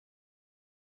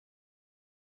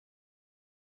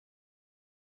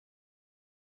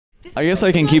I guess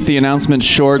I can keep the announcements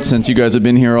short since you guys have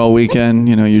been here all weekend.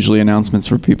 You know, usually announcements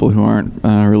for people who aren't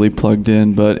really plugged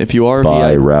in. But if you are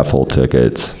buy raffle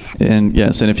tickets. And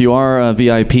yes, and if you are a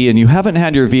VIP and you haven't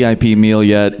had your VIP meal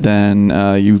yet, then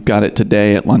you've got it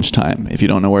today at lunchtime. If you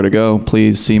don't know where to go,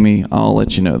 please see me. I'll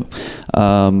let you know.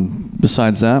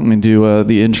 Besides that, I'm going to do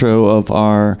the intro of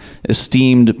our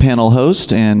esteemed panel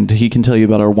host, and he can tell you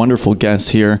about our wonderful guests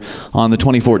here on the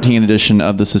 2014 edition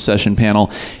of the Secession panel.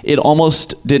 It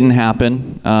almost didn't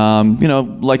happen. You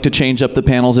know, like to change up the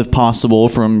panels if possible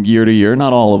from year to year.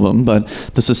 Not all of them, but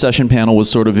the Secession panel was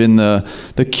sort of in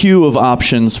the queue of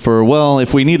options for, well,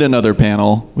 if we need another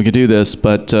panel, we could do this.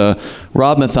 But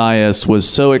Rob Matthias was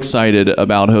so excited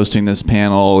about hosting this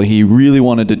panel. He really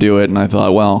wanted to do it, and I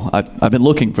thought, well, I've been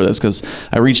looking for this because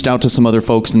I reached out to some other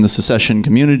folks in the Secession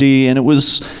community, and it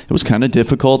was kind of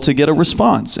difficult to get a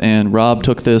response. And Rob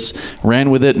took this, ran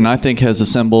with it, and I think has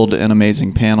assembled an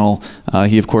amazing panel.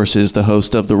 He, of course, is the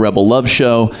host of the Rebel Love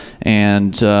Show,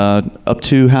 and up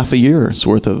to half a year's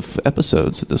worth of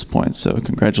episodes at this point. So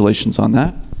congratulations on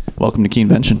that. Welcome to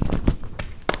Keenevention.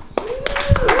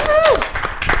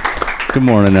 Good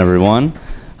morning, everyone.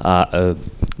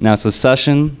 Now,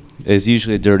 secession is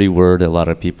usually a dirty word that a lot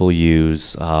of people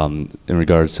use in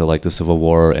regards to like the Civil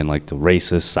War and like the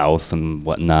racist South and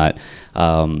whatnot.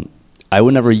 I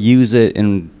would never use it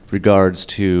in regards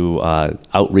to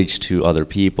outreach to other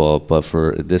people, but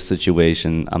for this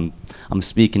situation, I'm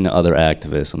speaking to other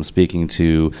activists. I'm speaking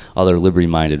to other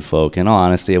liberty-minded folk, and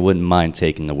honestly, I wouldn't mind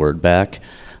taking the word back.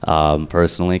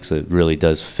 Personally, because it really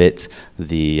does fit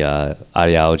the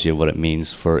ideology of what it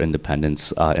means for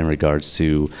independence in regards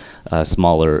to a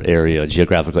smaller area,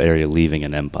 geographical area, leaving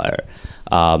an empire.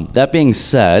 That being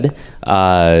said,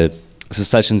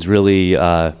 secession's really,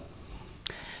 it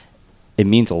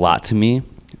means a lot to me,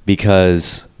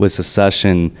 because with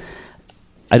secession,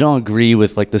 I don't agree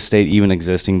with like the state even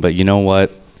existing, but you know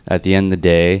what? At the end of the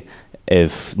day,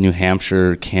 if New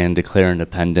Hampshire can declare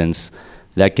independence,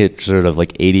 that gets rid of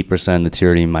like 80% of the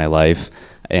tyranny in my life,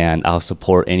 and I'll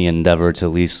support any endeavor to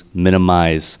at least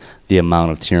minimize the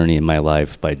amount of tyranny in my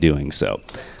life by doing so.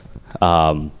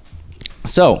 Let's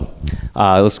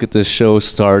get this show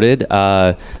started.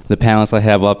 The panelists I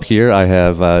have up here, I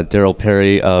have Darryl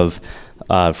Perry of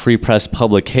Free Press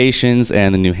Publications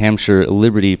and the New Hampshire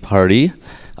Liberty Party.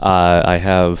 I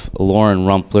have Lauren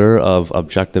Rumpler of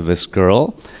Objectivist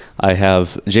Girl. I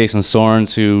have Jason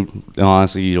Sorens, who,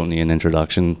 honestly, you don't need an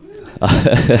introduction.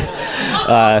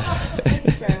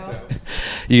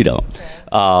 You don't.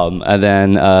 And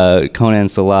then Conan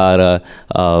Solada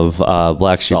of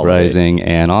Black Sheep Rising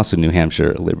and also New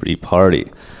Hampshire Liberty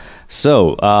Party.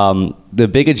 So the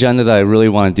big agenda that I really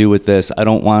want to do with this, I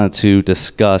don't want to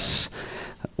discuss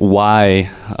why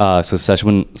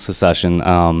secession.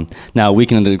 Now, we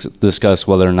can discuss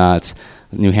whether or not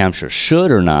New Hampshire should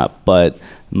or not, but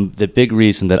the big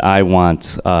reason that I want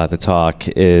to talk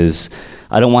is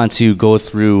I don't want to go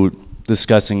through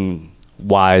discussing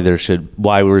why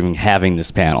we're even having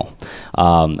this panel.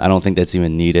 I don't think that's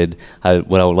even needed.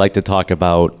 What I would like to talk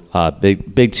about,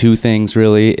 big two things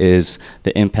really, is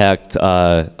the impact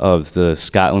of the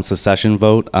Scotland secession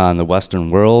vote on the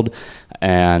Western world,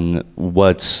 and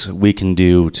what we can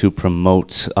do to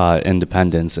promote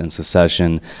independence and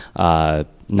secession,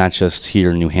 not just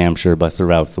here in New Hampshire, but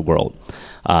throughout the world.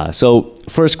 So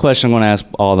first question I'm going to ask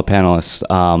all the panelists,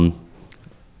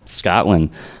 Scotland,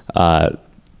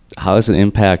 how has it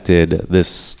impacted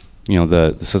this,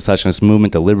 the secessionist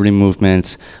movement, the liberty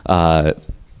movement?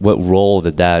 What role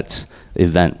did that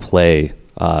event play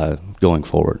going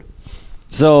forward?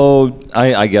 So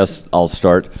I guess I'll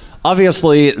start.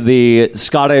 Obviously, the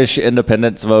Scottish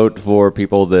independence vote, for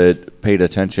people that paid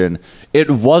attention, it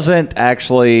wasn't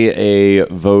actually a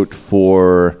vote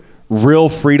for real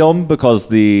freedom, because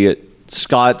the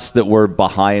Scots that were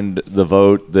behind the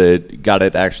vote that got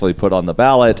it actually put on the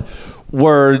ballot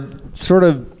were sort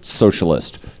of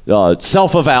socialist.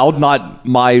 Self-avowed, not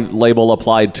my label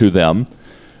applied to them.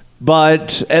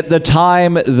 But at the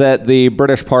time that the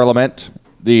British Parliament,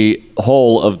 the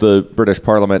whole of the British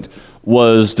Parliament,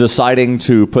 was deciding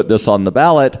to put this on the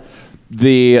ballot,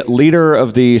 the leader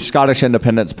of the Scottish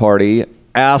Independence Party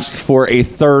asked for a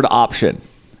third option.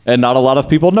 And not a lot of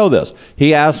people know this.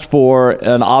 He asked for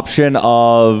an option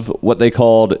of what they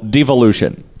called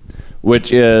devolution,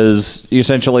 which is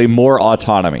essentially more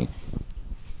autonomy.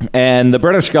 And the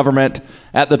British government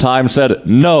at the time said,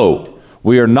 no,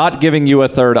 we are not giving you a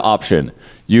third option.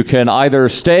 You can either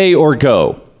stay or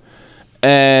go.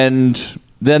 And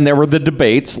then there were the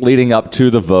debates leading up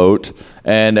to the vote.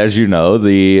 And as you know,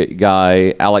 the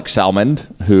guy, Alex Salmond,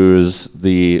 was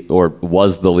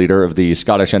the leader of the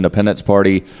Scottish Independence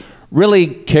Party, really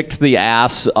kicked the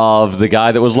ass of the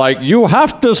guy that was like, you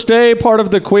have to stay part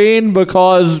of the Queen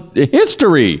because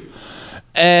history.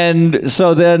 And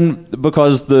so then,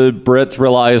 because the Brits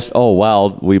realized, oh,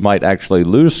 wow, we might actually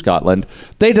lose Scotland,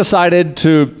 they decided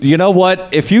to, you know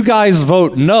what, if you guys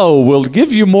vote no, we'll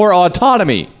give you more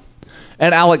autonomy.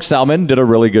 And Alex Salmond did a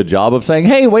really good job of saying,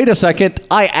 hey, wait a second,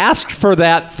 I asked for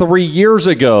that 3 years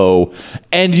ago,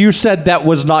 and you said that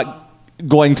was not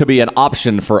going to be an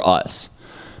option for us.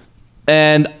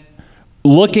 And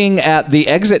looking at the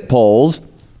exit polls,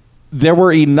 there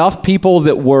were enough people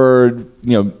that were,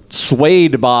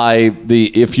 swayed by the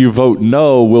if you vote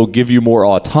no, we'll give you more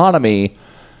autonomy,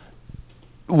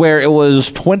 where it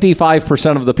was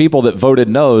 25% of the people that voted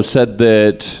no said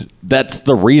that that's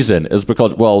the reason, is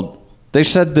because, well, they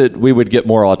said that we would get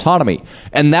more autonomy.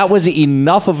 And that was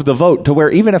enough of the vote to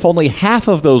where even if only half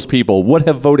of those people would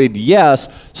have voted yes,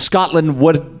 Scotland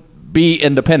would be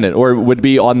independent or would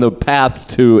be on the path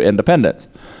to independence.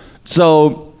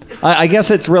 So I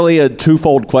guess it's really a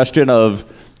twofold question of,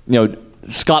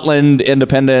 Scotland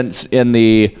independence in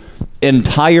the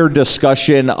entire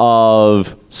discussion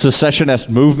of secessionist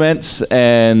movements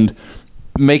and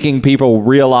making people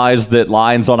realize that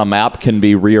lines on a map can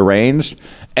be rearranged,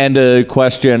 and a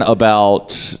question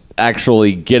about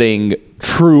actually getting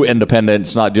true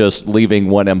independence, not just leaving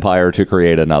one empire to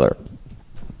create another.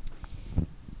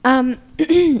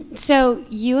 So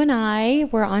you and I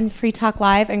were on Free Talk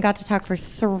Live and got to talk for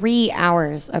 3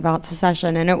 hours about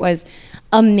secession, and it was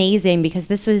amazing because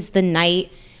this was the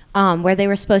night where they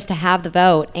were supposed to have the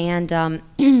vote, and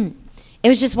it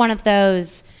was just one of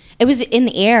those. It was in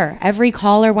the air. Every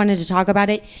caller wanted to talk about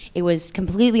it. It was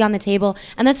completely on the table,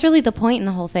 and that's really the point in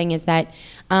the whole thing, is that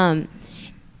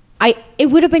it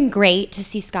would have been great to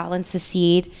see Scotland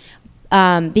secede,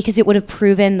 because it would have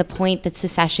proven the point that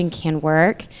secession can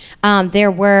work. There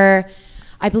were,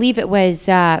 I believe it was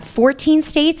 14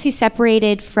 states who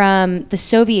separated from the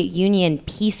Soviet Union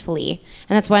peacefully.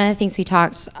 And that's one of the things we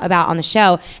talked about on the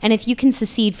show. And if you can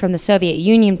secede from the Soviet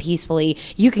Union peacefully,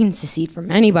 you can secede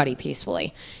from anybody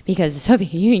peacefully. Because the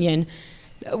Soviet Union,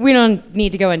 we don't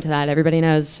need to go into that. Everybody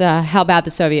knows how bad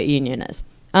the Soviet Union is.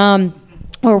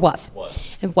 Or was.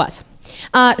 It was.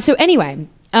 So anyway,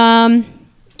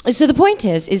 so the point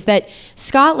is that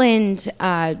Scotland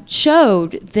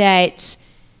showed that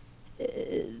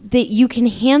you can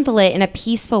handle it in a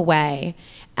peaceful way,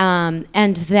 and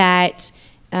that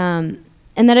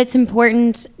it's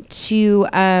important to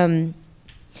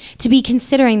be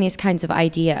considering these kinds of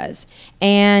ideas.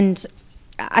 And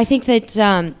I think that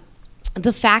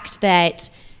the fact that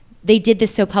they did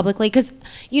this so publicly, because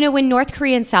when North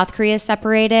Korea and South Korea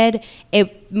separated,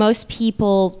 most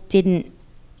people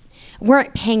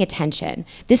weren't paying attention.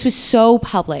 This was so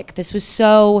public. This was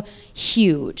so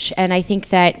huge. And I think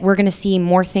that we're going to see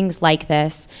more things like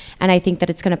this. And I think that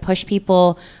it's going to push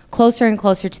people closer and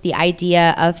closer to the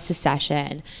idea of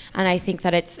secession. And I think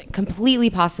that it's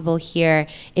completely possible here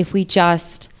if we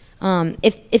just,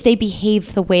 if they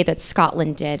behave the way that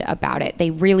Scotland did about it.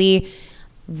 They really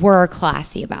were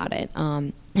classy about it.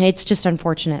 It's just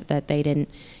unfortunate that they didn't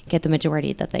get the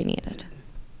majority that they needed.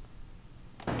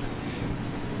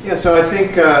 Yeah, so I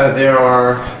think there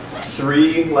are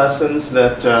 3 lessons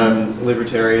that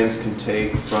libertarians can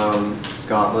take from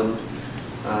Scotland.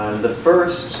 The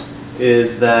first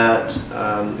is that,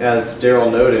 as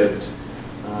Darryl noted,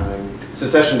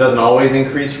 secession doesn't always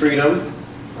increase freedom.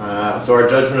 So our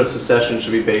judgment of secession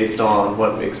should be based on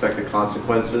what we expect the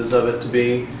consequences of it to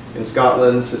be. In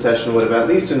Scotland, secession would have, at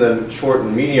least in the short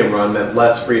and medium run, meant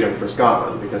less freedom for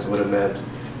Scotland, because it would have meant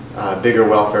bigger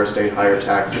welfare state, higher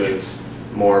taxes,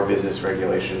 more business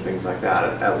regulation, things like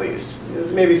that, at least.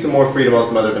 Maybe some more freedom on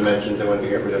some other dimensions, and when we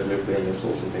get rid of nuclear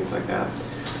missiles and things like that.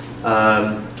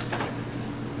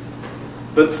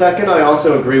 But second, I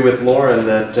also agree with Lauren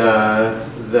that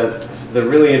the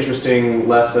really interesting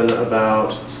lesson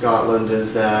about Scotland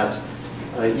is that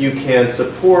you can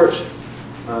support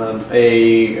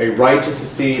a right to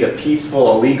secede, a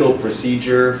peaceful, a legal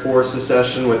procedure for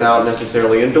secession without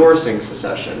necessarily endorsing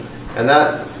secession. And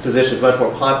that position is much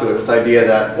more popular, this idea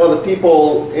that, well, the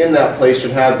people in that place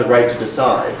should have the right to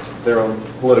decide their own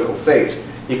political fate.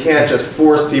 You can't just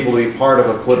force people to be part of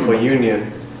a political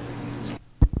union.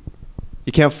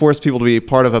 You can't force people to be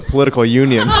part of a political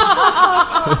union.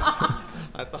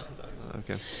 I thought that.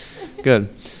 Okay, good.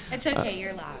 It's okay,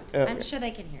 you're loud. I'm sure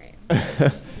they can hear you.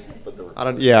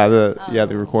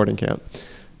 The recording can't.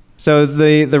 So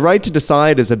the right to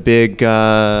decide is a big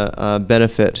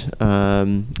benefit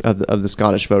of the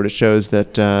Scottish vote. It shows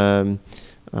that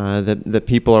that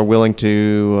people are willing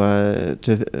to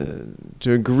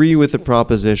agree with the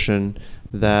proposition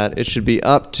that it should be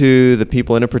up to the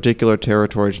people in a particular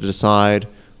territory to decide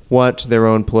what their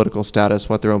own political status,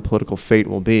 what their own political fate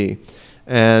will be.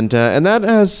 And that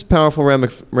has powerful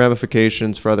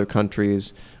ramifications for other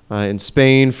countries. In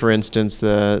Spain, for instance,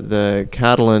 the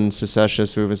Catalan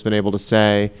secessionist movement has been able to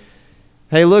say,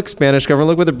 hey, look, Spanish government,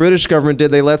 look what the British government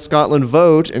did. They let Scotland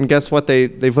vote, and guess what? They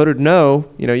voted no.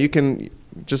 You know, you can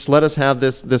just let us have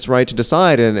this right to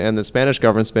decide. And the Spanish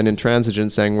government's been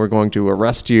intransigent, saying we're going to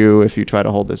arrest you if you try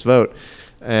to hold this vote.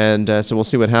 And so we'll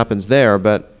see what happens there.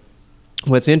 But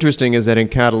what's interesting is that in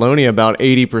Catalonia, about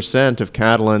 80% of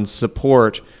Catalans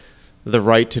support the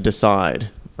right to decide.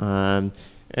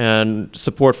 And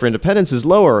support for independence is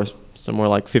lower, somewhere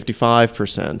like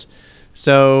 55%.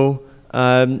 So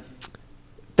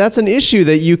that's an issue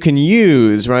that you can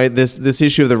use, right? This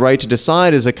issue of the right to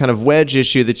decide is a kind of wedge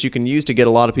issue that you can use to get a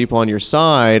lot of people on your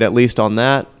side, at least on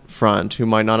that front, who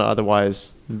might not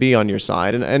otherwise be on your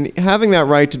side. And having that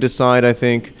right to decide, I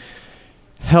think,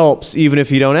 helps even if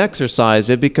you don't exercise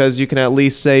it, because you can at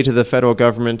least say to the federal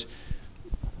government,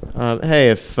 hey,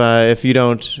 if you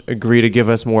don't agree to give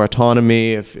us more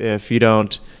autonomy, if you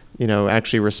don't,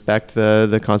 actually respect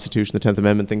the Constitution, the 10th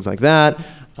Amendment, things like that,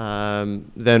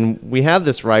 then we have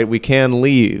this right, we can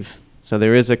leave. So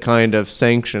there is a kind of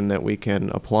sanction that we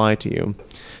can apply to you.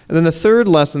 And then the third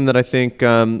lesson that I think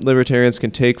libertarians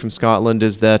can take from Scotland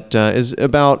is that is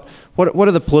about what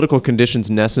are the political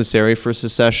conditions necessary for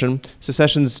secession.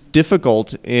 Secession's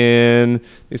difficult in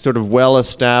these sort of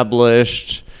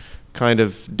well-established kind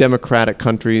of democratic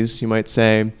countries, you might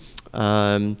say,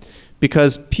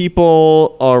 because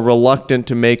people are reluctant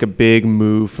to make a big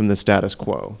move from the status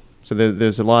quo. So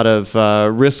there's a lot of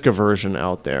risk aversion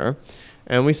out there.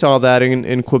 And we saw that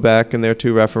in Quebec in their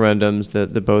two referendums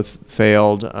that both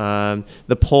failed.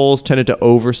 The polls tended to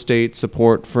overstate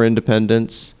support for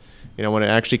independence. When it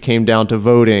actually came down to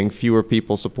voting, fewer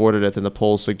people supported it than the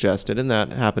polls suggested, and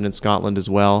that happened in Scotland as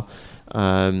well.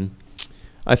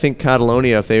 I think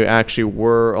Catalonia, if they actually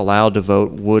were allowed to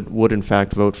vote, would in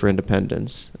fact vote for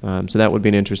independence. So that would be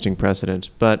an interesting precedent.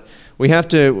 But we have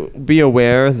to be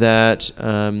aware that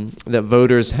that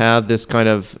voters have this kind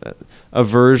of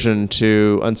aversion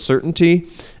to uncertainty,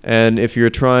 and if you're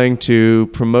trying to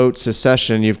promote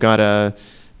secession, you've got to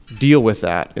deal with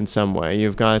that in some way.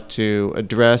 You've got to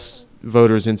address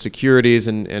voters' insecurities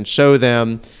and show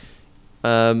them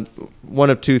one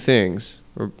of two things,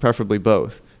 or preferably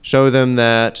both. Show them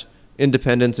that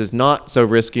independence is not so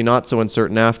risky, not so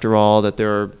uncertain after all, that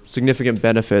there are significant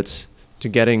benefits to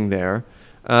getting there.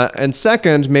 And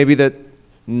second, maybe that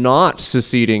not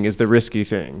seceding is the risky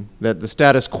thing, that the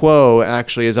status quo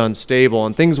actually is unstable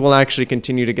and things will actually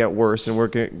continue to get worse, and we're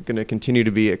going to continue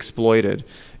to be exploited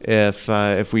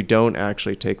if we don't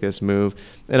actually take this move.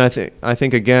 And I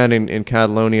think again in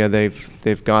Catalonia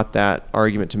they've got that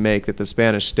argument to make, that the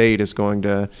Spanish state is going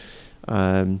to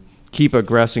keep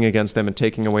aggressing against them and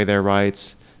taking away their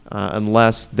rights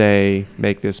unless they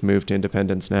make this move to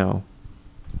independence now.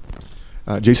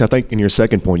 Jason, I think in your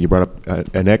second point you brought up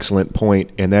an excellent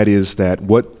point, and that is that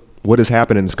what has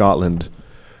happened in Scotland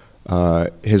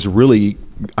is really,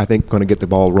 I think, going to get the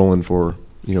ball rolling for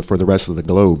the rest of the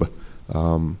globe.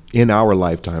 In our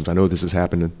lifetimes, I know this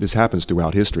happens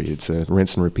throughout history. It's a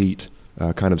rinse and repeat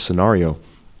kind of scenario,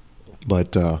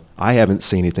 but I haven't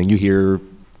seen anything. You hear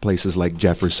places like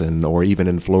Jefferson, or even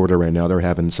in Florida right now, they're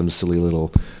having some silly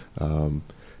little,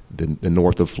 the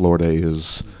north of Florida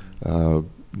is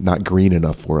not green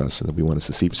enough for us, and that we want to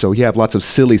secede. So you have lots of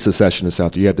silly secessionists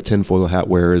out there. You have the tinfoil hat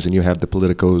wearers, and you have the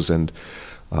politicos, and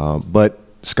but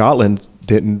Scotland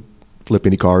didn't flip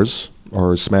any cars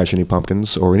or smash any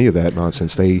pumpkins or any of that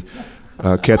nonsense. They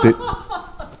kept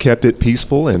it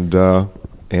peaceful, and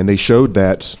they showed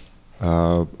that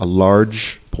a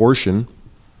large portion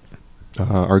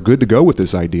are good to go with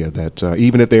this idea that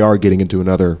even if they are getting into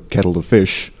another kettle of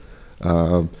fish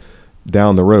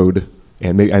down the road,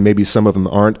 and maybe some of them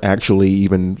aren't actually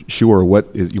even sure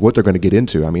what they're going to get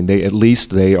into. I mean, at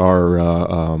least they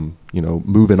are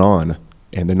moving on,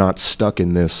 and they're not stuck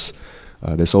in this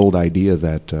old idea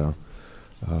that the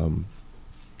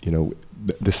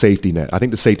safety net. I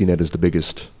think the safety net is the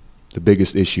biggest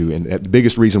issue, and the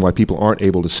biggest reason why people aren't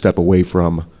able to step away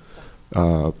from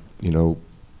the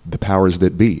powers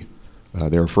that be.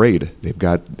 They're afraid. They've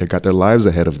got their lives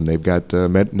ahead of them. They've got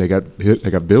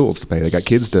bills to pay. They got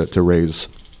kids to raise,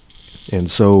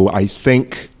 and so I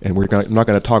think, and we're not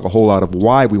going to talk a whole lot of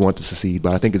why we want to secede,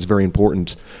 but I think it's very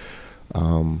important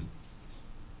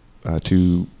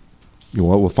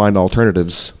we'll find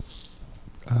alternatives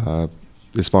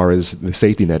as far as the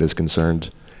safety net is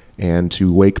concerned, and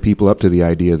to wake people up to the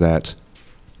idea that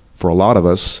for a lot of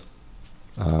us,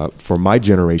 for my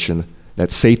generation,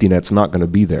 that safety net's not going to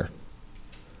be there.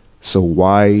 So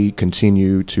why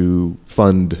continue to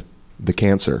fund the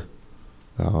cancer?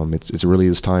 It really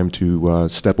is time to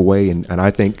step away, and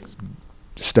I think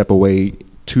step away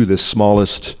to the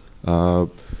smallest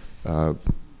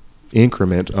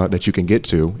increment that you can get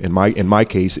to. In my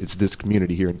case, it's this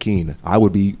community here in Keene. I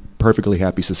would be perfectly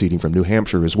happy seceding from New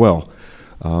Hampshire as well,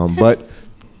 but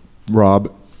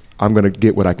Rob, I'm going to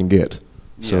get what I can get.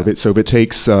 So if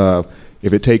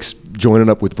it takes joining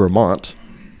up with Vermont,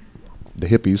 the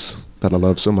hippies that I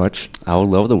love so much. I would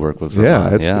love to work with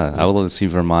Vermont. I would love to see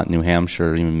Vermont, New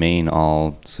Hampshire, even Maine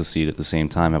all secede at the same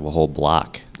time, have a whole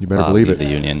block. You better believe it. The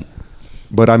Union.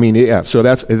 But I mean, yeah. So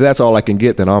if that's all I can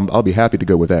get, then I'll be happy to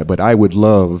go with that. But I would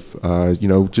love,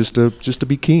 just to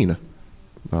be Keene.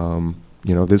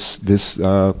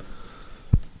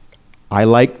 I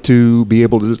like to be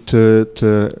able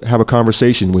to have a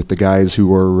conversation with the guys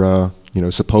who are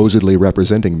supposedly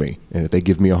representing me, and if they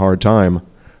give me a hard time,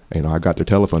 I got their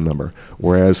telephone number.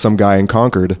 Whereas some guy in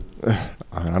Concord,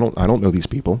 I don't know these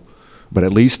people, but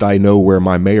at least I know where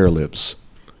my mayor lives,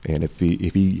 and if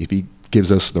he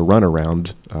gives us the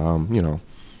runaround,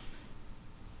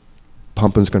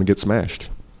 Pumpkin's going to get smashed.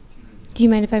 Do you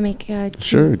mind if I make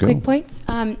Sure, two go. quick points?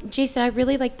 Jason, I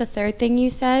really like the third thing you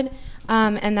said,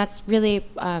 and that's really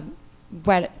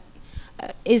what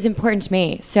is important to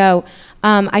me. So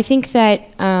I think that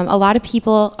a lot of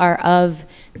people are of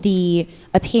the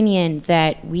opinion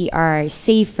that we are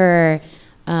safer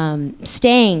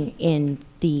staying in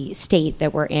the state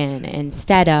that we're in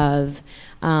instead of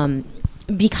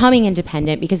becoming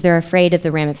independent because they're afraid of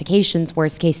the ramifications,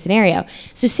 worst case scenario.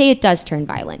 So say it does turn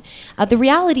violent. The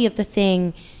reality of the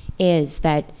thing is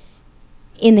that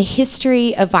in the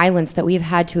history of violence that we've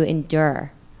had to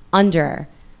endure under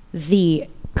the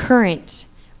current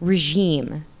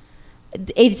regime,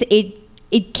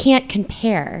 it can't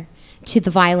compare to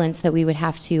the violence that we would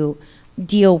have to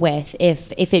deal with if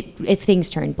things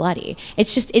turn bloody.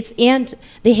 And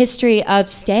the history of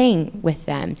staying with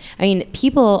them. I mean,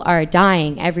 people are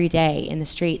dying every day in the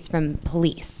streets from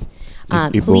police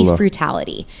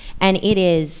brutality, and it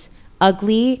is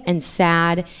ugly and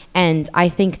sad. And I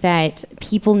think that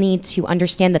people need to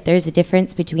understand that there's a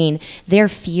difference between their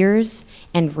fears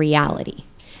and reality.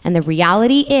 And the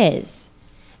reality is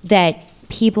that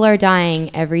people are dying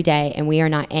every day, and we are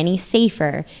not any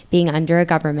safer being under a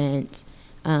government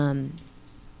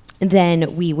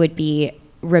than we would be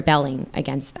rebelling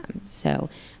against them. So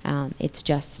it's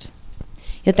just,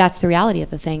 that's the reality of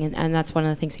the thing, and that's one of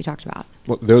the things we talked about.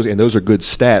 Well, those are good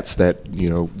stats that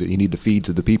that you need to feed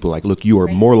to the people. Like, look, you are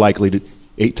more likely to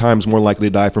 8 times more likely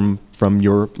to die from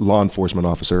your law enforcement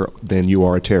officer than you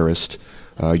are a terrorist.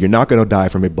 You're not going to die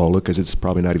from Ebola because it's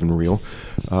probably not even real.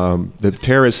 The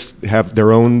terrorists have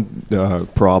their own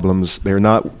problems. They're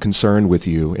not concerned with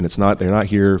you, and they're not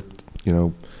here,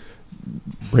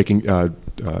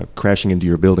 crashing into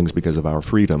your buildings because of our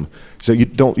freedom. So you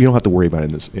don't have to worry about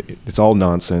it. It's all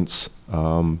nonsense.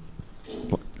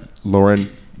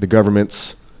 Lauren, the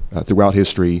governments throughout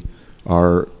history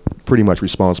are pretty much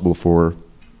responsible for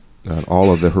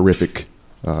all of the horrific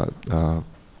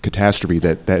catastrophe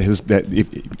that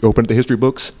if you open up the history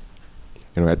books,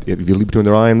 if you leave between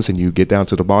their lines and you get down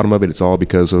to the bottom of it, it's all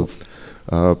because of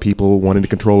people wanting to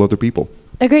control other people.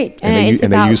 Agreed. And they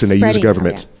use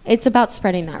government. It's about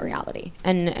spreading that reality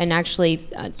and actually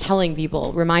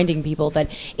reminding people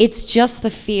that it's just the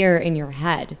fear in your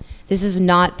head. This is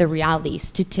not the reality.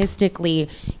 Statistically,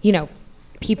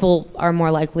 people are more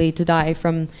likely to die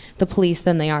from the police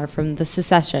than they are from the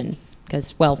secession.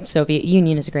 Because, Soviet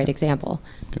Union is a great example.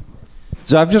 Okay.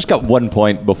 So I've just got one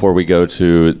point before we go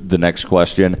to the next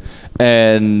question.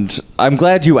 And I'm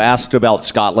glad you asked about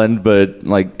Scotland, but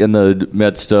in the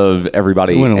midst of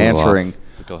everybody answering.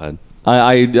 Go ahead.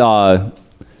 I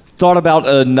thought about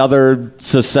another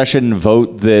secession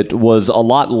vote that was a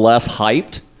lot less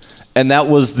hyped, and that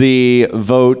was the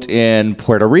vote in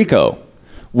Puerto Rico,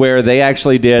 where they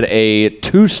actually did a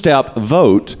 2-step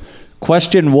vote.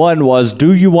 Question 1 was,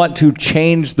 do you want to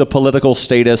change the political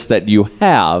status that you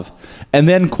have? And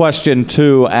then question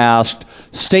 2 asked,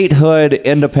 statehood,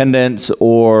 independence,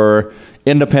 or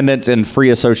independence and free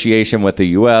association with the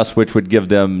U.S., which would give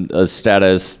them a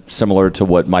status similar to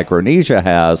what Micronesia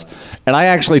has. And I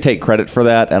actually take credit for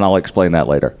that, and I'll explain that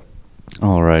later.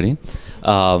 Alrighty.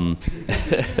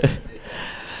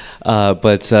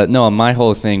 No, my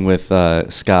whole thing with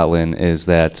Scotland is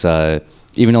that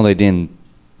even though they didn't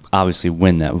obviously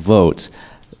win that vote,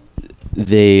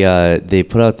 they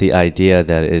put out the idea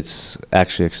that it's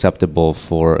actually acceptable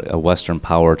for a Western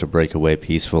power to break away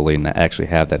peacefully and actually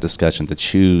have that discussion to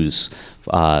choose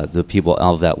the people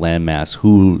of that landmass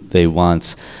who they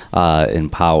want in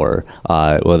power,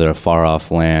 whether a far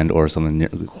off land or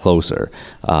something closer.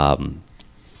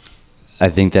 I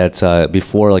think that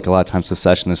before, like, a lot of times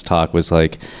secessionist talk was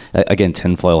like, again,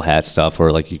 tinfoil hat stuff,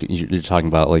 or like you're talking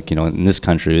about, like, you know, in this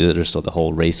country there's still the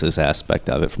whole racist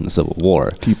aspect of it from the Civil War.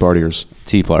 Tea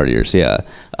partiers, yeah.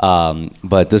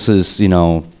 But this is, you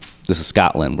know, this is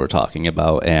Scotland we're talking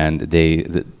about, and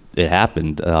it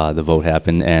happened. The vote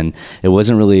happened, and it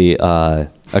wasn't really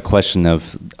a question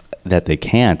of that they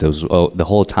can't. It was the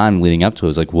whole time leading up to it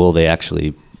was like, will they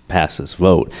actually pass this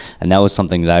vote? And that was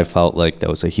something that I felt like that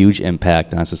was a huge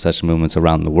impact on secession movements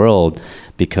around the world,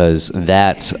 because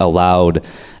that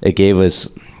it gave us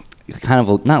kind of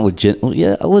a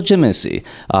legitimacy.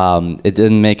 It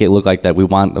didn't make it look like that we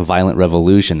want a violent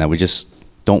revolution, that we just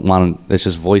don't want. It's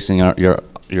just voicing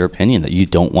your opinion that you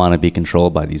don't want to be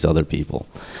controlled by these other people.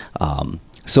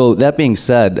 So that being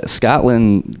said,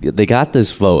 Scotland, they got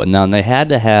this vote, and now they had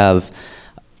to have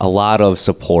a lot of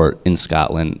support in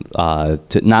Scotland,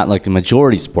 to not like a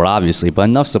majority support, obviously, but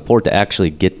enough support to actually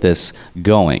get this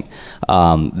going.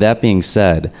 That being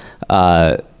said,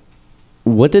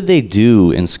 what did they do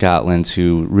in Scotland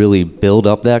to really build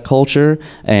up that culture?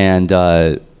 And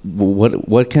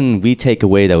what can we take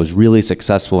away that was really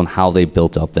successful in how they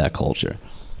built up that culture?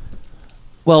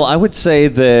 Well, I would say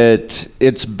that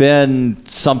it's been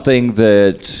something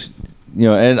that, you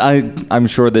know, and I'm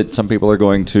sure that some people are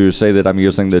going to say that I'm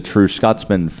using the true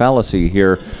Scotsman fallacy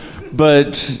here,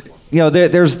 but, you know,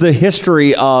 there's the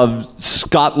history of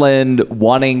Scotland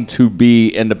wanting to be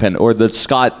independent, or the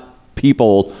Scot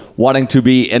people wanting to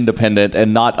be independent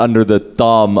and not under the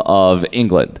thumb of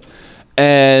England.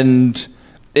 And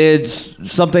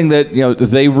it's something that, you know,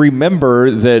 they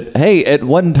remember that, hey, at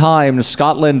one time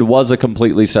Scotland was a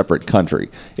completely separate country.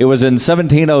 It was in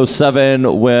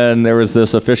 1707 when there was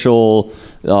this official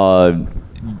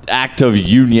act of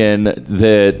union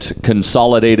that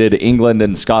consolidated England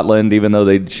and Scotland, even though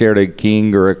they shared a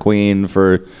king or a queen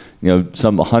for, you know,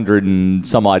 some 100 and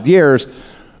some odd years.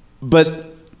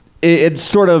 But it's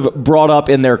sort of brought up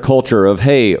in their culture of,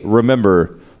 hey,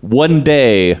 remember, one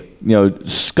day, you know,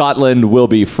 Scotland will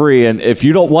be free, and if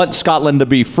you don't want Scotland to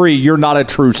be free, you're not a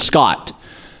true Scot.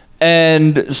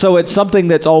 And so it's something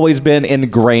that's always been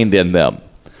ingrained in them.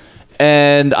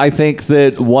 And I think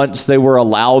that once they were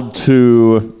allowed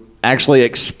to actually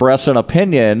express an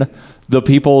opinion, the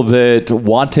people that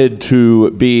wanted to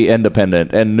be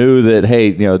independent and knew that, hey,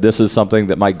 you know, this is something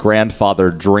that my grandfather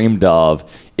dreamed of,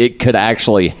 it could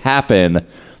actually happen,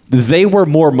 they were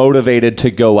more motivated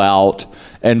to go out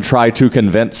and try to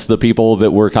convince the people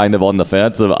that were kind of on the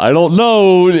fence of, I don't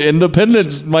know,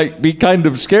 independence might be kind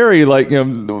of scary. Like, you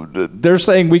know, they're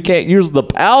saying we can't use the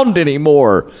pound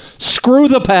anymore. Screw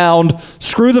the pound,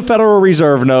 screw the Federal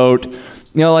Reserve note. You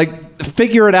know, like,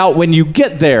 figure it out when you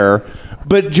get there.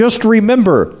 But just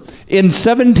remember, in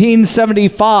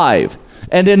 1775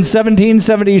 and in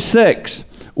 1776,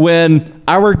 when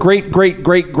our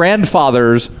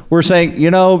great-great-great-grandfathers were saying, you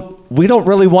know, we don't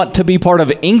really want to be part of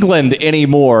England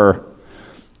anymore.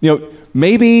 You know,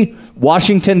 maybe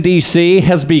Washington, D.C.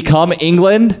 has become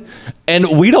England,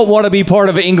 and we don't want to be part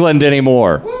of England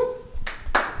anymore.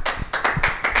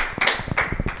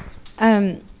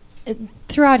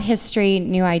 Throughout history,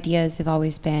 new ideas have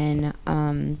always been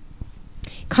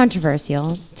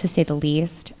controversial, to say the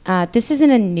least. This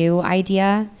isn't a new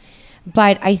idea,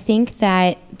 but I think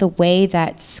that the way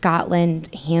that Scotland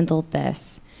handled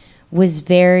this was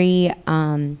very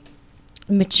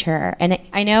mature. And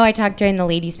I know I talked during the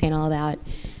ladies panel about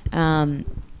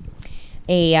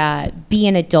a be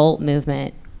an adult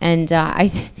movement. And I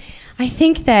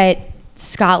think that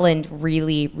Scotland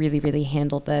really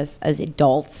handled this as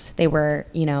adults. They were,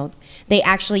 you know, they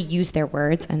actually used their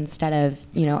words instead of,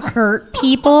 you know, hurt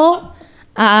people.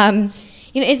 You know,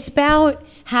 it's about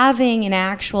having an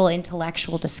actual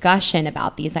intellectual discussion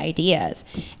about these ideas.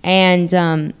 And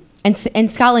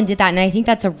Scotland did that, and I think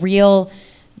that's a real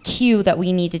cue that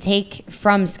we need to take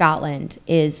from Scotland,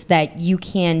 is that you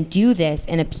can do this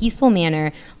in a peaceful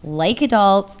manner like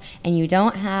adults, and you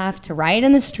don't have to riot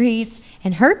in the streets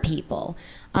and hurt people.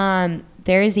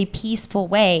 There is a peaceful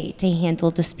way to handle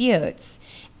disputes.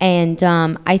 And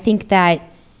I think that,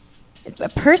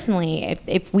 personally,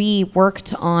 if we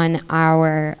worked on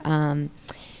our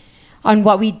on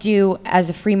what we do as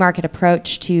a free market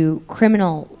approach to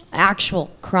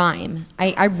actual crime,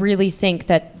 I really think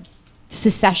that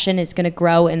secession is going to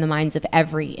grow in the minds of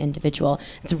every individual.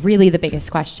 It's really the biggest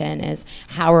question: is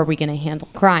how are we going to handle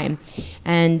crime?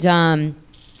 And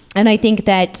I think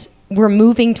that we're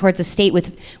moving towards a state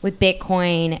with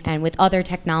Bitcoin and with other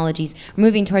technologies. We're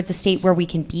moving towards a state where we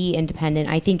can be independent.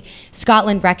 I think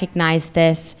Scotland recognized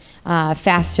this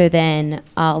faster than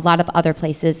a lot of other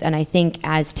places. And I think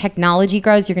as technology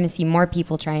grows, you're going to see more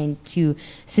people trying to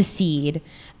secede.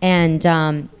 And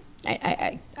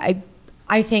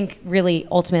I think really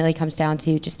ultimately comes down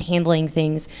to just handling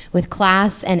things with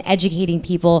class and educating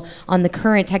people on the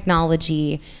current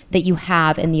technology that you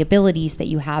have and the abilities that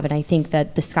you have. And I think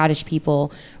that the Scottish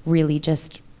people really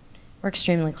just were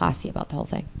extremely classy about the whole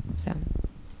thing.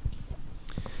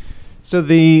 So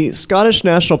the Scottish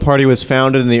National Party was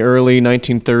founded in the early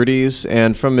 1930s,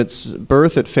 and from its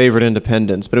birth it favored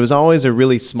independence, but it was always a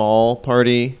really small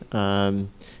party.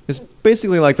 It's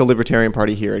basically like the Libertarian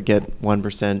Party here. It'd get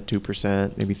 1%,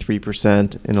 2%, maybe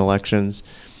 3% in elections.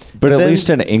 But at least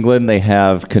in England, they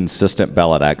have consistent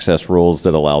ballot access rules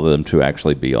that allow them to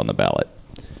actually be on the ballot.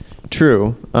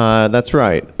 True, that's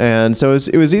right. And so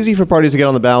it was easy for parties to get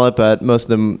on the ballot, but most of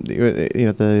them,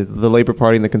 the Labour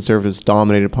Party and the Conservatives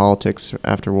dominated politics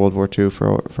after World War II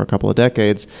for a couple of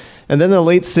decades. And then in the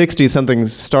late 60s, something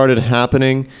started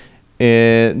happening.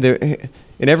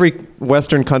 In every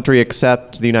Western country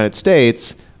except the United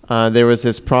States, there was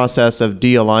this process of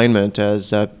de-alignment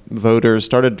as voters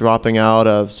started dropping out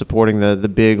of supporting the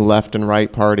big left and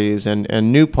right parties,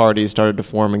 and new parties started to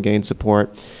form and gain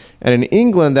support. And in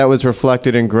England, that was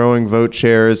reflected in growing vote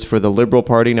shares for the Liberal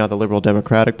Party, now the Liberal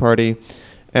Democratic Party.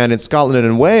 And in Scotland and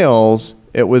in Wales,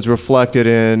 it was reflected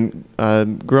in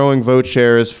growing vote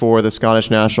shares for the Scottish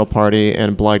National Party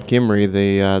and Plaid Cymru,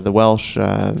 the Welsh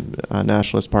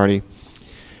Nationalist Party.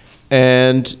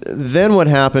 And then what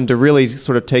happened to really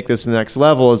sort of take this to the next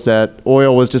level is that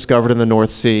oil was discovered in the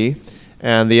North Sea,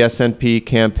 and the SNP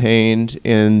campaigned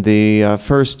in the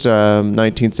first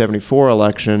 1974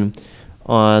 election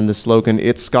on the slogan,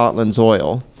 "It's Scotland's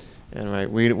oil." And right,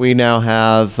 we now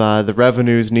have the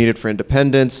revenues needed for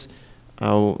independence.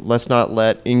 Let's not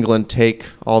let England take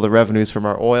all the revenues from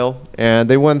our oil. And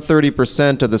they won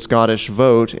 30% of the Scottish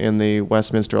vote in the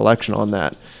Westminster election on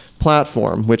that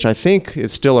platform, which I think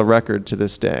is still a record to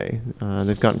this day.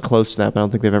 They've gotten close to that, but I don't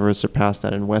think they've ever surpassed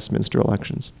that in Westminster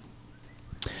elections.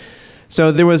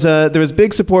 So there was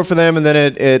big support for them, and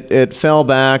then it fell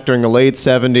back during the late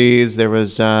 70s. There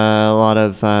was a lot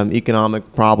of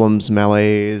economic problems,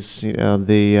 malaise.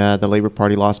 The Labour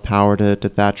Party lost power to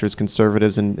Thatcher's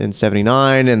Conservatives in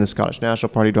 79, and the Scottish National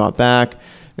Party dropped back.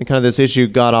 And kind of this issue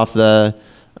got off the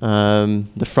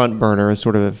front burner,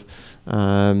 sort of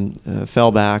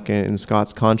fell back in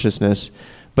Scots consciousness.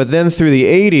 But then through the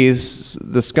 80s,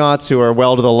 the Scots, who are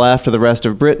well to the left of the rest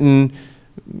of Britain,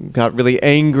 got really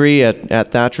angry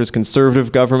at Thatcher's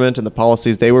Conservative government and the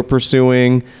policies they were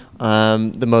pursuing,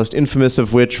 the most infamous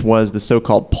of which was the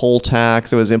so-called poll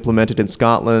tax that was implemented in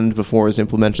Scotland before it was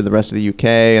implemented in the rest of the UK,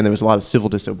 and there was a lot of civil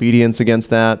disobedience against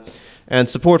that. And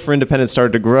support for independence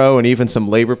started to grow, and even some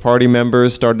Labour Party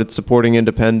members started supporting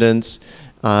independence,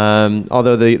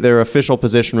 although their official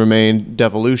position remained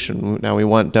devolution. Now we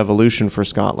want devolution for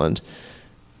Scotland.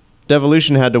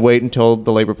 Devolution had to wait until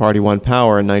the Labour Party won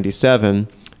power in '97,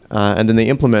 and then they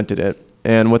implemented it.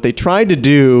 And what they tried to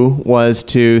do was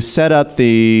to set up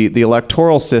the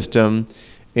electoral system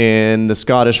in the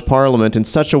Scottish Parliament in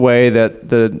such a way that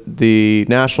the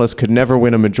nationalists could never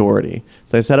win a majority.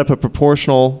 So they set up a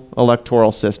proportional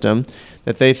electoral system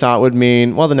that they thought would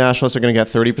mean, well, the nationalists are going to get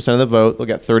 30% of the vote, they'll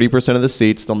get 30% of the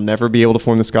seats, they'll never be able to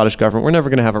form the Scottish government, we're never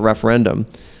going to have a referendum.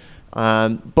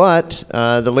 But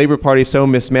the Labour Party so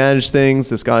mismanaged things,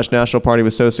 the Scottish National Party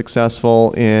was so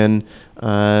successful in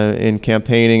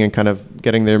campaigning and kind of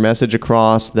getting their message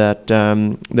across that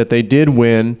they did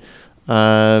win.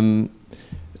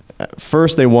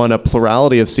 First, they won a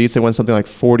plurality of seats. They won something like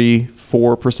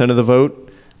 44% of the vote,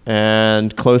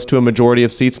 and close to a majority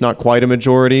of seats, not quite a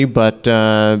majority, but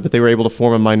they were able to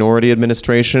form a minority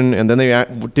administration, and then they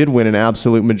did win an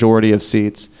absolute majority of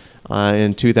seats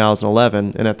in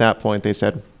 2011, and at that point they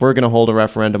said, we're going to hold a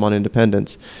referendum on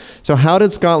independence. So how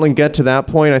did Scotland get to that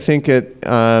point? I think it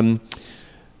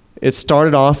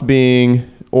started off being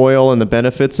oil and the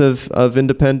benefits of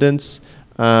independence,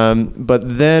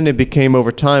 but then it became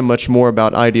over time much more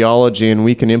about ideology, and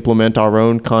we can implement our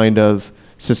own kind of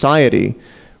society,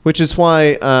 which is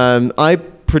why I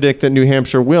predict that New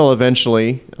Hampshire will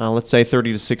eventually, let's say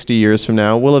 30 to 60 years from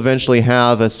now, will eventually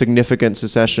have a significant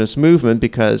secessionist movement,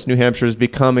 because New Hampshire is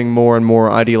becoming more and more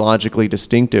ideologically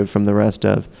distinctive from the rest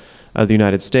of the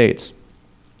United States.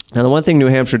 Now, the one thing New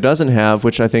Hampshire doesn't have,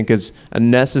 which I think is a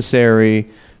necessary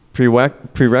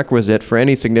prerequisite for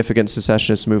any significant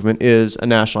secessionist movement is a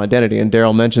national identity. And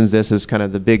Darryl mentions this as kind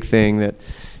of the big thing, that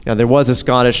there was a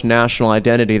Scottish national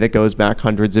identity that goes back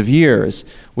hundreds of years.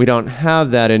 We don't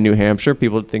have that in New Hampshire.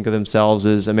 People think of themselves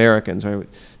as Americans, right?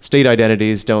 State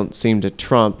identities don't seem to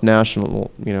trump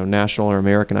national or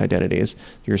American identities,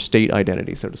 your state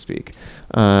identity, so to speak,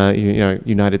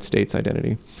 United States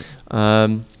identity.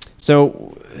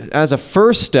 So as a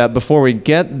first step, before we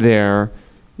get there,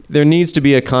 there needs to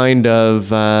be a kind of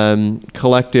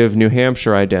collective New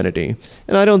Hampshire identity.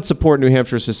 And I don't support New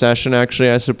Hampshire secession,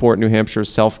 actually. I support New Hampshire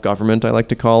self-government, I like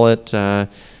to call it. I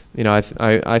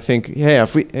think, hey,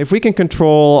 if we can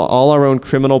control all our own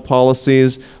criminal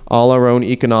policies, all our own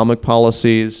economic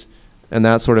policies, and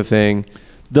that sort of thing.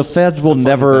 The feds will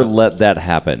never let that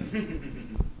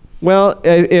happen. Well,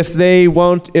 if they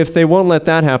won't let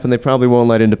that happen, they probably won't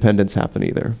let independence happen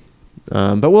either.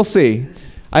 But we'll see.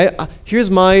 Here's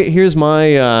my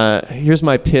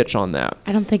pitch on that.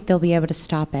 I don't think they'll be able to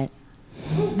stop it.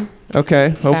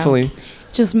 Okay, So, hopefully.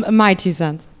 Just my 2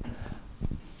 cents.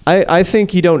 I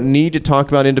think you don't need to talk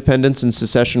about independence and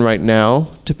secession right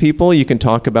now to people. You can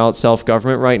talk about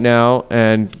self-government right now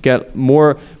and get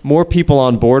more people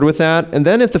on board with that. And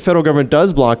then if the federal government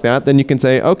does block that, then you can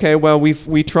say, okay, well,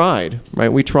 we tried,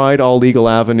 right? We tried all legal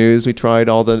avenues. We tried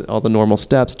all the normal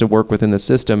steps to work within the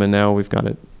system, and now we've got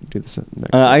to do this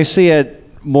next. I see it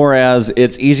more as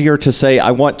it's easier to say,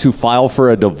 I want to file for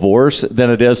a divorce, than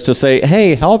it is to say,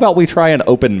 hey, how about we try an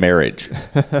open marriage?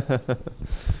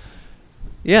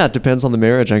 Yeah, it depends on the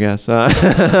marriage, I guess. It's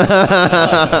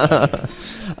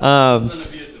an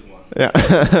abusive one. Yeah.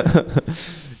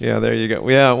 Yeah, there you go.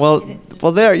 Yeah, well,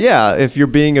 there. Yeah, if you're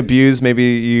being abused, maybe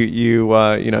you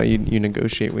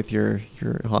negotiate with your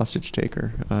hostage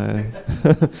taker.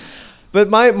 But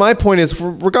my point is,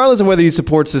 regardless of whether you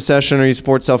support secession or you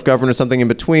support self-government or something in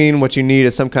between, what you need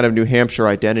is some kind of New Hampshire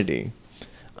identity.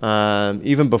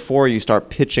 Even before you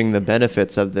start pitching the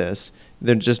benefits of this,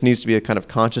 there just needs to be a kind of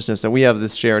consciousness that we have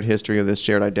this shared history of this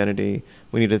shared identity.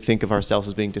 We need to think of ourselves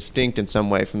as being distinct in some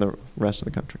way from the rest of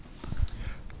the country.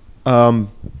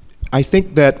 I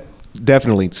think that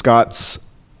definitely the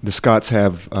Scots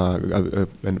have a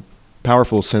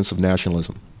powerful sense of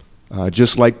nationalism,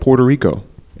 just like Puerto Rico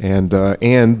and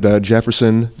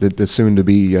Jefferson, the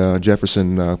soon-to-be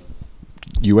Jefferson,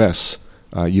 U.S.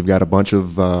 You've got a bunch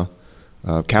of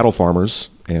cattle farmers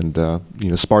and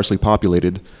sparsely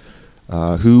populated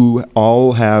who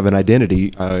all have an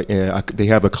identity. They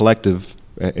have a collective,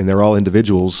 and they're all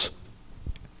individuals,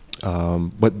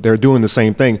 but they're doing the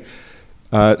same thing.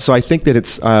 So I think that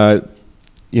it's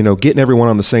getting everyone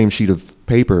on the same sheet of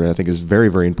paper, I think, is very,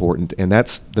 very important. And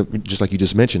that's just like you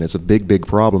just mentioned, it's a big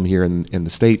problem here in the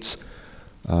States.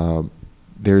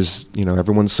 There's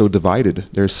everyone's so divided.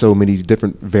 There's so many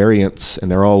different variants, and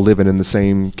they're all living in the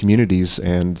same communities,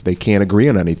 and they can't agree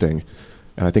on anything.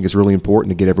 And I think it's really important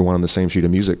to get everyone on the same sheet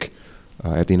of music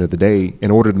at the end of the day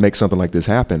in order to make something like this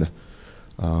happen.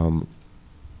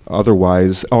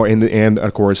 Otherwise, and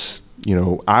of course,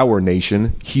 our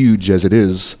nation, huge as it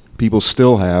is, people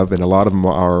still have, and a lot of them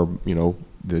are,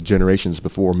 the generations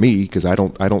before me, because I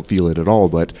don't feel it at all,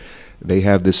 but they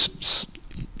have this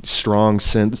strong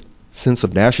sense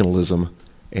of nationalism.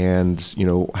 And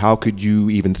how could you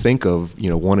even think of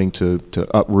wanting to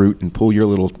uproot and pull your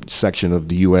little section of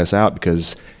the U.S. out,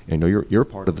 because you're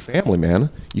part of the family, man.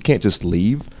 You can't just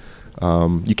leave.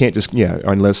 You can't just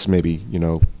unless maybe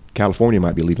California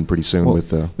might be leaving pretty soon. Well,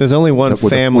 there's only one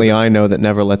family I know that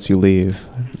never lets you leave,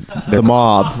 the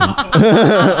mob,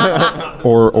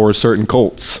 or certain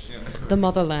cults. The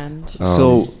motherland.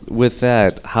 So with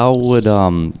that, how would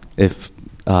if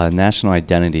national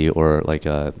identity or like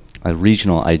a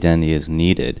regional identity is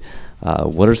needed,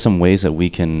 what are some ways that we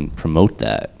can promote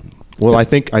that? Well, I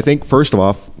think first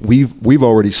off, we've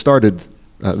already started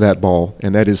that ball,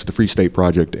 and that is the Free State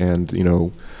Project, and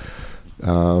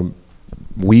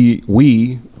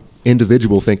we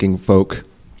individual thinking folk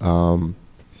are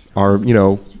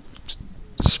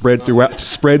spread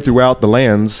throughout the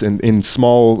lands in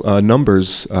small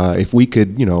numbers. If we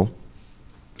could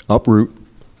uproot,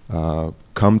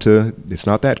 come to, it's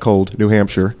not that cold, New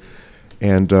Hampshire,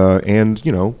 and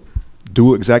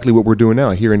do exactly what we're doing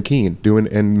now here in Keene, doing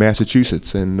in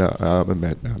Massachusetts, and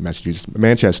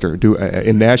Manchester,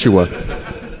 in Nashua,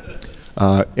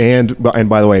 and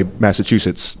by the way,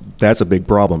 Massachusetts, that's a big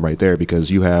problem right there, because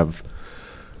you have,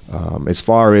 as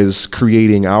far as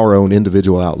creating our own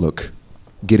individual outlook,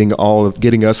 getting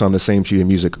us on the same sheet of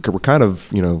music, we're kind of,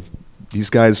 these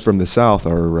guys from the South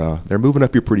are they're moving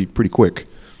up here pretty quick.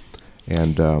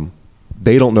 And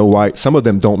they don't know why. Some of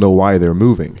them don't know why they're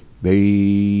moving.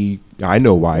 I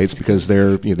know why. It's because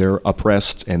they're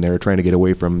oppressed and they're trying to get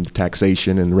away from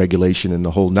taxation and regulation and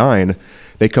the whole nine.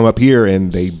 They come up here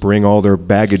and they bring all their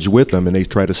baggage with them, and they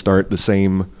try to start the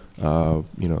same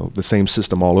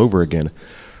system all over again.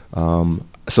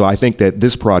 So I think that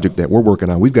this project that we're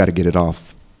working on, we've got to get it up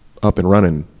and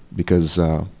running, because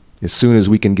as soon as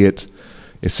we can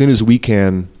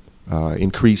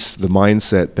increase the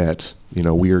mindset that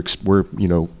we're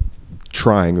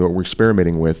trying, or we're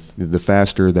experimenting with, the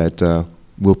faster that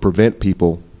will prevent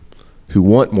people who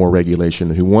want more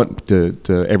regulation, who want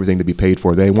to everything to be paid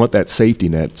for. They want that safety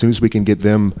net. As soon as we can get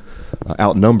them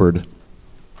outnumbered,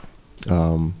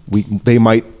 they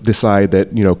might decide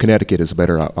that Connecticut is a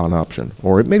better an option,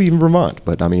 or maybe even Vermont.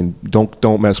 But I mean,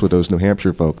 don't mess with those New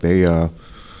Hampshire folk. They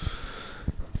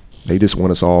just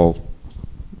want us all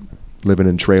living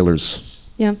in trailers.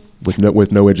 Yeah.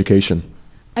 With no education.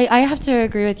 I have to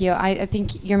agree with you. I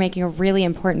think you're making a really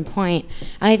important point.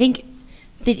 And I think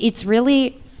that it's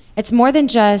more than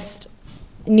just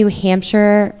New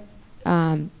Hampshire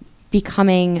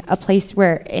becoming a place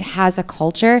where it has a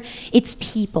culture. It's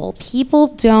people. People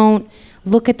don't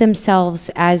look at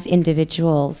themselves as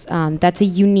individuals. That's a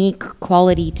unique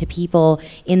quality to people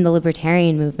in the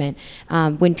libertarian movement.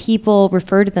 When people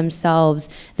refer to themselves,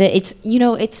 that it's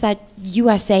that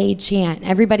USA chant.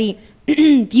 Everybody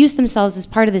views themselves as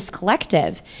part of this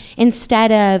collective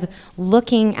instead of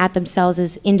looking at themselves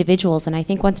as individuals. And I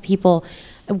think once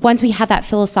we have that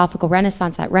philosophical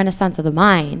renaissance, that renaissance of the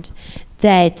mind,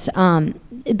 that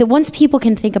once people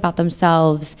can think about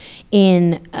themselves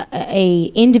in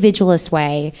a individualist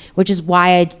way, which is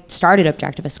why I started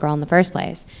Objectivist Girl in the first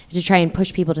place, is to try and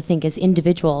push people to think as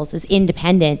individuals, as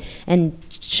independent, and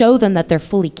show them that they're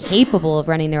fully capable of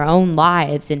running their own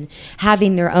lives and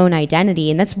having their own identity.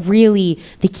 And that's really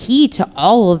the key to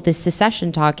all of this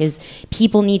secession talk, is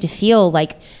people need to feel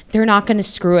like they're not going to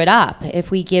screw it up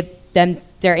if we give them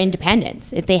their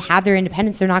independence. If they have their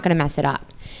independence, they're not going to mess it up.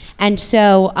 And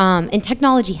so, and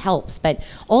technology helps, but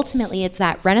ultimately it's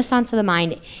that renaissance of the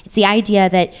mind. It's the idea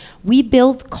that we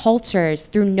build cultures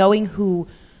through knowing who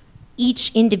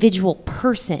each individual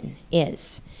person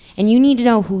is. And you need to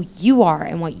know who you are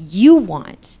and what you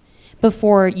want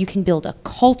before you can build a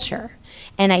culture.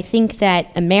 And I think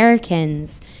that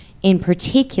Americans in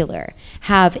particular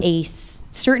have a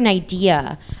certain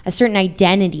idea, a certain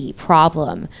identity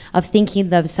problem of thinking of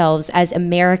themselves as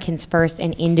Americans first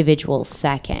and individuals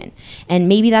second. And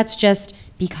maybe that's just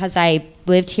because I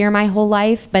lived here my whole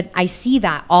life, but I see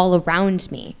that all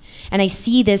around me. And I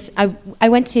see this, I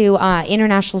went to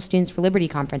International Students for Liberty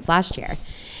conference last year,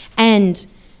 and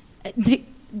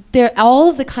all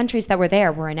of the countries that were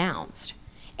there were announced.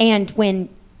 And when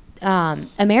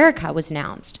America was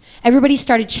announced, everybody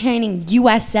started chanting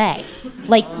USA,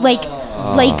 like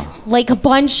a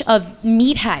bunch of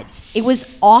meatheads. It was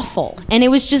awful, and it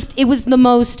was the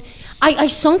most. I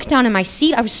sunk down in my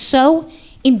seat. I was so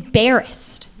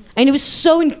embarrassed, and it was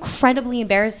so incredibly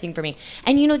embarrassing for me.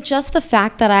 And just the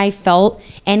fact that I felt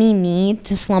any need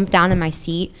to slump down in my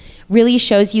seat really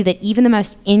shows you that even the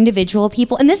most individual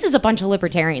people, and this is a bunch of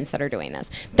libertarians that are doing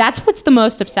this, that's what's the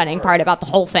most upsetting part about the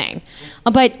whole thing.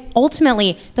 But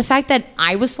ultimately, the fact that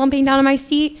I was slumping down in my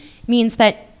seat means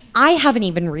that I haven't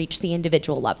even reached the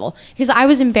individual level, because I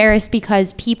was embarrassed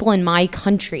because people in my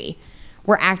country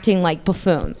were acting like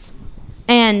buffoons.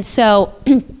 And so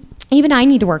even I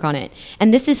need to work on it.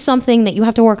 And this is something that you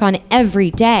have to work on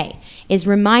every day, is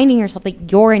reminding yourself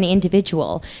that you're an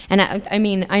individual. And I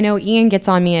mean, I know Ian gets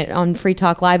on me on Free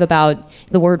Talk Live about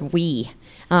the word we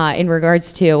in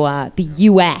regards to the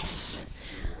US.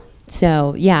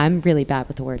 So yeah, I'm really bad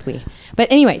with the word we.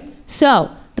 But anyway, so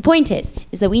the point is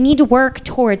that we need to work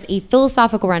towards a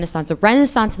philosophical renaissance, a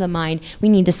renaissance of the mind. We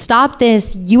need to stop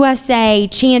this USA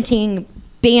chanting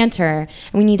banter,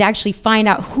 and we need to actually find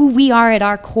out who we are at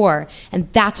our core, and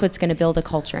that's what's going to build a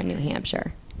culture in New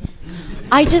Hampshire.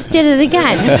 I just did it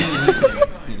again.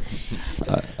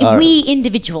 We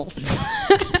individuals.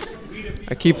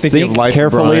 I keep thinking Think of Life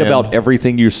carefully Brian. about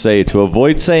everything you say to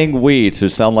avoid saying we to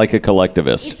sound like a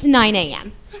collectivist. It's 9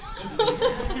 a.m.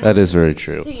 That is very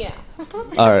true. So yeah.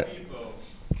 All right.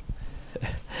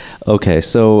 Okay,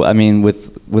 so I mean,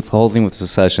 with the whole thing with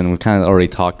secession, we've kind of already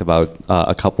talked about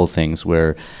a couple of things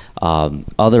where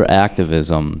other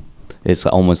activism is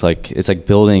almost like it's like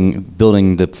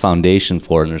building the foundation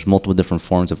for it. And there's multiple different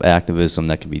forms of activism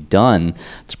that can be done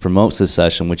to promote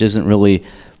secession, which isn't really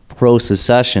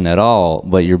pro-secession at all,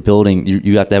 but you're building,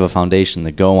 you have to have a foundation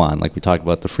to go on. Like we talked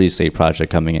about the Free State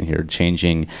Project coming in here,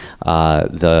 changing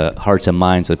the hearts and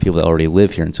minds of the people that already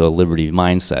live here into a liberty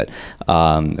mindset.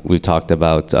 We've talked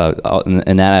about,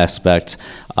 in that aspect,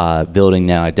 building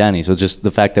that identity. So just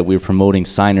the fact that we're promoting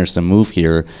signers to move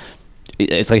here,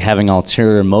 it's like having an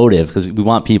ulterior motive, because we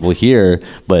want people here,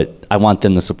 but I want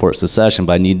them to support secession,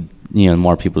 but I need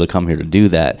more people to come here to do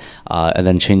that, and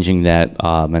then changing that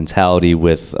mentality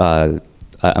with an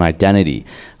identity.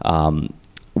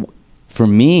 For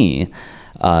me,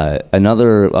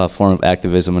 another form of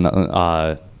activism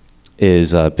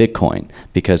is Bitcoin,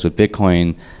 because with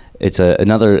Bitcoin, it's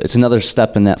another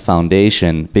step in that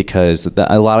foundation, because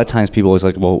a lot of times people always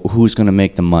like, well, who's going to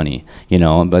make the money,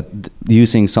 But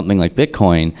using something like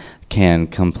Bitcoin can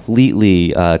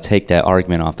completely take that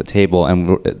argument off the table, and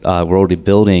we're already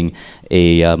building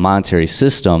a monetary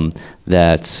system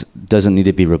that doesn't need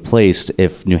to be replaced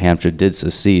if New Hampshire did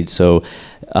secede. So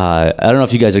I don't know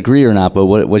if you guys agree or not, but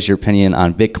what's your opinion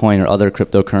on Bitcoin or other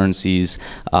cryptocurrencies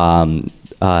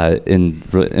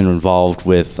involved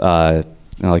with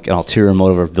like an ulterior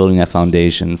motive of building that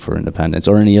foundation for independence,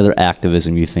 or any other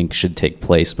activism you think should take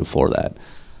place before that?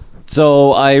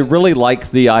 So I really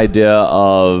like the idea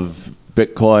of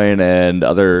Bitcoin and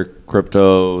other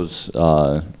cryptos.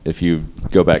 If you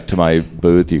go back to my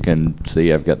booth, you can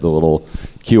see I've got the little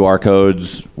QR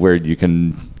codes where you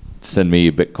can send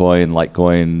me Bitcoin,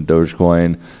 Litecoin,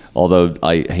 Dogecoin, although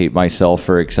I hate myself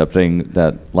for accepting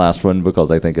that last one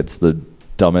because I think it's the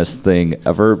dumbest thing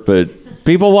ever, but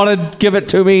people want to give it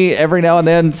to me every now and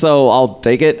then, so I'll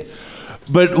take it.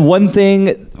 But one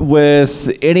thing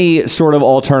with any sort of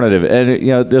alternative,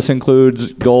 and this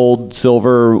includes gold,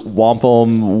 silver,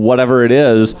 wampum, whatever it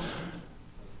is,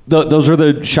 those are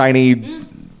the shiny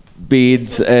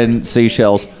beads and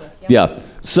seashells. Yeah.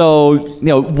 So,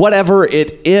 whatever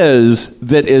it is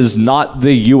that is not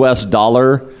the US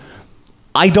dollar,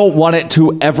 I don't want it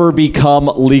to ever become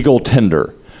legal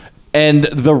tender. And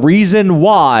the reason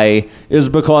why is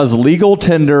because legal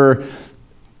tender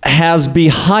has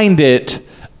behind it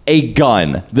a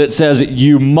gun that says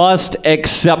you must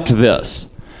accept this.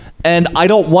 And I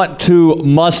don't want to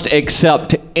must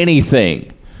accept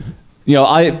anything.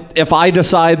 If I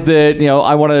decide that,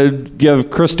 I want to give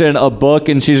Kristen a book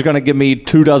and she's going to give me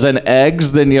 24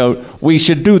 eggs, then, we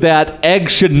should do that.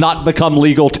 Eggs should not become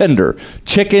legal tender.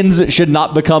 Chickens should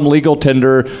not become legal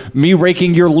tender. Me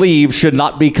raking your leaves should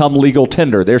not become legal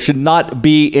tender. There should not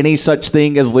be any such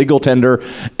thing as legal tender.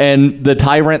 And the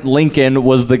tyrant Lincoln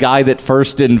was the guy that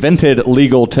first invented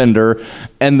legal tender.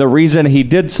 And the reason he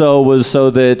did so was so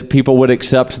that people would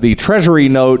accept the treasury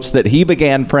notes that he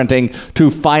began printing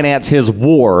to finance his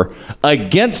war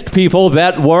against people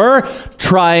that were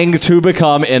trying to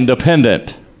become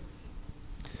independent.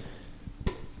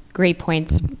 Great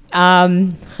points.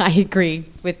 I agree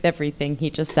with everything he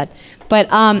just said. But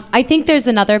I think there's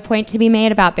another point to be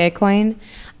made about Bitcoin.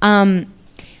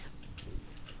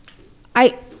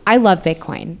 I love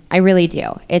Bitcoin. I really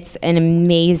do. It's an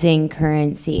amazing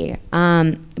currency.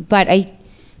 But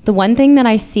the one thing that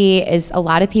I see is a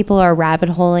lot of people are rabbit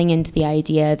holing into the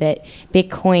idea that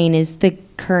Bitcoin is the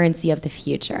currency of the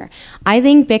future. I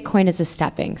think Bitcoin is a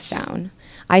stepping stone.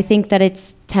 I think that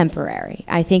it's temporary.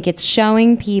 I think it's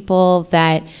showing people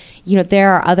that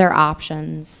there are other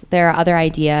options, there are other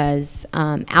ideas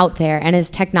out there, and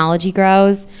as technology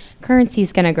grows, currency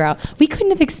is going to grow. We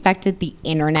couldn't have expected the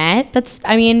internet.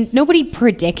 Nobody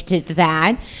predicted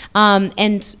that,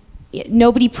 and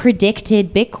nobody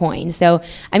predicted Bitcoin. So,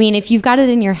 if you've got it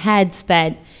in your heads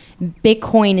that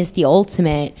Bitcoin is the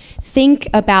ultimate, think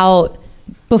about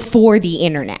before the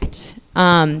internet,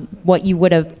 what you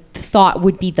would have thought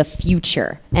would be the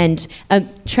future, and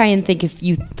try and think if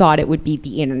you thought it would be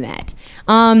the internet.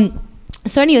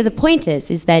 So anyway, the point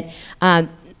is that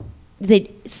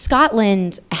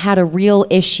Scotland had a real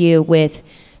issue with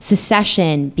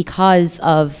secession because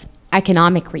of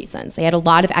economic reasons. They had a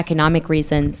lot of economic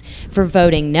reasons for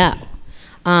voting no.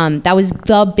 That was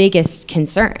the biggest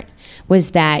concern,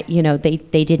 was that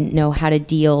they didn't know how to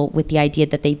deal with the idea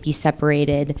that they'd be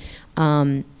separated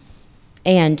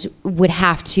and would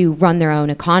have to run their own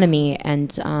economy.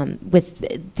 And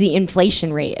with the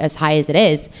inflation rate as high as it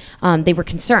is, they were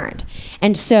concerned.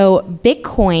 And so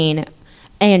Bitcoin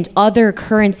and other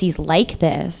currencies like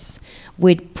this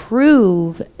would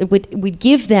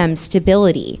give them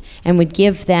stability and would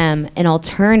give them an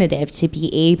alternative to be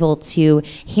able to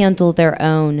handle their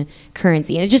own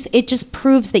currency. And it just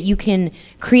proves that you can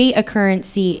create a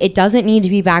currency. It doesn't need to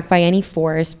be backed by any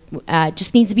force. It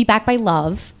just needs to be backed by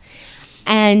love.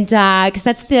 And because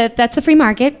that's the free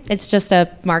market. It's just a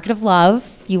market of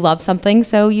love. You love something,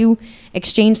 so you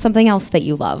exchange something else that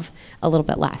you love a little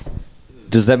bit less.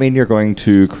 Does that mean you're going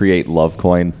to create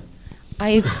Lovecoin?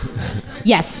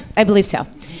 Yes, I believe so.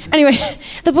 Anyway,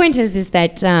 the point is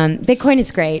that Bitcoin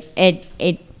is great.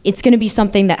 It's going to be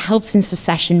something that helps in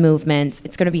secession movements.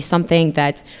 It's going to be something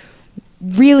that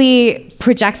really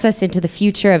projects us into the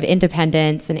future of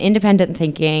independence and independent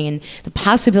thinking and the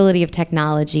possibility of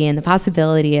technology and the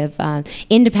possibility of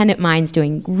independent minds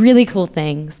doing really cool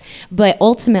things. But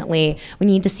ultimately, we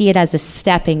need to see it as a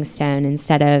stepping stone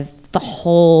instead of the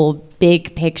whole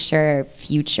big picture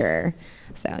future.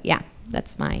 So yeah,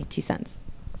 that's my 2 cents.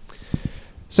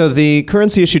 So the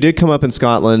currency issue did come up in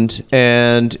Scotland,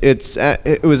 and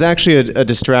it was actually a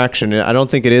distraction. I don't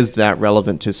think it is that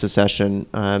relevant to secession.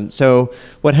 So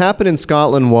what happened in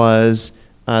Scotland was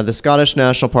the Scottish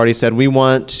National Party said, we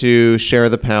want to share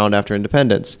the pound after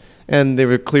independence. And there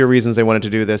were clear reasons they wanted to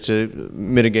do this to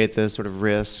mitigate the sort of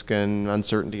risk and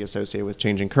uncertainty associated with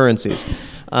changing currencies.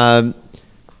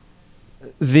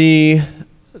 The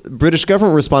British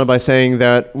government responded by saying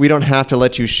that we don't have to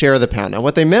let you share the pound. Now,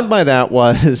 what they meant by that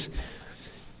was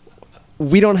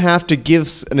we don't have to give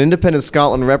an independent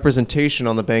Scotland representation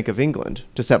on the Bank of England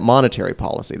to set monetary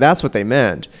policy. That's what they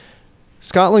meant.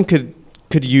 Scotland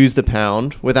could use the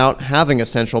pound without having a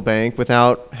central bank,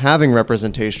 without having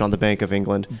representation on the Bank of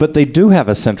England. But they do have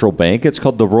a central bank. It's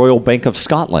called the Royal Bank of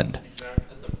Scotland.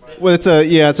 Well, it's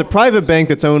a private bank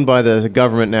that's owned by the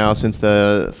government now since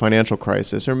the financial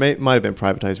crisis, or might have been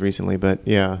privatized recently, but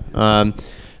yeah. But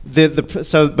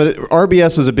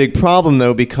RBS was a big problem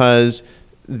though, because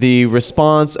the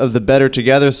response of the Better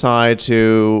Together side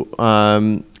to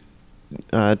the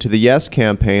Yes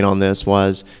campaign on this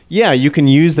was, yeah, you can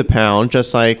use the pound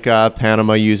just like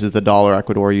Panama uses the dollar,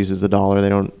 Ecuador uses the dollar. They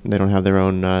don't have their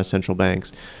own central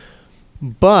banks,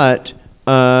 but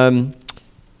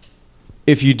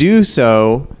if you do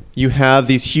so, you have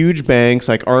these huge banks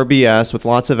like RBS with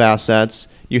lots of assets.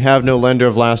 You have no lender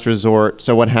of last resort.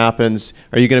 So what happens?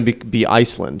 Are you going to be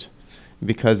Iceland?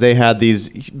 Because they had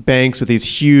these banks with these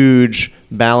huge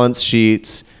balance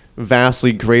sheets,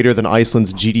 vastly greater than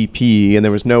Iceland's GDP, and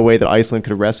there was no way that Iceland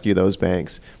could rescue those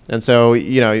banks. And so,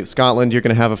 Scotland, you're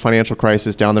going to have a financial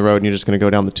crisis down the road, and you're just going to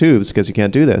go down the tubes because you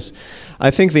can't do this.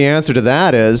 I think the answer to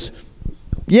that is,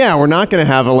 yeah, we're not going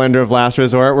to have a lender of last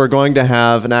resort. We're going to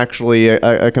have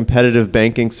a competitive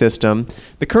banking system.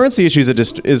 The currency issue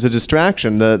is a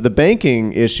distraction. The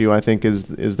banking issue, I think,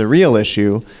 is the real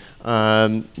issue.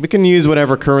 We can use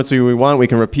whatever currency we want. We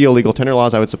can repeal legal tender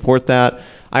laws. I would support that.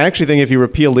 I actually think if you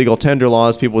repeal legal tender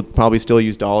laws, people would probably still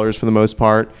use dollars for the most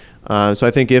part. So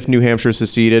I think if New Hampshire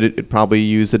seceded, it'd probably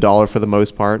use the dollar for the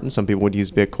most part. And some people would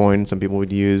use Bitcoin. Some people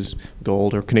would use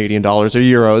gold or Canadian dollars or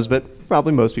euros. But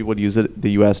probably most people would use the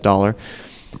U.S. dollar.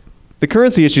 The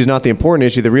currency issue is not the important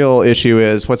issue. The real issue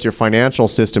is what's your financial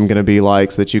system going to be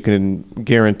like so that you can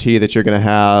guarantee that you're going to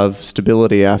have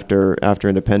stability after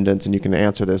independence, and you can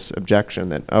answer this objection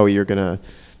that, oh, you're going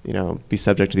to be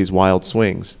subject to these wild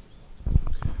swings.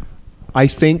 I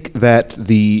think that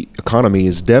the economy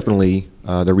is definitely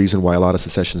the reason why a lot of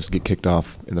secessions get kicked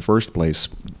off in the first place.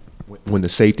 When the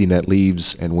safety net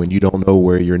leaves, and when you don't know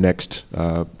where your next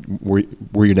where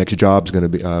your next job's going to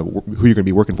be, who you're going to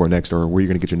be working for next, or where you're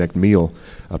going to get your next meal,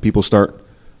 people start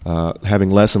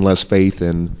having less and less faith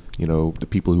in the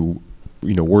people who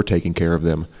were taking care of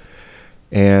them.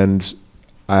 And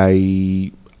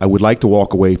I would like to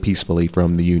walk away peacefully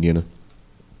from the union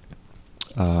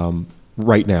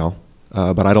right now,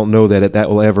 but I don't know that that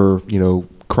will ever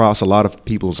cross a lot of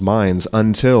people's minds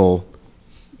until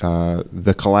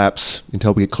the collapse,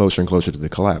 until we get closer and closer to the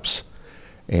collapse.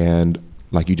 And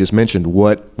like you just mentioned,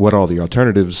 what are the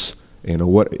alternatives?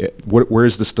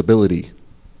 Where's the stability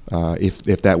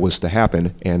if that was to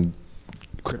happen? And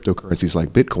cryptocurrencies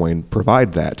like Bitcoin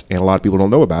provide that. And a lot of people don't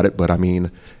know about it, but I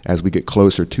mean, as we get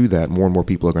closer to that, more and more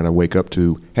people are going to wake up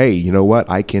to, hey, you know what?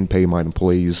 I can pay my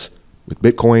employees with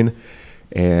Bitcoin,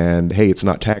 and hey, it's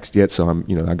not taxed yet, so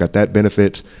I got that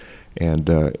benefit. And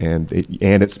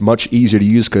it's much easier to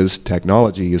use because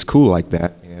technology is cool like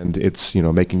that, and it's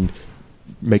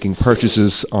making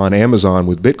purchases on Amazon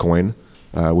with Bitcoin,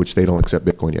 which they don't accept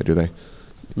Bitcoin yet, do they?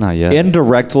 Not yet.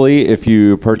 Indirectly, if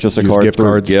you purchase a card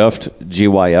through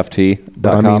gyft.com.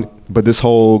 But this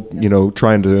whole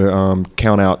trying to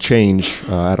count out change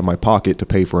out of my pocket to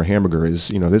pay for a hamburger is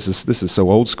this is so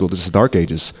old school. This is dark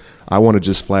ages. I want to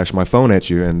just flash my phone at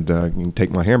you and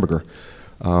take my hamburger.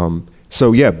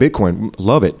 So yeah, Bitcoin,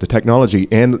 love it. The technology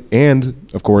and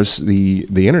of course the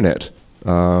internet.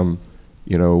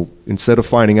 Instead of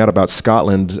finding out about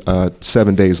Scotland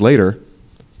 7 days later,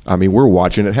 I mean, we're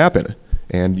watching it happen.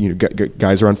 and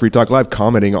guys are on Free Talk Live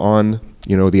commenting on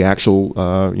the actual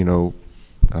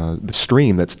the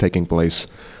stream that's taking place.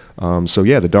 So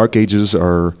yeah, the Dark Ages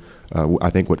are I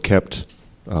think what kept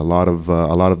a lot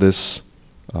of this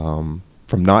from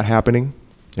not happening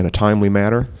in a timely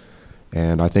manner.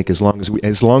 And I think as long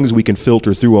as we can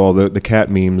filter through all the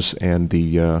cat memes and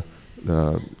the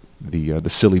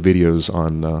silly videos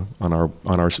on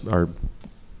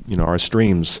our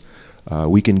streams,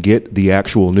 we can get the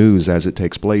actual news as it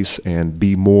takes place and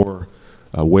be more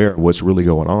aware of what's really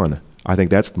going on. I think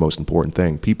that's the most important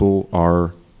thing. People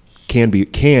can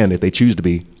if they choose to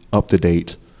be up to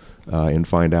date and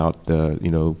find out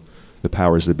the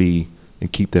powers that be and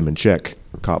keep them in check.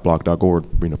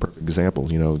 Copblock.org being a perfect example.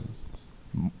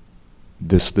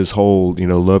 This whole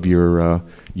love your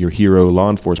hero law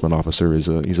enforcement officer is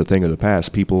a thing of the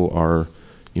past. People are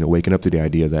waking up to the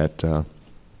idea that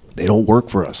they don't work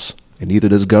for us, and neither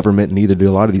does government, and neither do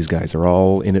a lot of these guys. They're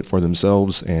all in it for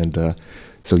themselves, and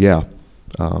so yeah,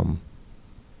 I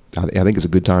think it's a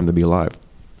good time to be alive.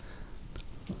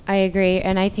 I agree,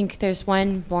 and I think there's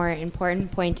one more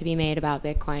important point to be made about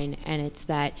Bitcoin, and it's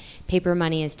that paper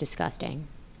money is disgusting.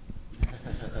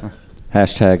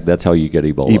 Hashtag, that's how you get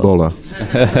Ebola.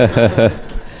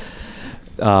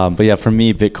 But yeah, for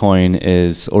me, Bitcoin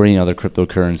is, or any other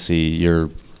cryptocurrency,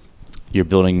 you're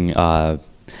building.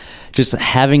 Just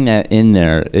having that in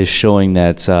there is showing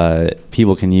that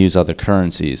people can use other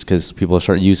currencies, because people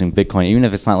start using Bitcoin, even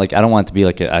if it's not like, I don't want it to be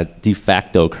like a de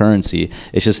facto currency.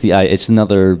 It's just it's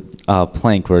another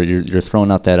plank where you're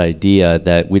throwing out that idea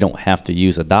that we don't have to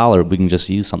use a dollar. We can just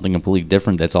use something completely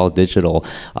different that's all digital.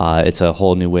 It's a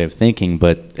whole new way of thinking,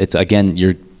 but it's, again,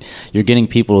 you're getting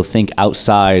people to think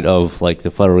outside of like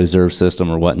the Federal Reserve System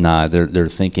or whatnot. They're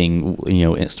thinking,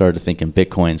 started to think in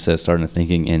Bitcoin instead of starting to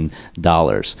thinking in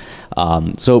dollars.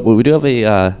 So we do have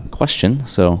a question.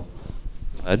 So,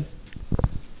 Ed?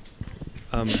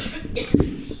 Kind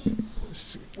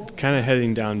of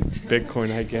heading down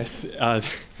Bitcoin, I guess.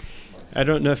 I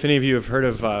don't know if any of you have heard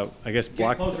of,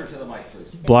 Get closer to the mic, please.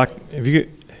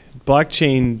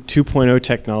 Blockchain 2.0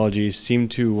 technologies seem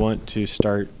to want to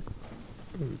start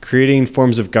creating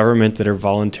forms of government that are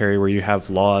voluntary, where you have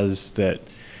laws that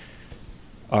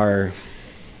are...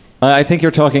 I think you're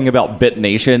talking about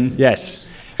BitNation. Yes.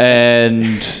 And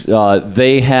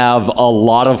they have a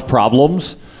lot of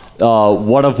problems,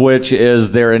 one of which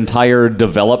is their entire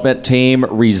development team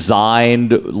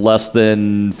resigned less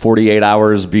than 48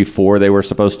 hours before they were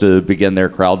supposed to begin their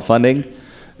crowdfunding.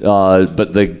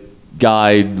 But the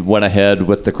guy went ahead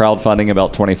with the crowdfunding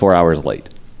about 24 hours late.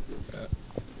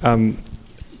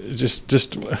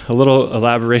 Just a little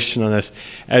elaboration on this.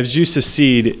 As you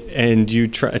secede and you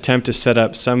attempt to set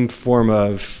up some form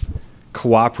of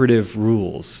cooperative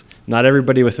rules, not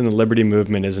everybody within the liberty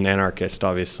movement is an anarchist,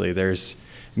 obviously. There's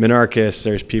minarchists,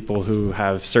 there's people who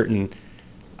have certain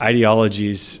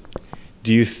ideologies.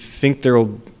 Do you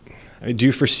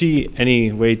foresee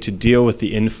any way to deal with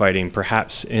the infighting,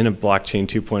 perhaps in a blockchain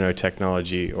 2.0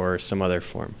 technology or some other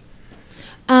form?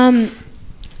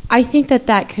 I think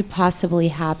that could possibly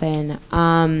happen.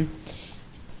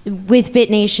 With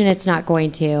BitNation, it's not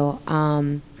going to.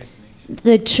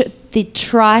 The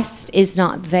trust is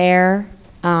not there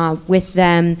with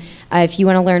them. If you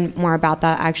want to learn more about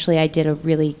that, actually, I did a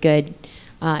really good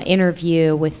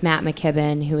interview with Matt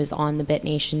McKibben, who is on the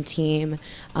BitNation team,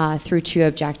 through True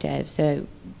Objective. So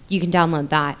you can download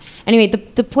that. Anyway,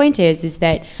 the point is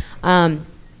that I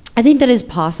think that is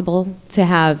possible to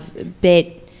have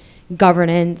Bit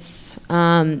governance,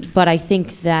 but I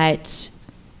think that,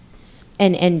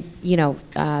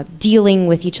 dealing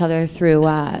with each other through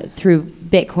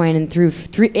Bitcoin and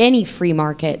through any free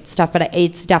market stuff, but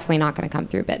it's definitely not going to come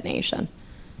through BitNation.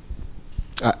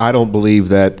 I don't believe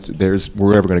that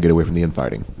we're ever going to get away from the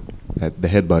infighting, the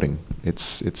headbutting.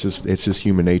 It's just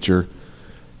human nature,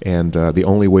 and the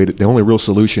only real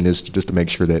solution is just to make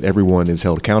sure that everyone is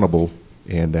held accountable,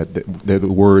 and that the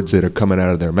words that are coming out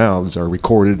of their mouths are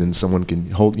recorded, and someone can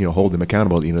hold them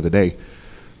accountable at the end of the day.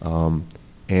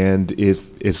 And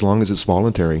as long as it's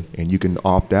voluntary and you can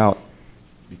opt out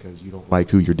because you don't like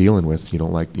who you're dealing with, you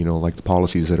don't like the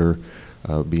policies that are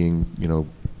being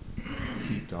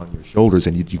heaped on your shoulders,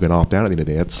 and you can opt out at the end of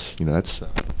the day. That's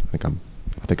I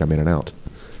think I'm in and out.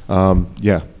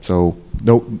 Yeah. So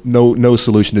no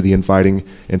solution to the infighting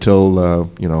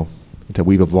until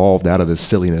we've evolved out of this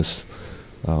silliness.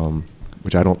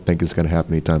 Which I don't think is going to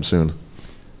happen anytime soon.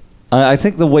 I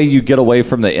think the way you get away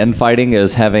from the infighting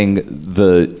is having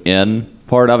the in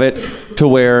part of it, to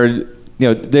where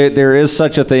there is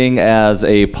such a thing as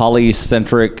a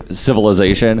polycentric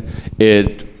civilization.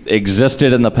 It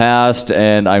existed in the past,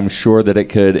 and I'm sure that it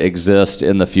could exist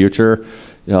in the future.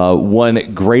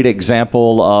 One great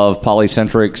example of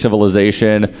polycentric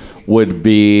civilization would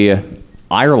be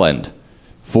Ireland.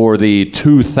 For the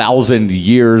 2,000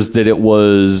 years that it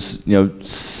was,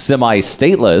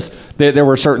 semi-stateless, there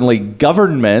were certainly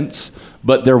governments,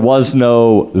 but there was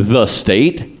no the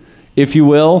state, if you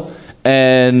will.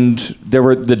 And there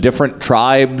were the different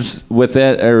tribes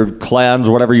within, or clans,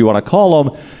 whatever you want to call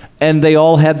them, and they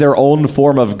all had their own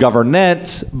form of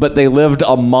governance, but they lived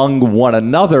among one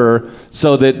another,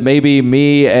 so that maybe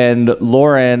me and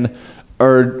Lauren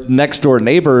are next door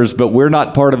neighbors, but we're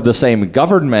not part of the same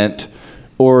government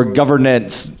or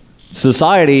governance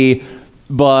society,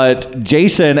 but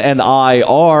Jason and I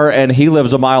are, and he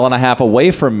lives 1.5 miles away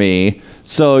from me.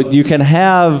 So you can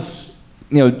have,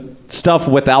 stuff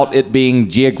without it being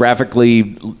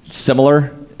geographically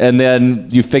similar, and then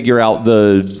you figure out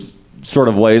the sort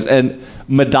of ways. And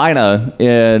Medina,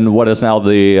 in what is now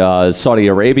the Saudi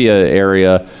Arabia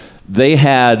area, they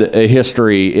had a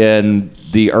history in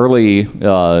the early,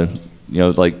 like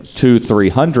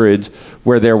 200-300s,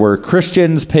 where there were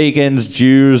Christians, pagans,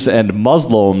 Jews, and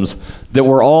Muslims that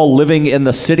were all living in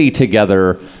the city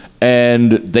together,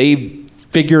 and they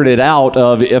figured it out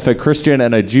of if a Christian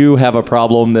and a Jew have a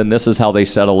problem, then this is how they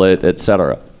settle it,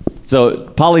 etc. So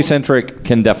polycentric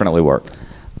can definitely work.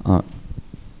 I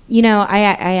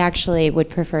actually would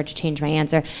prefer to change my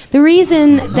answer. The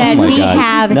reason that we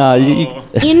have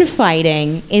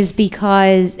infighting is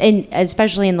because, and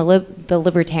especially in the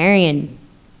libertarian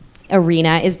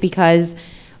arena, is because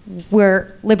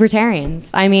we're libertarians.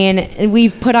 I mean,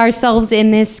 we've put ourselves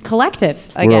in this collective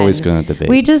again. We're always going to debate.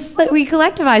 We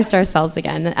collectivized ourselves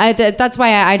again. That's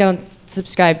why I don't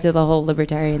subscribe to the whole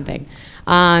libertarian thing.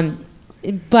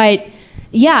 But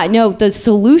yeah, no, the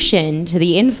solution to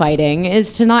the infighting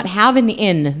is to not have an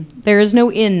in. There is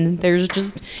no in. There's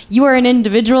just, you are an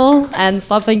individual, and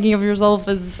stop thinking of yourself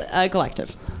as a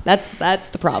collective. That's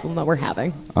the problem that we're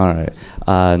having. All right.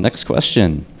 Next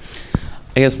question.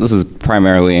 I guess this is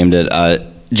primarily aimed at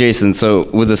Jason. So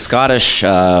with the Scottish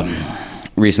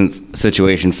recent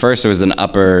situation, first there was an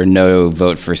upper no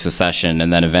vote for secession,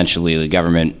 and then eventually the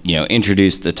government,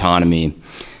 introduced autonomy,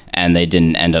 and they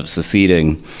didn't end up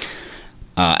seceding.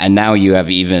 And now you have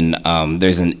even,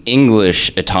 there's an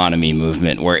English autonomy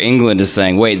movement where England is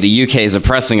saying, wait, the UK is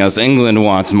oppressing us, England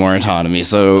wants more autonomy.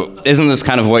 So isn't this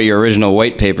kind of what your original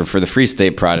white paper for the Free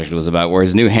State Project was about,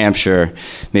 whereas New Hampshire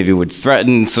maybe would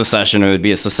threaten secession, or it would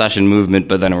be a secession movement,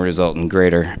 but then it would result in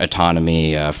greater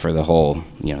autonomy for the whole,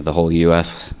 the whole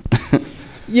US?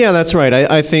 Yeah, that's right.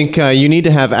 I think you need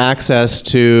to have access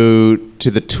to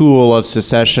the tool of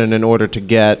secession in order to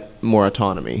get more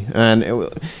autonomy. And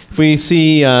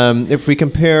if we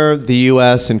compare the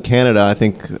U.S. and Canada, I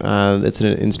think it's an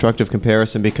instructive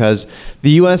comparison, because the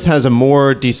U.S. has a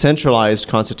more decentralized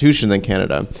constitution than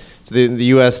Canada. So the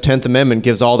U.S. 10th Amendment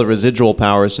gives all the residual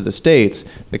powers to the states.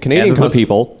 The Canadian and the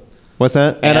people. What's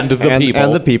that? And the people.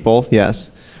 And the people,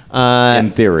 yes.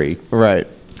 In theory. Right.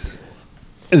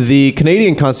 The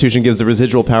Canadian Constitution gives the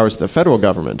residual powers to the federal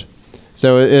government.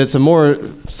 So it's a more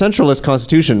centralist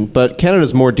constitution, but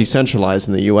Canada's more decentralized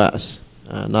than the U.S.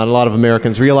 Not a lot of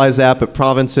Americans realize that, but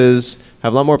provinces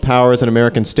have a lot more powers than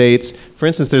American states. For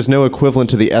instance, there's no equivalent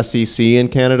to the SEC in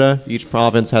Canada. Each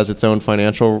province has its own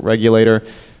financial regulator.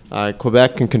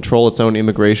 Quebec can control its own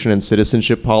immigration and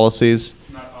citizenship policies.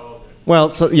 Not all of it. Well,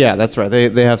 yeah, that's right.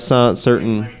 They have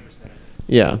certain... 90%.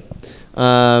 Yeah.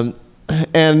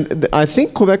 And I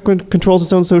think Quebec controls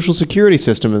its own social security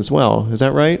system as well. Is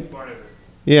that right?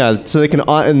 Yeah, so they can,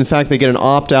 in fact, they get an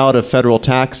opt-out of federal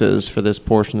taxes for this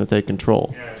portion that they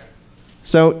control. Yeah.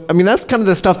 So, I mean, that's kind of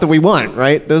the stuff that we want,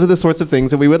 right? Those are the sorts of things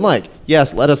that we would like.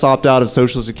 Yes, let us opt out of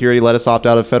Social Security, let us opt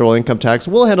out of federal income tax.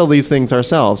 We'll handle these things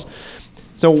ourselves.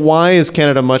 So why is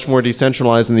Canada much more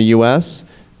decentralized than the U.S.?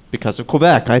 Because of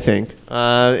Quebec, I think.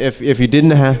 If you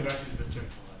didn't have...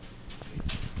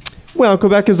 Well,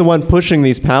 Quebec is the one pushing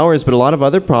these powers, but a lot of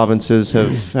other provinces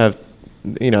have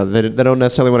they don't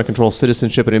necessarily want to control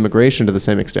citizenship and immigration to the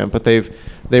same extent, but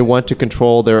they want to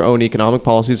control their own economic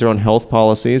policies, their own health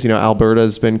policies.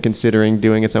 Alberta's been considering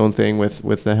doing its own thing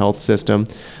with the health system.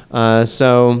 Once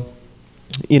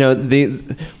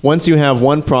you have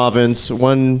one province,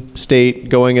 one state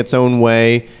going its own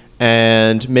way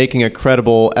and making a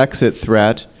credible exit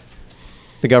threat,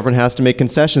 the government has to make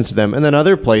concessions to them, and then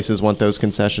other places want those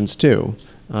concessions too.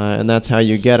 And that's how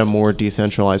you get a more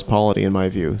decentralized polity, in my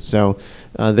view. So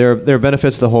there are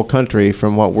benefits to the whole country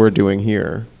from what we're doing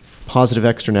here. Positive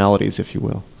externalities, if you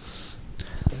will.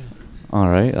 All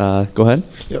right, go ahead.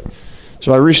 Yep.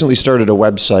 So I recently started a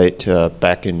website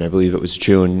back in, I believe it was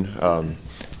June,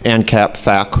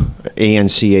 ANCAPFAQ,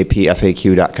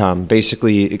 ANCAPFAQ.com,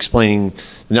 basically explaining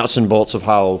the nuts and bolts of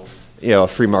how a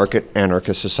free market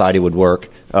anarchist society would work.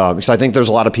 Because I think there's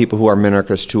a lot of people who are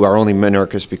minarchists who are only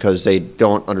minarchists because they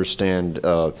don't understand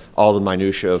all the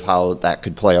minutiae of how that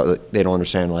could play out. They don't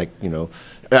understand, like,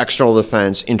 external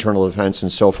defense, internal defense,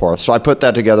 and so forth. So I put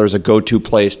that together as a go-to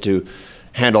place to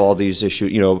handle all these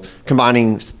issues,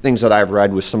 combining things that I've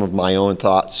read with some of my own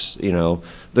thoughts,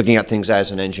 looking at things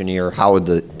as an engineer. How would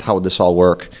this all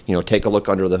work? Take a look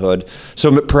under the hood.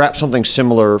 So perhaps something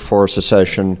similar for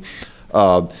secession.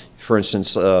 For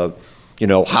instance,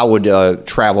 how would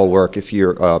travel work if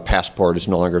your passport is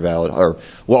no longer valid? Or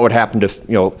what would happen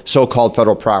to, so-called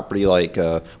federal property like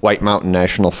White Mountain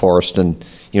National Forest and,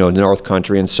 the North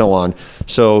Country and so on.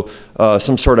 So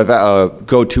some sort of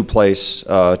go-to place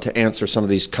to answer some of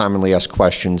these commonly asked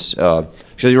questions.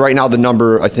 Because right now the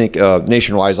number, I think,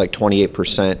 nationwide is like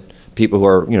 28% people who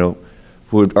are, who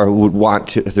would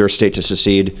want their state to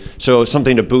secede. So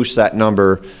something to boost that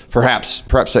number. Perhaps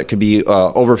that could be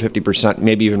over 50%,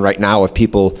 maybe even right now, if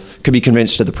people could be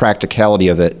convinced of the practicality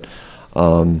of it.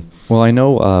 Well, I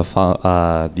know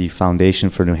the Foundation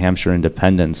for New Hampshire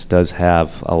Independence does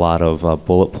have a lot of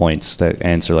bullet points that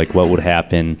answer, like, what would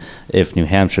happen if New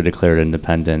Hampshire declared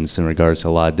independence in regards to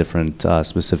a lot of different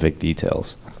specific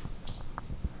details.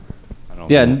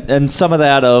 Yeah, and some of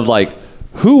that of, like,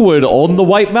 who would own the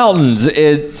White Mountains?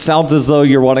 It sounds as though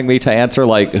you're wanting me to answer,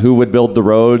 like, who would build the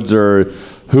roads or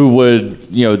who would,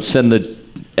 send the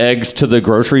eggs to the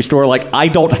grocery store. Like, I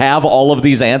don't have all of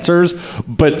these answers,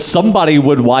 but somebody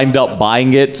would wind up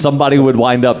buying it. Somebody would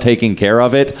wind up taking care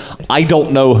of it. I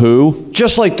don't know who.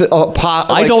 Just like the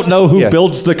I don't know who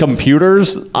builds the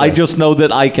computers. Yeah. I just know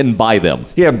that I can buy them.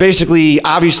 Yeah, basically,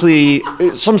 obviously,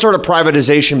 some sort of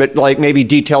privatization, but like maybe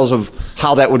details of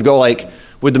how that would go. Like,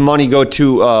 would the money go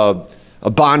to a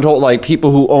bondholder, like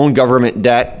people who own government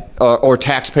debt? Or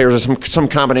taxpayers, or some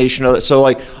combination of it. So,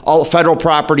 like, all federal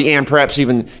property and perhaps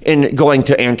even in going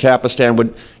to Ancapistan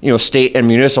would, state and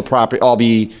municipal property all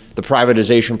be the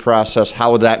privatization process.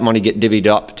 How would that money get divvied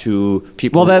up to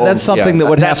people? Well, that's something that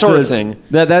would have that sort of thing.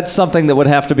 That's something that would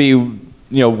have to be,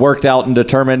 worked out and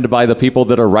determined by the people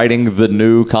that are writing the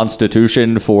new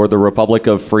Constitution for the Republic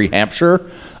of Free Hampshire.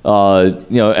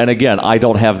 And again, I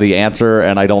don't have the answer,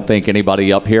 and I don't think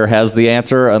anybody up here has the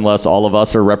answer unless all of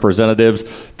us are representatives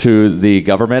to the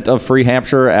government of Free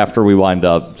Hampshire after we wind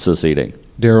up seceding.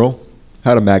 Darryl,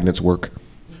 how do magnets work?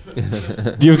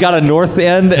 You've got a north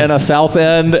end and a south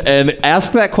end, and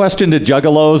ask that question to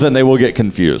juggalos and they will get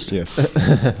confused. Yes.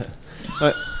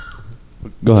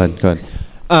 Go ahead.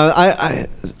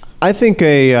 I think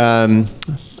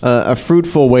a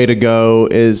fruitful way to go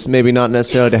is maybe not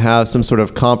necessarily to have some sort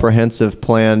of comprehensive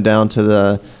plan down to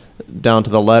the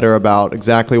letter about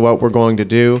exactly what we're going to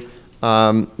do,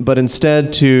 but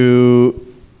instead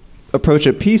to approach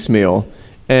it piecemeal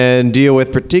and deal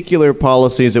with particular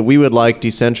policies that we would like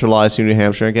decentralized in New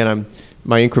Hampshire. Again,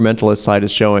 my incrementalist side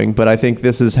is showing, but I think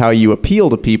this is how you appeal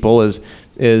to people is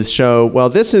show, well,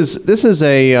 this is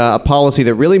a policy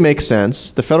that really makes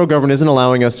sense. The federal government isn't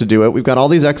allowing us to do it. We've got all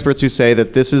these experts who say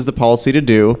that this is the policy to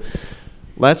do.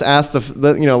 Let's ask the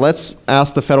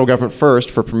federal government first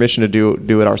for permission to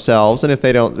do it ourselves. And if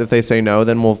they say no,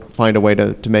 then we'll find a way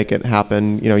to make it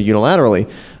happen, unilaterally.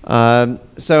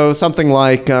 So something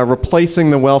like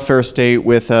replacing the welfare state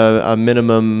with a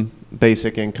minimum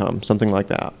basic income, something like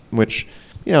that, which,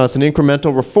 it's an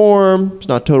incremental reform. It's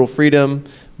not total freedom,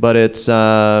 but it's,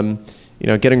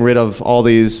 getting rid of all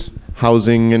these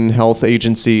housing and health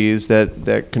agencies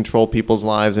that control people's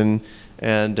lives and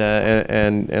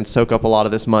soak up a lot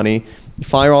of this money. You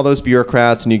fire all those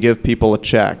bureaucrats and you give people a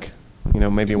check,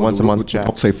 maybe once a month check.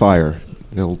 Don't say fire.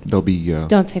 They'll be.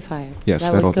 Don't say fire. Yes,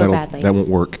 that would go badly. That won't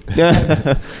work.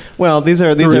 Well, these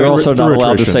are You're also not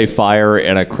allowed to say fire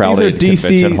in a crowded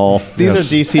convention hall. These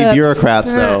are DC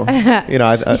bureaucrats, though.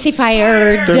 You say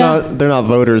fired. They're not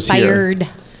voters fired.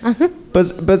 Here.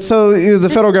 But so the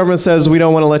federal government says we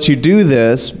don't want to let you do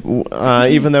this,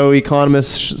 even though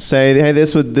economists say, hey,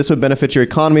 this would benefit your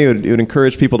economy. It would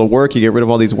encourage people to work. You get rid of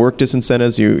all these work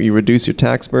disincentives. You reduce your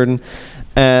tax burden.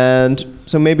 And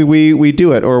so maybe we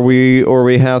do it, or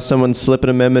we have someone slip an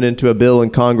amendment into a bill in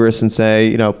Congress and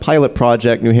say, pilot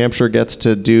project, New Hampshire gets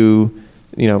to do,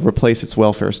 replace its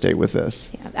welfare state with this.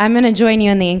 Yeah, I'm going to join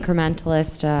you in the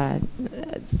incrementalist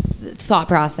thought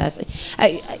process.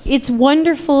 It's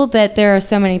wonderful that there are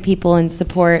so many people in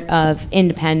support of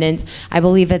independence. I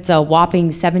believe it's a whopping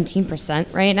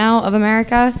 17% right now of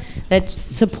America that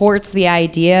supports the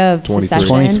idea of secession.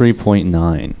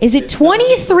 23.9. Is it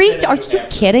 23? Are you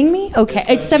kidding me? Okay,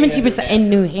 it's 17% in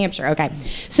New Hampshire. Okay,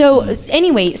 so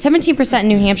anyway, 17% in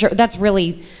New Hampshire. That's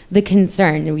really the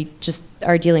concern. We just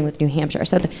are dealing with New Hampshire.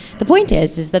 So the point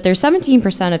is that there's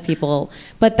 17% of people,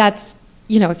 but that's,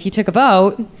 you know, if you took a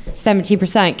vote,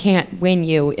 17% can't win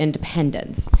you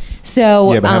independence.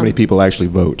 So Yeah, but how many people actually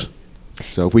vote?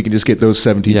 So if we can just get those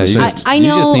 17%. Yeah, you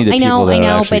just need the people that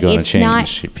are actually going to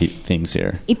change things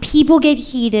here. People get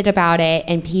heated about it,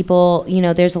 and people, you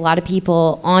know, there's a lot of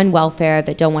people on welfare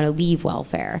that don't want to leave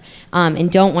welfare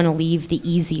and don't want to leave the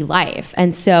easy life.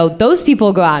 And so those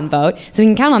people go out and vote, so we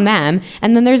can count on them.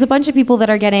 And then there's a bunch of people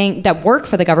that work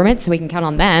for the government, so we can count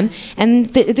on them. And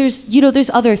there's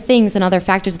other things and other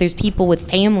factors. There's people with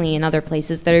family in other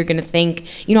places that are going to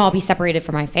think, you know, I'll be separated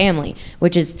from my family,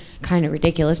 which is kind of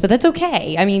ridiculous, but that's okay.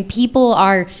 I mean, people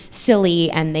are silly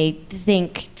and they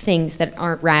think things that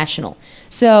aren't rational.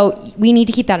 So we need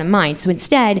to keep that in mind. So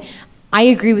instead, I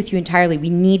agree with you entirely. We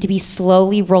need to be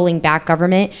slowly rolling back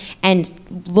government and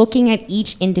looking at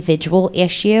each individual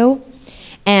issue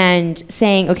and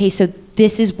saying, okay, so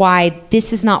this is why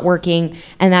this is not working,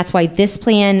 and that's why this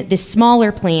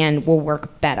smaller plan will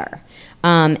work better.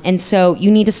 And so you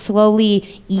need to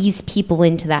slowly ease people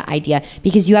into that idea,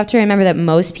 because you have to remember that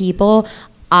most people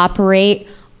operate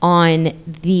on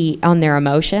their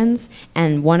emotions,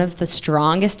 and one of the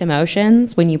strongest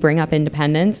emotions when you bring up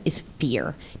independence is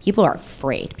fear. People are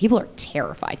afraid. People are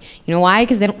terrified. You know why?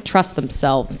 Because they don't trust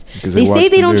themselves. They say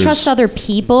they don't trust other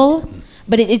people,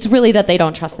 but it's really that they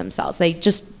don't trust themselves. They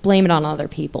just blame it on other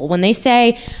people. When they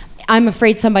say, I'm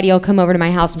afraid somebody will come over to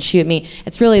my house and shoot me,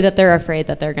 it's really that they're afraid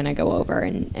that they're going to go over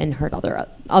and hurt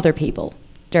other people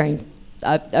during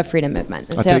a freedom movement.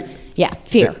 And so, yeah,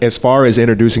 fear. As far as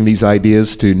introducing these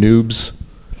ideas to noobs,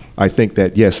 I think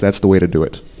that, yes, that's the way to do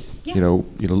it. Yeah. You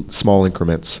know, small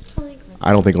increments.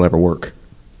 I don't think it'll ever work.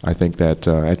 I think that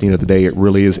at the end of the day, it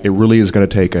really is going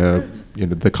to take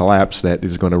the collapse that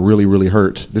is going to really, really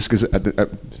hurt. This, because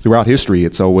throughout history,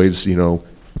 it's always, you know,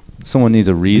 someone needs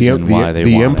a reason why they want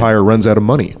the empire runs out of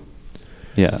money.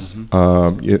 Yeah.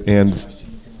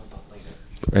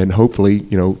 And hopefully,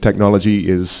 you know, technology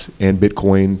and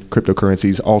Bitcoin,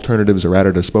 cryptocurrencies, alternatives are at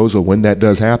our disposal when that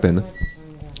does happen,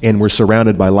 and we're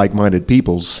surrounded by like-minded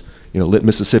peoples. You know, let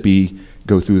Mississippi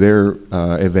go through their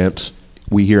event.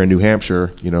 We here in New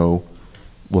Hampshire, you know,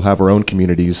 we'll have our own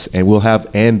communities, and we'll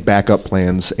have backup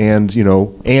plans, and you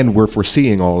know, and we're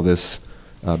foreseeing all of this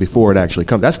before it actually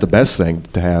comes. That's the best thing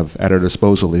to have at our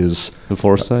disposal, is the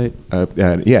foresight.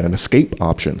 An escape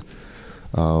option.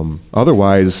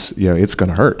 Otherwise, it's going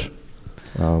to hurt.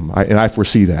 I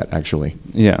foresee that, actually.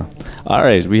 Yeah. All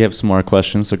right. We have some more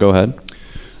questions, so go ahead.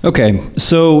 Okay.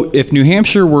 So if New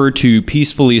Hampshire were to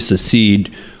peacefully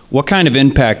secede, what kind of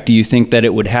impact do you think that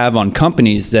it would have on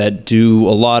companies that do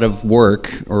a lot of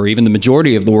work, or even the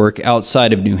majority of the work,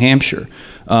 outside of New Hampshire?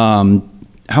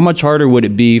 How much harder would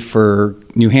it be for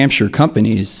New Hampshire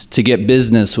companies to get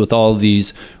business with all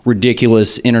these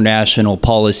ridiculous international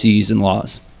policies and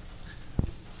laws?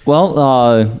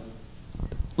 Well,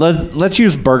 let's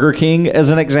use Burger King as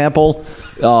an example.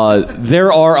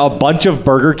 There are a bunch of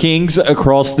Burger Kings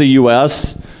across the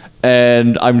U.S.,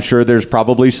 and I'm sure there's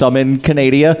probably some in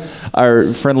Canada,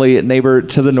 our friendly neighbor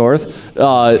to the north.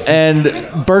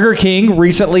 And Burger King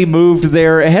recently moved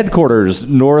their headquarters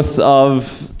north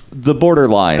of the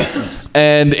borderline,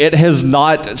 and it has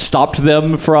not stopped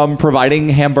them from providing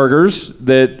hamburgers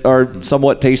that are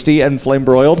somewhat tasty and flame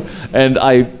broiled. And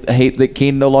I hate that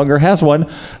Keene no longer has one.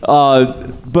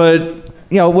 But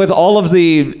with all of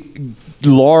the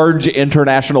large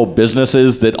international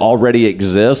businesses that already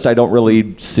exist, I don't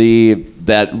really see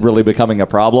that really becoming a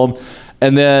problem.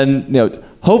 And then,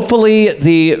 hopefully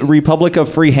the Republic of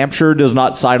Free Hampshire does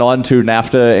not sign on to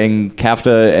NAFTA and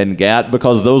CAFTA and GATT,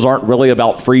 because those aren't really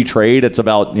about free trade. It's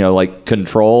about, like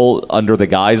control under the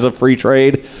guise of free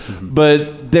trade. Mm-hmm.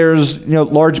 But there's,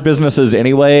 large businesses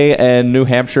anyway, and New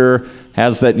Hampshire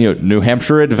has that, New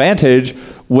Hampshire advantage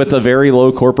with a very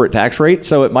low corporate tax rate.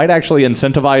 So it might actually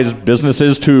incentivize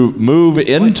businesses to move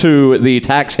into the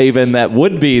tax haven that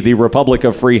would be the Republic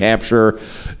of Free Hampshire,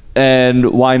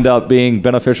 and wind up being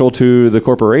beneficial to the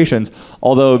corporations.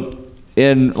 Although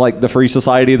in the free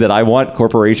society that I want,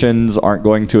 corporations aren't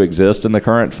going to exist in the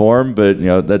current form,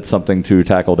 but that's something to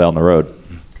tackle down the road.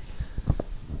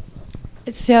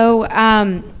 So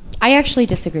I actually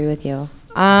disagree with you.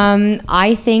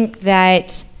 I think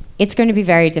that it's going to be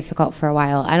very difficult for a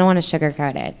while. I don't want to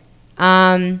sugarcoat it.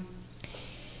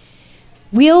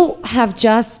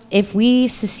 if we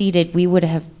seceded, we would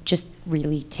have just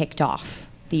really ticked off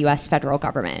the U.S. federal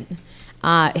government,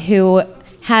 who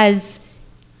has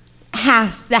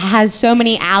so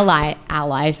many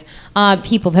allies,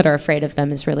 people that are afraid of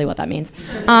them is really what that means.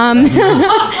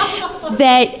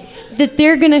 That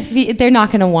they're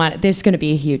not going to want. There's going to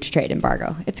be a huge trade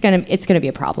embargo. It's going to be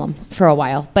a problem for a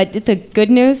while. But the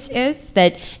good news is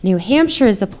that New Hampshire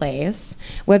is a place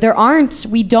where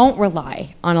we don't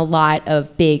rely on a lot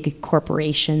of big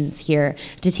corporations here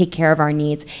to take care of our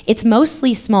needs. It's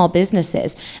mostly small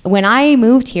businesses. When I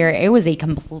moved here, it was a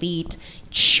complete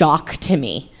shock to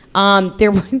me.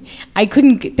 There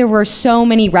were so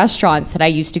many restaurants that I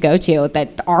used to go to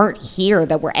that aren't here,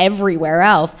 that were everywhere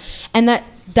else, and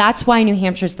that's why New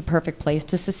Hampshire is the perfect place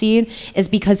to secede, is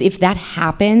because if that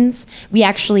happens, we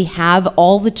actually have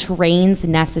all the terrains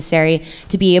necessary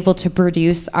to be able to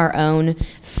produce our own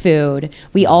food.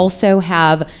 We also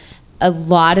have a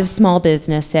lot of small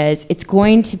businesses. It's not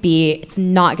going to be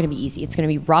easy. It's going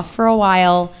to be rough for a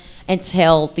while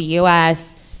until the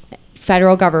U.S.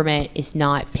 federal government is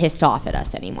not pissed off at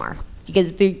us anymore,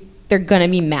 because they're going to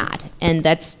be mad, and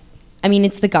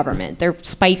it's the government. They're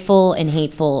spiteful and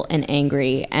hateful and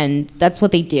angry, and that's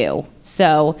what they do.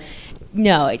 So,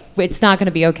 no, it's not going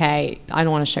to be okay. I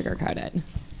don't want to sugarcoat it.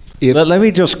 Let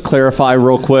me just clarify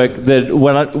real quick that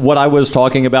what I was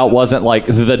talking about wasn't like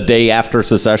the day after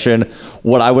secession.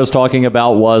 What I was talking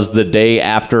about was the day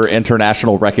after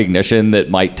international recognition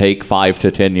that might take 5 to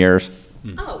 10 years.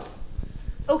 Oh,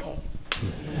 okay.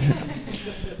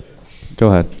 Go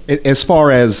ahead. As far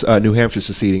as New Hampshire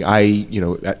seceding,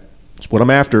 that's what I'm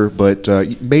after, but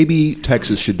maybe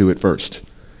Texas should do it first.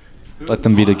 Let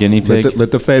them be the guinea pig. Let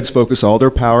the feds focus all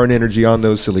their power and energy on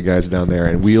those silly guys down there,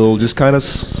 and we'll just kind of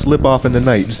slip off in the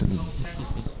night and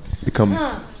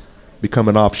become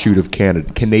an offshoot of Canada.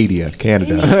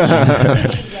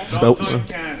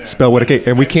 Spell what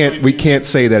and we can't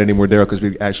say that anymore, Darryl, because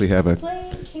we actually have a.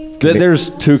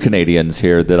 There's 2 Canadians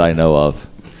here that I know of.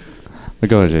 But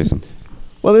go ahead, Jason.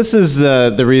 Well, this is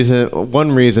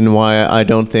one reason why I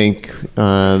don't think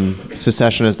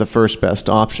secession is the first best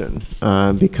option,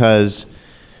 because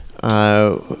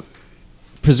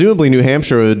presumably New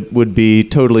Hampshire would be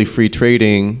totally free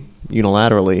trading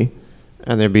unilaterally,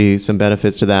 and there'd be some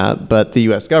benefits to that, but the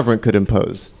U.S. government could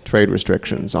impose trade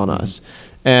restrictions on us.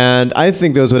 And I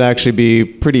think those would actually be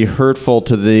pretty hurtful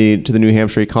to the New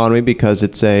Hampshire economy, because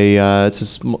it's a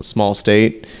small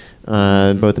state.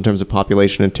 Both in terms of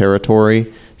population and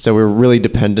territory. So we're really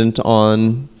dependent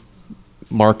on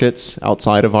markets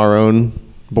outside of our own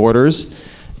borders.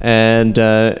 And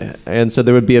so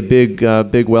there would be a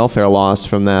big welfare loss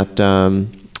from that,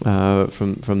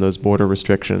 from those border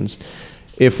restrictions.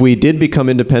 If we did become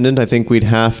independent, I think we'd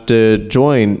have to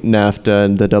join NAFTA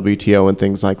and the WTO and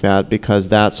things like that, because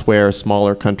that's where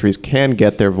smaller countries can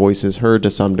get their voices heard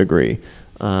to some degree.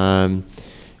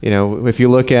 If you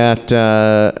look at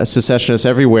secessionists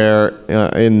everywhere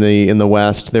in the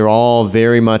West, they're all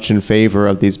very much in favor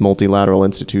of these multilateral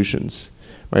institutions.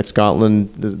 Right?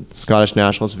 Scotland, the Scottish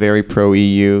nationalists, very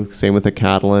pro-EU. Same with the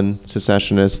Catalan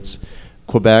secessionists.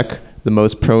 Quebec, the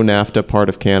most pro-NAFTA part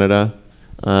of Canada,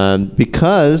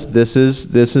 because this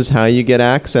is how you get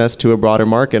access to a broader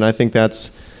market. And I think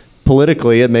that's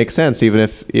politically it makes sense, even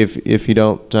if you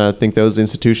don't think those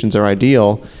institutions are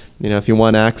ideal. If you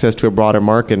want access to a broader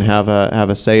market and have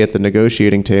a say at the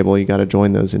negotiating table, you got to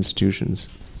join those institutions.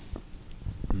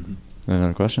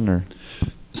 Another question, or?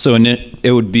 So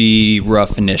it would be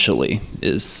rough initially,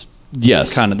 is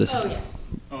yes, kind of this. Oh yes.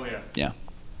 Oh yeah. Yeah.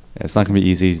 It's not going to be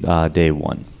easy day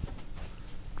one.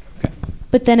 Okay.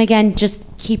 But then again, just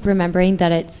keep remembering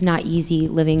that it's not easy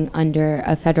living under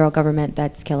a federal government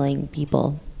that's killing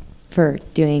people for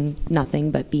doing nothing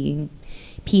but being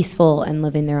peaceful and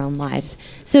living their own lives.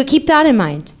 So keep that in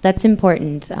mind. That's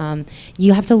important.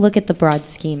 You have to look at the broad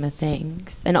scheme of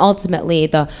things. And ultimately,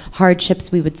 the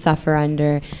hardships we would suffer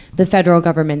under the federal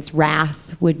government's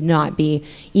wrath would not be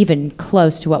even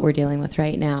close to what we're dealing with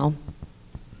right now.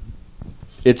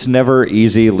 It's never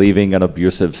easy leaving an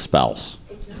abusive spouse.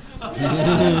 Go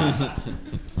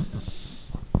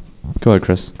ahead,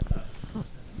 Chris.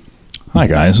 Hi,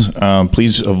 guys.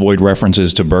 Please avoid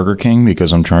references to Burger King,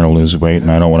 because I'm trying to lose weight and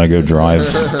I don't want to go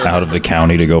drive out of the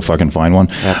county to go fucking find one.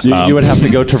 You would have to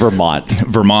go to Vermont.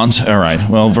 Vermont? All right.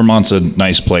 Well, Vermont's a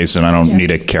nice place and I don't need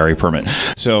a carry permit.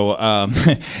 So,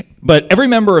 but every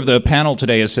member of the panel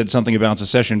today has said something about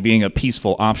secession being a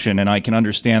peaceful option, and I can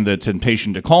understand the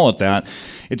temptation to call it that.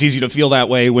 It's easy to feel that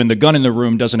way when the gun in the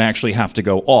room doesn't actually have to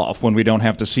go off. When we don't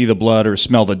have to see the blood or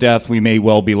smell the death, we may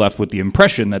well be left with the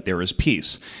impression that there is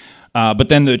peace. But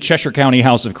then the Cheshire County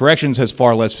House of Corrections has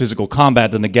far less physical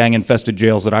combat than the gang-infested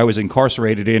jails that I was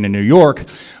incarcerated in New York,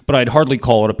 but I'd hardly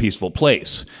call it a peaceful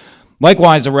place.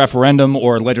 Likewise, a referendum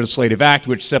or legislative act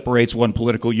which separates one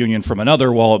political union from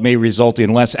another, while it may result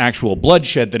in less actual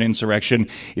bloodshed than insurrection,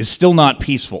 is still not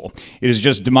peaceful. It is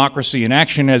just democracy in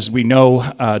action. As we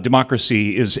know,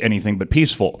 democracy is anything but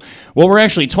peaceful. What we're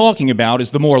actually talking about is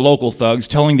the more local thugs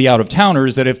telling the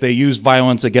out-of-towners that if they use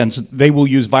violence against, they will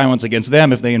use violence against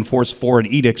them if they enforce foreign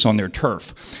edicts on their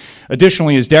turf.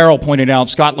 Additionally, as Darryl pointed out,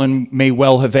 Scotland may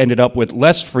well have ended up with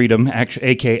less freedom,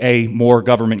 aka more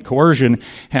government coercion,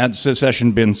 had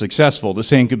secession been successful. The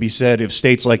same could be said if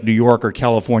states like New York or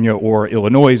California or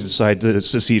Illinois decide to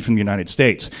secede from the United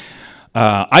States.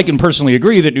 I can personally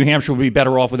agree that New Hampshire would be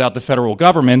better off without the federal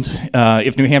government.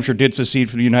 If New Hampshire did secede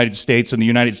from the United States and the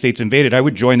United States invaded, I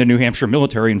would join the New Hampshire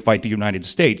military and fight the United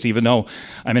States, even though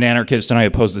I'm an anarchist and I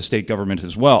oppose the state government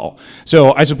as well.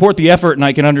 So I support the effort and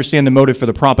I can understand the motive for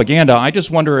the propaganda. I just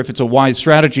wonder if it's a wise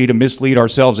strategy to mislead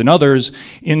ourselves and others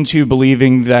into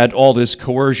believing that all this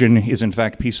coercion is in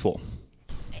fact peaceful.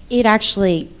 It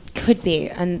actually could be,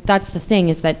 and that's the thing,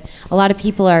 is that a lot of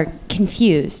people are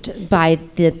confused by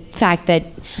the fact that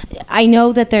I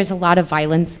know that there's a lot of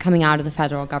violence coming out of the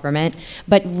federal government,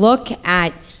 but look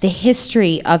at the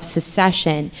history of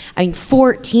secession. I mean,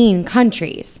 14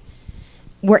 countries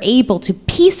were able to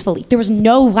peacefully, there was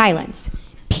no violence,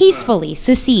 peacefully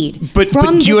secede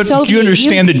from do you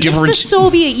understand the difference? It's the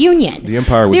Soviet Union. The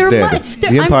empire was dead.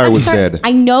 The empire was dead.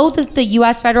 I know that the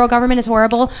U.S. federal government is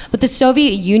horrible, but the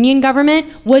Soviet Union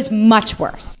government was much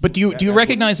worse. But do you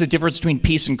recognize the difference between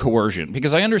peace and coercion?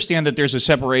 Because I understand that there's a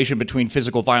separation between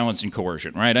physical violence and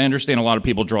coercion, right? I understand a lot of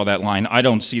people draw that line. I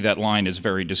don't see that line as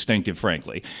very distinctive,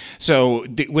 frankly. So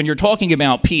when you're talking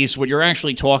about peace, what you're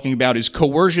actually talking about is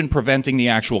coercion preventing the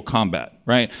actual combat,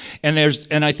 right? And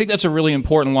I think that's a really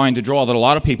important line to draw that a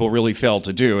lot of people really fail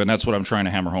to do, and that's what I'm trying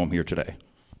to hammer home here today.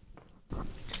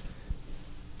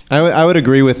 I would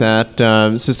agree with that.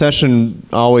 Secession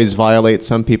always violates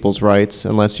some people's rights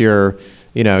unless you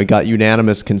got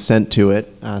unanimous consent to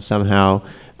it somehow.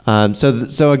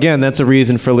 So again, that's a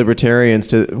reason for libertarians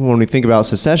to, when we think about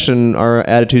secession, our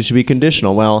attitude should be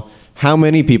conditional. Well, how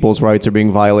many people's rights are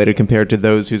being violated compared to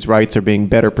those whose rights are being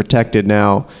better protected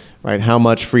now, right? How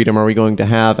much freedom are we going to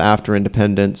have after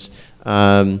independence?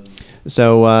 So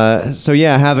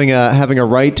yeah, having a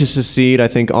right to secede, I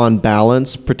think on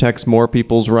balance protects more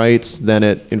people's rights than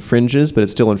it infringes, but it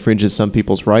still infringes some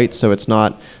people's rights. So it's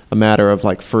not a matter of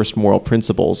like first moral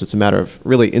principles. It's a matter of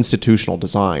really institutional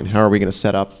design. How are we going to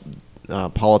set up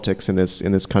politics in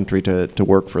this country to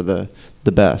work for the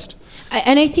best?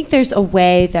 And I think there's a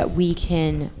way that we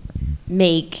can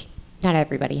make not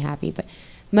everybody happy, but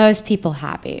most people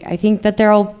happy. I think that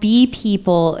there will be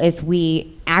people, if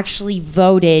we actually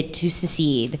voted to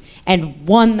secede and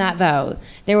won that vote,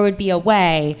 there would be a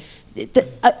way.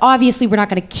 Obviously, we're not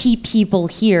going to keep people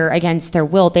here against their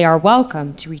will. They are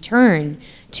welcome to return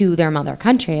to their mother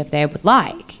country if they would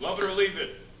like. Love it or leave it.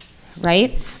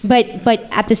 Right? But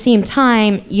at the same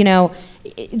time,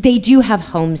 they do have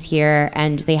homes here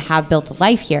and they have built a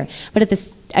life here. But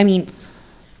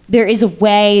there is a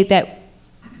way that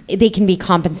they can be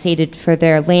compensated for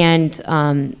their land.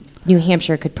 New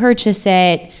Hampshire could purchase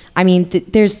it. I mean,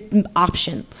 there's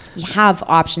options. We have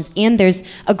options, and there's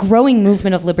a growing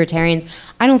movement of libertarians.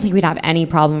 I don't think we'd have any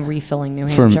problem refilling New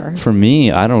Hampshire. For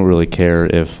me, I don't really care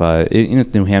if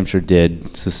New Hampshire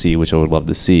did secede, which I would love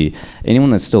to see.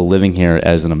 Anyone that's still living here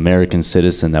as an American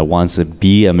citizen that wants to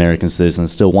be an American citizen,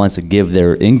 still wants to give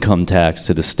their income tax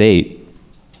to the state,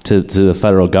 to the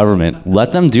federal government,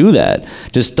 let them do that.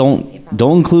 Just don't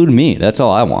include me. That's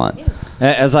all I want.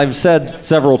 As I've said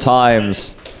several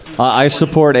times, I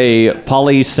support a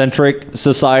polycentric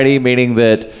society, meaning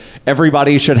that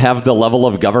everybody should have the level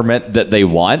of government that they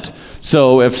want.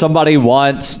 So if somebody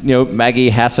wants,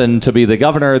 Maggie Hassan to be the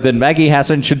governor, then Maggie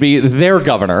Hassan should be their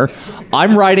governor.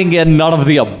 I'm writing in none of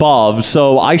the above,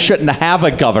 so I shouldn't have a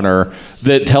governor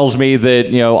that tells me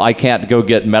that, I can't go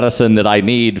get medicine that I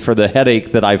need for the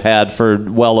headache that I've had for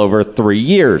well over 3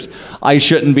 years. I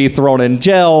shouldn't be thrown in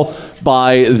jail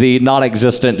by the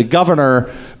non-existent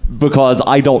governor because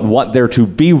I don't want there to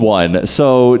be one.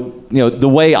 So, the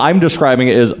way I'm describing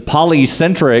it is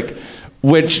polycentric,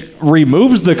 which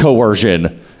removes the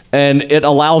coercion, and it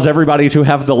allows everybody to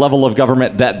have the level of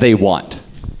government that they want.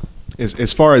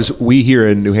 As far as we here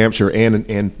in New Hampshire and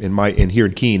here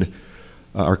in Keene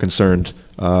are concerned,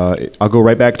 I'll go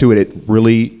right back to it. It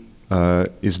really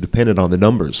is dependent on the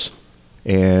numbers,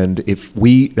 and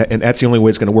that's the only way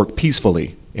it's going to work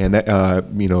peacefully. And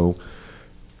that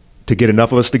to get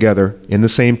enough of us together in the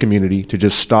same community to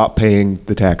just stop paying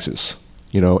the taxes.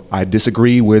 You know, I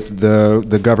disagree with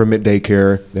the government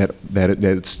daycare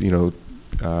that's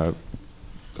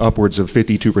upwards of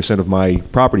 52% of my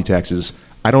property taxes.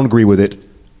 I don't agree with it.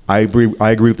 I agree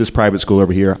with this private school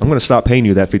over here. I'm going to stop paying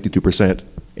you that 52%.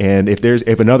 And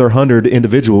if another 100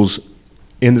 individuals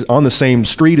on the same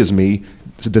street as me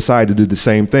decide to do the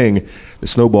same thing, the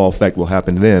snowball effect will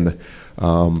happen then.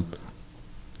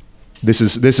 This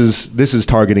is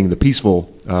targeting the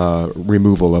peaceful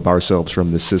removal of ourselves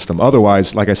from this system.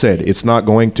 Otherwise, like I said, it's not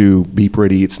going to be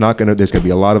pretty. There's going to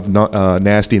be a lot of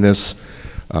nastiness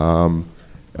to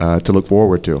look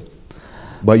forward to.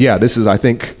 But yeah, I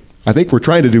think we're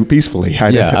trying to do peacefully.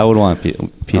 I would want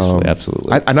peacefully,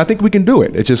 absolutely. And I think we can do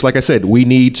it. It's just like I said, we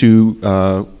need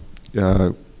to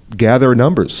gather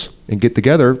numbers and get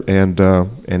together, and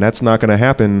that's not going to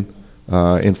happen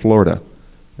in Florida.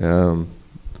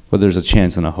 But there's a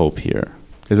chance and a hope here.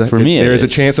 For me, there is a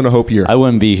chance and a hope here. I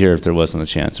wouldn't be here if there wasn't a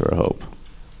chance or a hope.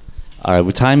 All right,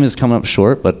 well, time is coming up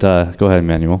short, but go ahead,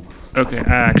 Emmanuel. Okay,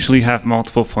 I actually have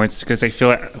multiple points because I feel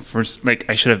like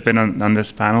I should have been on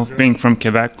this panel, being from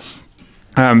Quebec.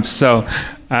 Yeah,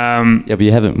 but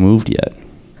you haven't moved yet.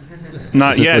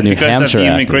 Not yet because of the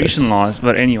immigration laws,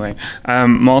 but anyway,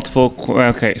 multiple.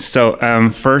 Okay, so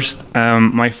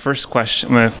my first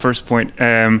point: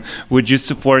 would you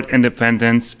support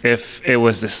independence if it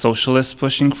was the socialists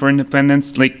pushing for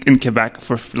independence, like in Quebec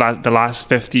for the last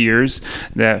 50 years,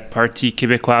 the Parti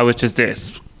Québécois, which is the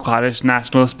Scottish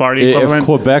Nationalist Party equivalent? If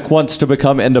Quebec wants to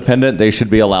become independent, they should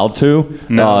be allowed to.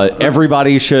 No.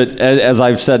 Everybody should, as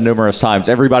I've said numerous times,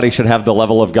 everybody should have the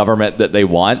level of government that they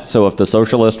want. So if the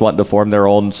socialists want to form their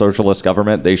own socialist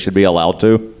government, they should be allowed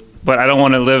to. But I don't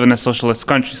want to live in a socialist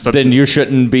country. So then you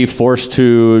shouldn't be forced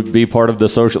to be part of the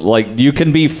social. Like, you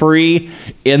can be free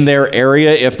in their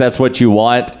area if that's what you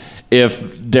want, if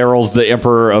Darryl's the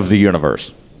emperor of the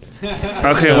universe.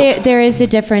 Okay. There is a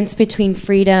difference between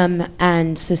freedom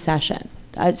and secession.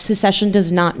 Secession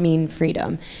does not mean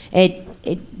freedom.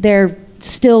 There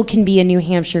still can be a New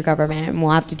Hampshire government, and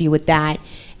we'll have to deal with that.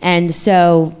 And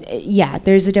so, yeah,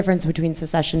 there's a difference between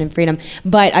secession and freedom.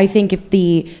 But I think if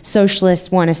the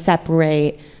socialists want to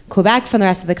separate Quebec from the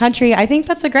rest of the country, I think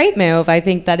that's a great move. I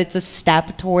think that it's a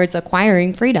step towards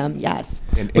acquiring freedom, yes.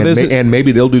 And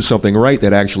maybe they'll do something right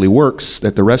that actually works,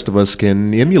 that the rest of us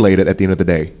can emulate it at the end of the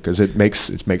day, because it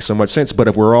makes so much sense. But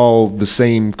if we're all the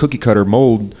same cookie cutter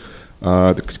mold,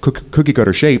 the cookie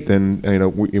cutter shape, then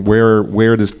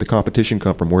where does the competition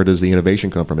come from? Where does the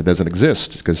innovation come from? It doesn't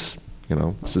exist, because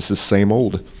it's just the same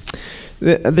old.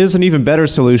 There's an even better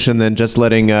solution than just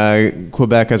letting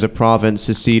Quebec as a province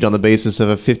secede on the basis of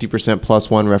a 50%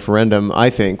 +1 referendum,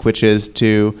 I think, which is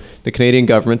to the Canadian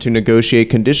government to negotiate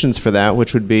conditions for that,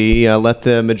 which would be let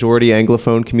the majority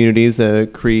Anglophone communities, the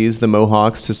Crees, the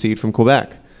Mohawks, secede from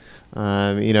Quebec.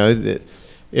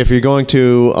 If you're going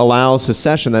to allow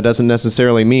secession, that doesn't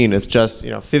necessarily mean it's just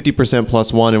 50%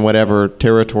 +1 in whatever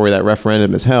territory that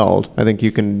referendum is held. I think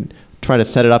you can try to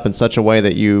set it up in such a way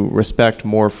that you respect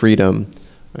more freedom,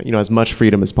 as much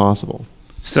freedom as possible.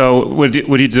 So would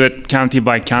you do it county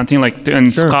by county? Like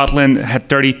in Sure. Scotland had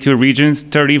 32 regions,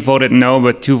 30 voted no,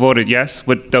 but 2 voted yes.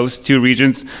 Would those 2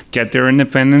 regions get their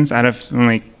independence out of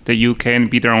like the UK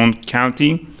and be their own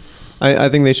county? I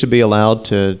think they should be allowed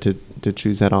to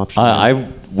choose that option. I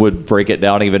would break it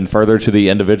down even further to the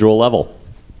individual level.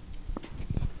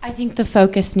 I think the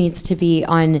focus needs to be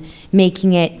on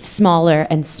making it smaller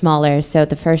and smaller. So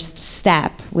the first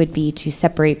step would be to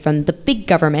separate from the big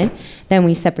government, then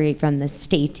we separate from the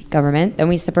state government, then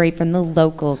we separate from the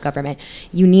local government.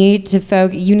 You need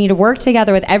to work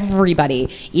together with everybody,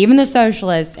 even the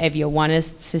socialists, if you want to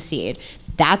secede.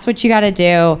 That's what you got to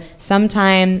do.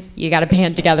 Sometimes you got to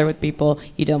band together with people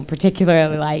you don't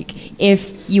particularly like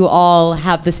if you all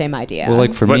have the same idea. Well,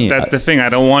 like for me, but that's the thing. I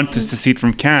don't want to secede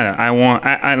from Canada.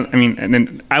 And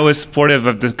then I was supportive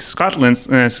of the Scotland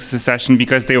secession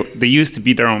because they used to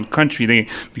be their own country.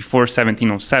 Before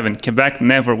 1707, Quebec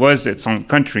never was its own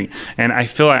country, and I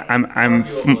feel like I'm.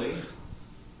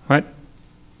 What?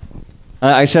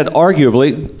 I said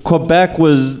arguably, Quebec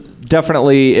was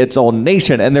definitely its own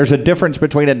nation, and there's a difference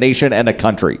between a nation and a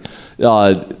country.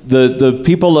 The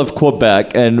people of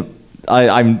Quebec, and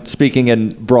I'm speaking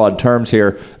in broad terms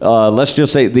here, let's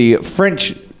just say the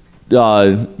French,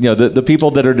 the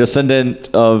people that are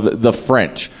descendant of the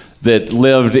French that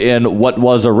lived in what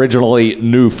was originally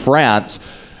New France,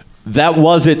 that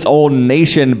was its own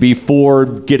nation before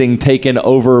getting taken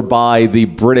over by the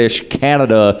British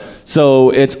Canada. So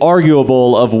it's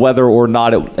arguable of whether or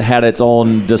not it had its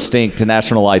own distinct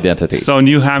national identity. So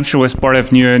New Hampshire was part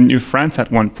of New France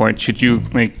at one point. Should you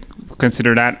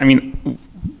consider that? I mean,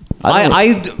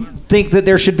 I think that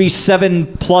there should be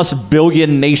 7+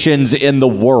 billion nations in the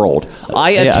world.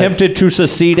 I attempted to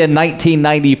secede in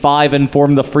 1995 and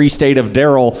form the Free State of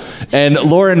Darryl, and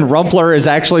Lauren Rumpler is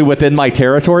actually within my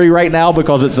territory right now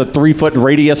because it's a 3-foot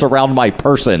radius around my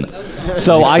person.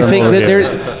 So I think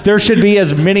that there should be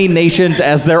as many nations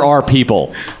as there are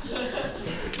people.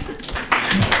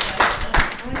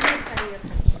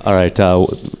 All right,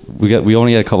 we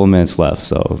only got a couple minutes left,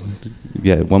 so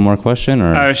yeah, one more question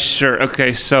or? Sure.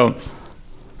 Okay, so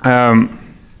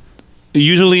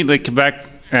usually the Quebec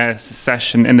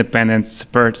secession, independence,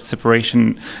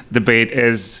 separation debate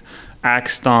is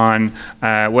axed on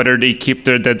whether they keep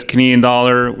the Canadian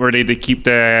dollar, whether they keep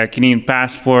the Canadian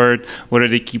passport, whether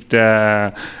they keep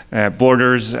the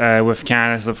borders with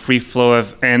Canada, the free flow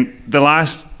of, and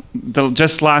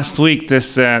just last week,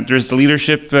 there's the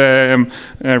leadership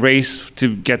race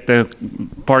to get the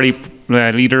party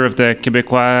leader of the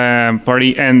Quebecois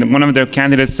party, and one of their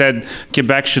candidates said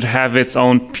Quebec should have its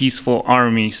own peaceful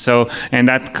army. So, and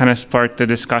that kind of sparked the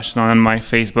discussion on my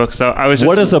Facebook. So I was just...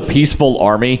 What is a peaceful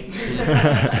army?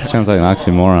 It sounds like an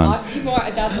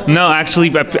oxymoron. No,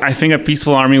 actually, I think a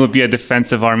peaceful army would be a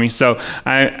defensive army. So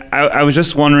I was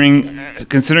just wondering,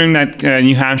 considering that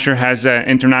New Hampshire has an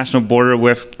international border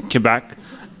with Quebec,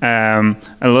 a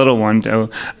little one though,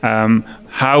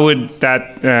 how would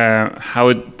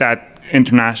that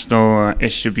international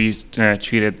issue be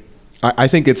treated? I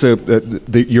think it's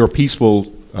your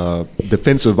peaceful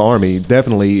defensive army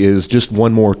definitely is just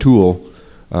one more tool.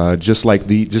 Just like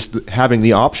just having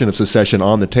the option of secession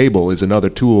on the table is another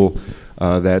tool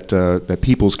that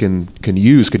peoples could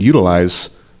utilize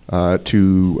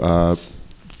to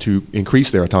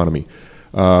increase their autonomy.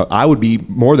 I would be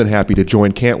more than happy to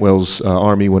join Cantwell's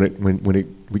army when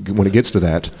it gets to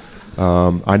that.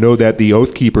 I know that the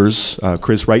Oath Keepers,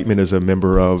 Chris Reitman is a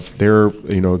member of their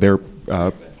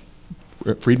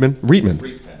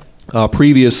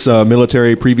previous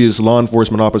military, previous law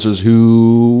enforcement officers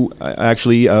who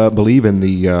actually believe in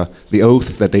the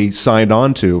oath that they signed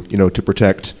on to, to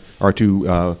protect or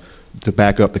to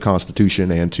back up the Constitution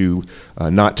and to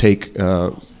not take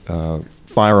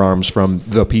firearms from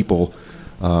the people.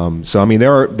 So I mean,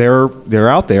 they're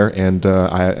out there, and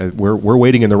we're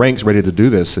waiting in the ranks, ready to do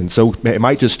this. And so it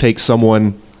might just take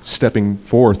someone stepping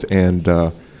forth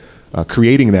and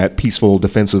creating that peaceful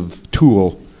defensive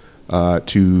tool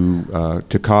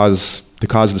to cause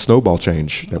the snowball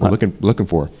change that we're looking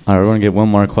for. All right, we're going to get one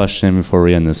more question before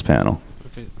we end this panel.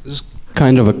 Okay, this is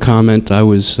kind of a comment. I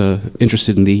was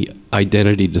interested in the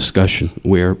identity discussion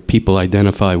where people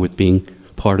identify with being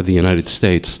part of the United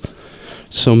States.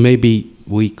 So maybe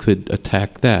we could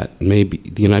attack that. Maybe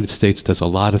the United States does a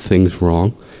lot of things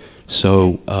wrong,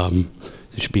 so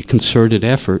there should be a concerted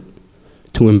effort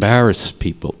to embarrass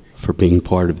people for being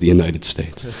part of the United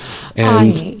States.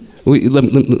 And let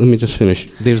me just finish.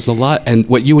 There's a lot, and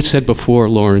what you had said before,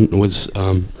 Lauren, was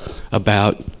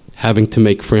about having to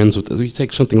make friends with, you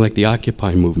take something like the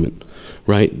Occupy movement,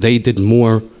 right? They did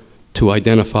more to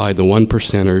identify the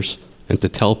 1%ers and to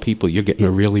tell people you're getting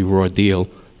a really raw deal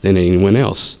than anyone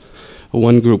else.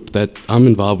 One group that I'm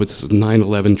involved with is the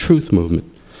 9/11 Truth Movement,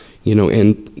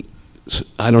 and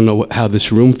I don't know how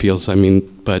this room feels,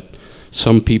 but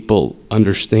some people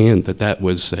understand that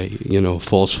was a,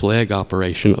 false flag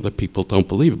operation. Other people don't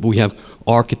believe it. But we have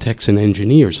architects and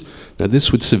engineers. Now, this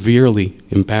would severely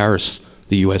embarrass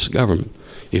the U.S. government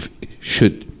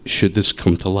should this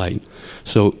come to light.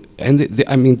 So, and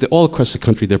all across the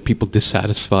country, there are people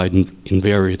dissatisfied in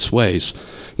various ways.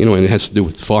 And it has to do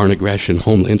with foreign aggression,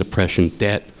 homeland oppression,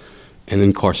 debt, and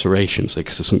incarcerations,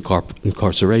 excess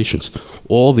incarcerations.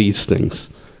 All these things,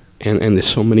 and there's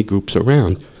so many groups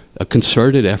around. A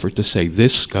concerted effort to say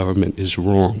this government is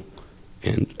wrong,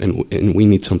 and we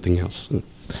need something else.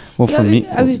 Well, for me,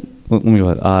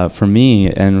 for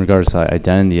me, in regards to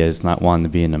identity, is not wanting to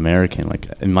be an American. Like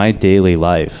in my daily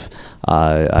life,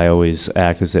 I always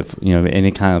act as if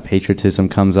any kind of patriotism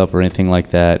comes up or anything like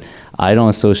that, I don't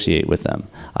associate with them.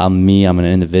 I'm me. I'm an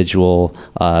individual.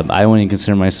 I wouldn't even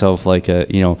consider myself like a,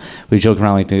 we joke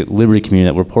around like the Liberty community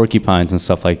that we're porcupines and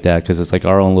stuff like that because it's like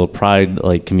our own little pride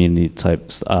like community type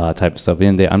of stuff. At the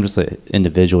end of the day, I'm just an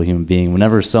individual human being.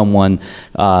 Whenever someone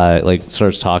like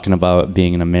starts talking about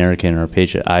being an American or a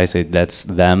patriot, I say that's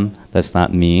them. That's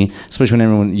not me. Especially when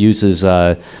everyone uses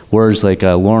words like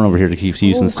Lauren over here to keep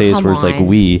using status words like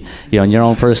we. In your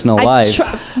own personal life,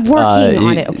 working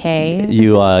on it. Okay.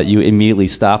 You immediately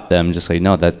stop them. Just like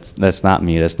no, that's not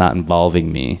me. That's not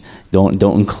involving me. Don't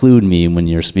include me when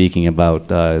you're speaking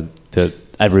about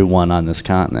everyone on this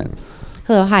continent.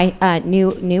 Hello, hi,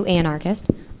 new anarchist.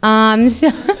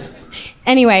 So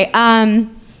Anyway,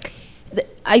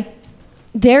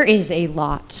 there is a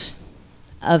lot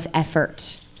of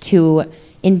effort to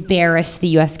embarrass the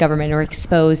U.S. government or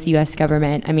expose the U.S.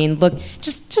 government. I mean, look,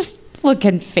 just look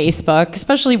at Facebook,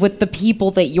 especially with the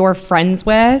people that you're friends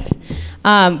with.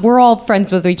 We're all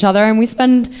friends with each other, and we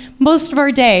spend most of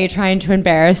our day trying to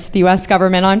embarrass the U.S.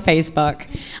 government on Facebook.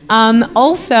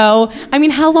 Also, I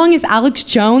mean, how long has Alex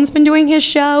Jones been doing his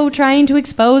show trying to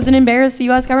expose and embarrass the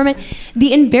U.S. government?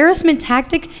 The embarrassment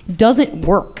tactic doesn't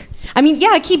work. I mean,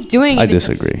 yeah, keep doing it. I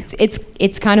disagree.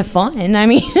 It's kind of fun. I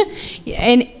mean,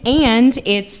 and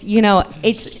it's, you know,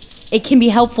 it can be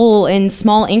helpful in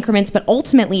small increments, but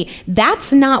ultimately,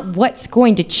 that's not what's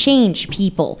going to change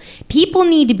people. People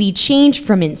need to be changed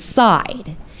from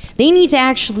inside. They need to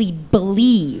actually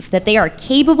believe that they are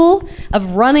capable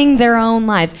of running their own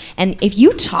lives. And if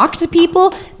you talk to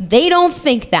people, they don't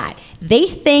think that. They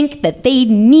think that they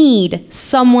need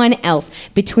someone else.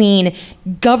 Between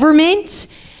government,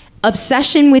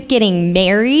 obsession with getting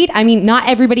married. I mean, not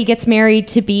everybody gets married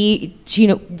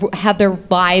to have their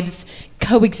lives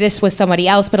coexist with somebody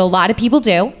else, but a lot of people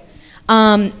do.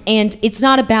 And it's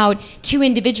not about two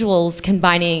individuals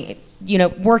combining,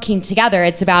 working together.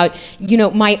 It's about,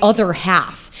 my other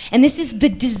half. And this is the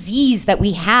disease that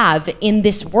we have in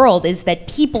this world, is that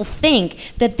people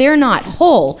think that they're not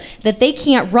whole, that they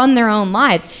can't run their own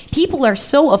lives. People are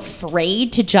so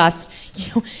afraid to just,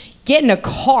 get in a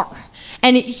car.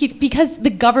 And because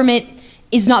the government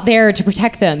is not there to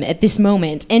protect them at this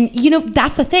moment. And,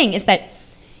 that's the thing, is that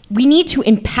we need to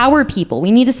empower people.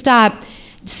 We need to stop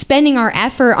spending our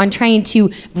effort on trying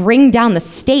to bring down the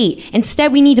state.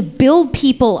 Instead, we need to build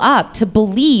people up to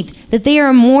believe that they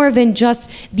are more than just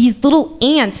these little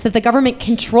ants that the government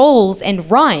controls and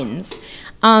runs.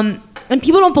 And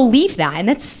people don't believe that, and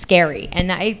that's scary. And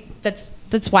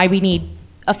that's why we need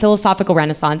a philosophical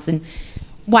renaissance and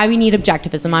why we need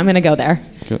objectivism. I'm going to go there.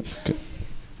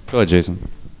 Go ahead, Jason.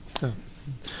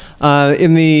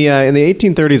 In the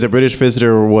 1830s, a British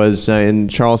visitor was in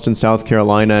Charleston, South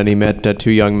Carolina, and he met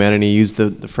two young men, and he used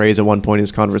the phrase at one point in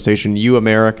his conversation, "You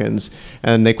Americans,"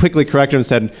 and they quickly corrected him and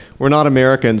said, "We're not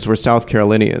Americans, we're South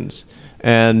Carolinians."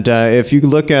 And if you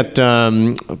look at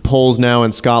polls now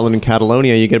in Scotland and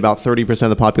Catalonia, you get about 30% of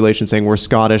the population saying we're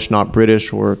Scottish, not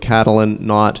British, or Catalan,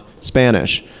 not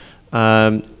Spanish.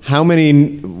 How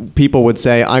many people would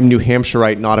say I'm New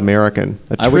Hampshireite, not American?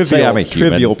 I would say I'm a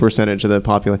human. Trivial percentage of the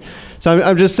population. So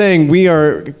I'm just saying we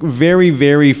are very,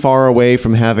 very far away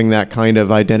from having that kind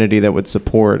of identity that would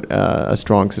support a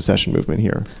strong secession movement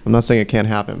here. I'm not saying it can't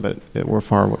happen, but we're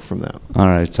far away from that. All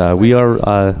right, we are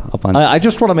up on. I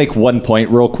just want to make one point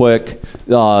real quick.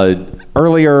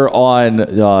 Earlier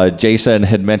on, Jason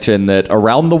had mentioned that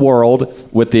around the world,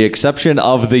 with the exception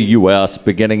of the U.S.,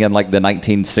 beginning in like the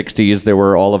 1960s, there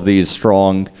were all of these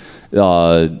strong,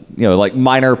 like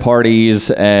minor parties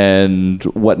and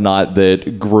whatnot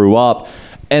that grew up.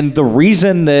 And the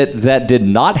reason that did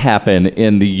not happen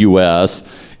in the U.S.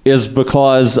 is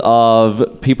because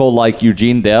of people like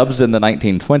Eugene Debs in the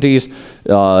 1920s,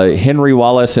 Henry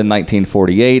Wallace in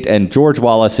 1948, and George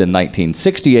Wallace in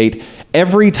 1968.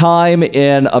 Every time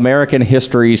in American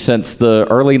history since the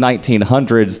early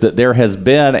 1900s that there has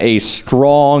been a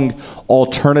strong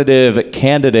alternative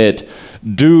candidate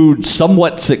do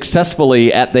somewhat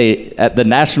successfully at the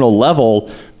national level,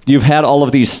 you've had all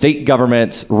of these state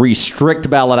governments restrict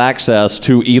ballot access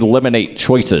to eliminate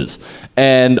choices.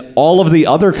 And all of the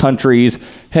other countries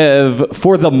have,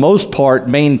 for the most part,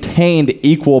 maintained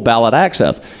equal ballot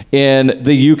access. In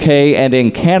the UK and in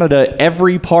Canada,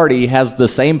 every party has the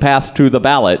same path to the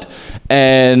ballot.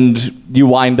 And you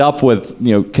wind up with,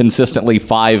 consistently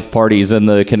 5 parties in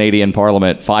the Canadian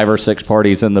Parliament, 5 or 6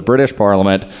 parties in the British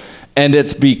Parliament. And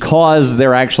it's because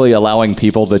they're actually allowing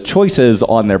people the choices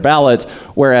on their ballots,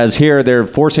 whereas here they're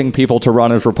forcing people to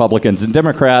run as Republicans and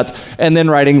Democrats and then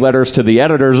writing letters to the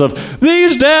editors of,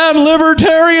 "These damn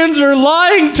libertarians are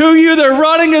lying to you. They're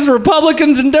running as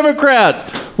Republicans and Democrats."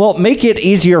 Well, make it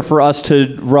easier for us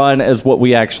to run as what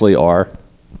we actually are.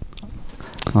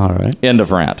 All right. End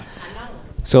of rant.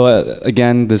 So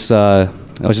again,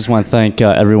 I just want to thank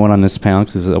everyone on this panel,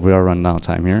 because we are running out of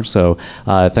time here. So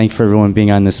thank you for everyone being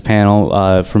on this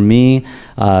panel. For me,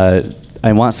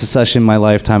 I want secession in my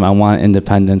lifetime. I want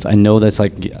independence. I know that's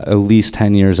like at least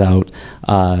 10 years out.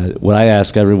 What I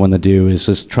ask everyone to do is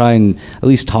just try and at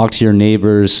least talk to your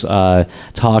neighbors,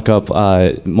 talk up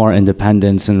more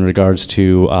independence in regards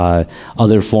to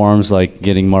other forms like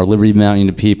getting more Liberty Mountain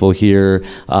to people here,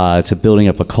 to building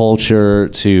up a culture,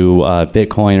 to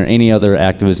Bitcoin or any other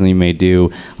activism you may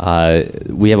do.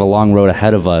 We have a long road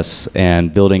ahead of us,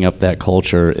 and building up that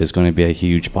culture is going to be a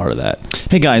huge part of that.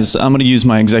 Hey guys, I'm going to use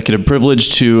my executive privilege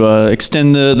to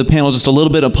extend the panel just a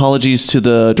little bit. Apologies to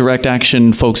the direct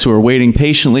action folks who are waiting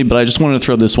patiently, but I just wanted to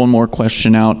throw this one more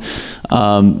question out.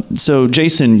 So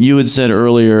Jason, you had said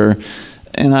earlier,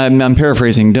 and I'm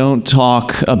paraphrasing, don't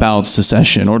talk about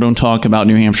secession or don't talk about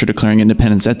New Hampshire declaring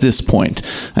independence at this point,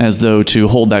 as though to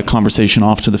hold that conversation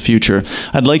off to the future.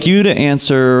 I'd like you to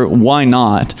answer why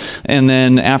not, and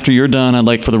then after you're done, I'd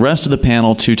like for the rest of the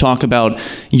panel to talk about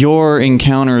your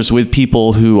encounters with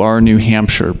people who are New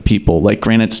Hampshire people, like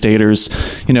Granite Staters,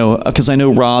 you know, because I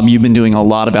know, Rob, you've been doing a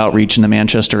lot of outreach in the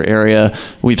Manchester area.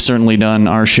 We've certainly done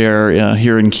our share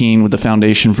here in Keene with the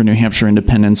Foundation for New Hampshire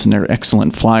Independence and their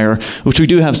excellent flyer, which we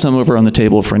do have some over on the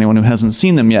table for anyone who hasn't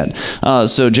seen them yet.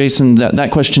 So Jason, that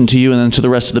question to you and then to the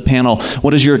rest of the panel,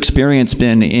 what has your experience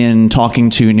been in talking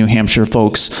to New Hampshire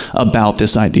folks about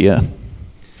this idea?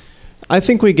 I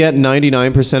think we get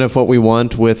 99% of what we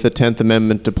want with the 10th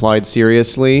Amendment applied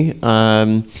seriously.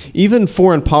 Even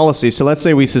foreign policy, so let's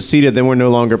say we seceded, then we're no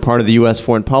longer part of the U.S.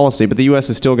 foreign policy, but the U.S.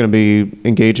 is still going to be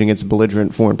engaging its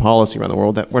belligerent foreign policy around the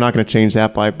world. We're not going to change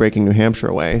that by breaking New Hampshire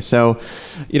away. So,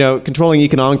 you know, controlling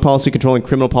economic policy, controlling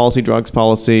criminal policy, drugs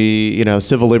policy, you know,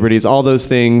 civil liberties, all those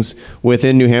things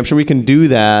within New Hampshire, we can do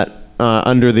that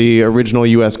under the original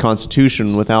U.S.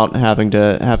 Constitution without having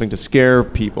to scare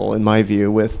people, in my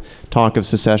view, with talk of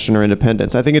secession or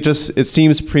independence. I think it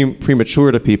seems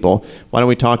premature to people. Why don't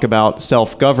we talk about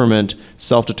self-government,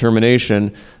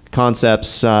 self-determination,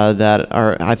 concepts that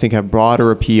I think have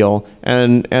broader appeal,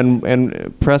 and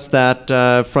press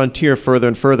that frontier further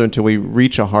and further until we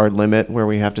reach a hard limit where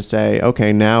we have to say,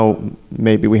 okay, now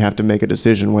maybe we have to make a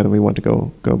decision whether we want to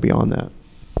go beyond that.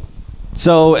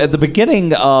 So at the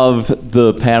beginning of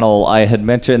the panel, I had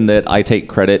mentioned that I take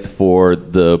credit for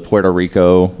the Puerto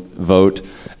Rico vote,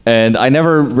 and I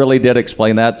never really did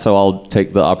explain that, so I'll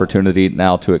take the opportunity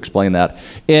now to explain that.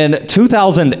 In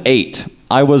 2008,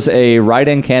 I was a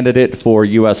write-in candidate for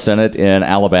U.S. Senate in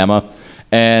Alabama,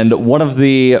 and one of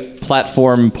the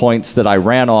platform points that I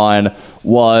ran on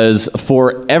was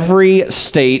for every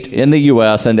state in the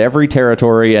U.S. and every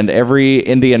territory and every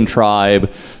Indian tribe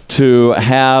to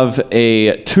have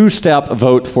a two-step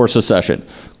vote for secession.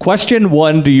 Question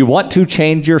one, do you want to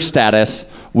change your status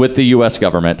with the U.S.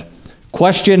 government?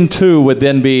 Question two would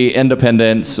then be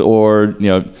independence, or, you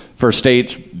know, for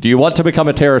states, do you want to become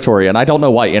a territory? And I don't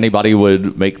know why anybody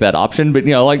would make that option, but,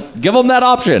 you know, like, give them that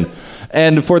option.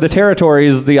 And for the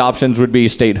territories, the options would be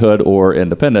statehood or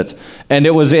independence. And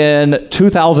it was in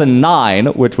 2009,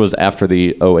 which was after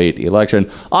the 2008 election.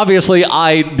 Obviously,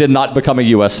 I did not become a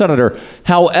U.S. Senator.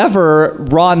 However,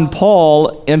 Ron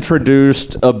Paul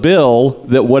introduced a bill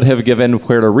that would have given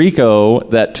Puerto Rico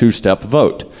that two-step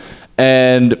vote.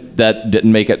 And that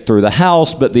didn't make it through the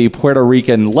House, but the Puerto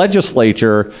Rican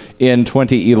legislature in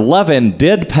 2011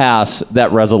 did pass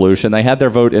that resolution. They had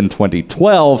their vote in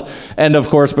 2012. And of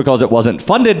course, because it wasn't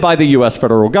funded by the U.S.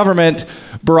 federal government,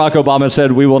 Barack Obama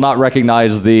said, we will not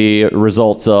recognize the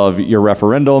results of your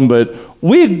referendum, but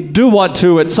we do want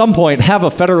to, at some point, have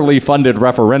a federally funded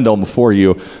referendum for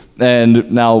you.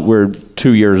 And now we're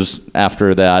 2 years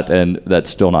after that, and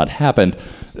that's still not happened.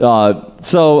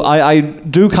 So I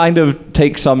do kind of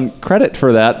take some credit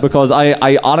for that, because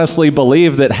I honestly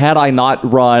believe that had I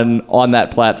not run on that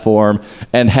platform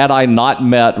and had I not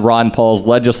met Ron Paul's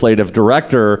legislative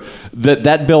director,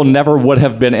 that bill never would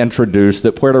have been introduced,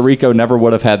 that Puerto Rico never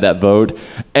would have had that vote,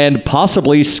 and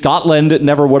possibly Scotland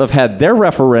never would have had their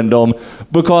referendum,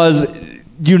 because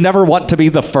you never want to be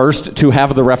the first to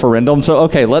have the referendum. So,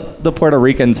 okay, let the Puerto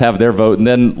Ricans have their vote and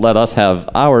then let us have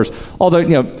ours. Although,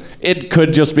 you know, it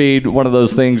could just be one of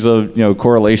those things of, you know,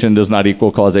 correlation does not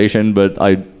equal causation, but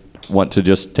I want to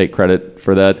just take credit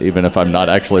for that, even if I'm not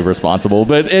actually responsible.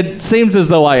 But it seems as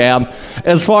though I am.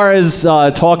 As far as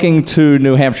talking to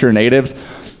New Hampshire natives,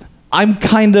 I'm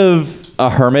kind of a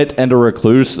hermit and a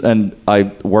recluse, and I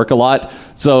work a lot.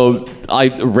 So I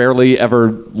rarely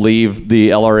ever leave the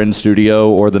LRN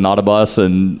studio or the Nautilus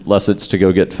unless it's to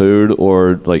go get food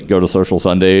or like go to Social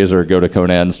Sundays or go to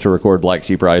Conan's to record Black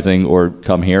Sheep Rising or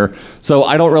come here. So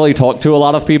I don't really talk to a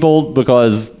lot of people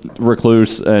because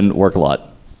recluse and work a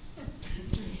lot.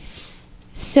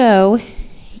 So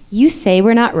you say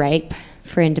we're not ripe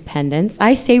for independence.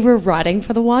 I say we're rotting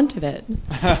for the want of it.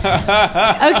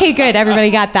 Okay, good. Everybody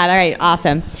got that. All right,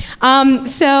 awesome.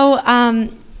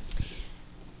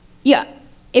 Yeah,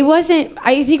 it wasn't,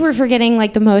 I think we're forgetting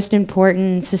like the most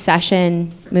important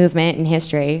secession movement in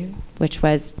history, which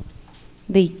was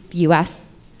the U.S.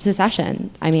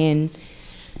 secession. I mean,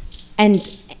 and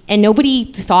nobody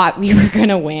thought we were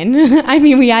gonna win. I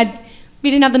mean, we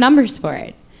didn't have the numbers for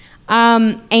it.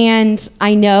 And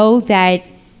I know that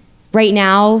right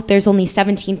now there's only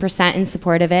 17% in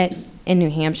support of it in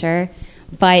New Hampshire,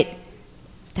 but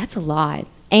that's a lot.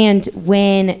 And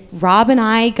when Rob and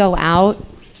I go out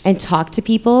and talk to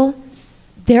people,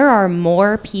 there are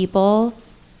more people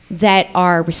that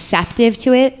are receptive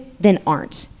to it than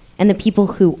aren't. And the people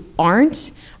who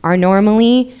aren't are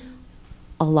normally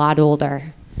a lot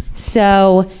older.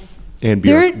 So, and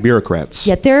bureaucrats.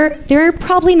 Yeah, they're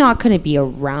probably not going to be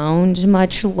around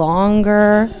much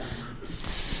longer.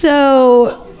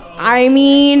 So, I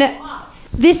mean,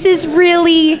 this is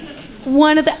really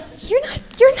one of the.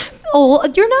 You're not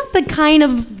old. You're not the kind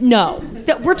of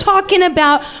that we're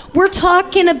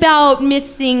talking about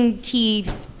missing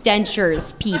teeth,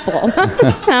 dentures people.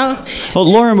 So, well,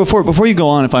 Lauren, before you go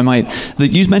on, if I might,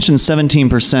 you mentioned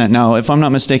 17%. Now, if I'm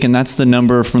not mistaken, that's the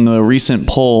number from the recent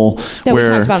poll that where we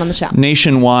talked about on the show.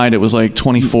 Nationwide it was like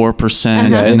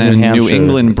 24%, and then New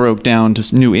England broke down to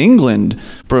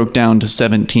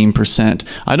 17%.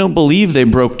 I don't believe they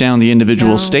broke down the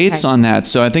individual states on that.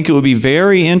 So I think it would be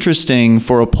very interesting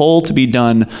for a poll to be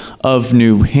done of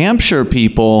New Hampshire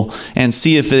people and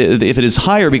see if it is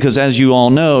higher, because as you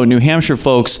all know, New Hampshire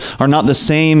folks are not the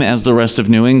same as the rest of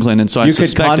New England, and so I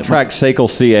suspect you could contract SACL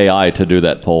CAI to do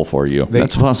that poll for you.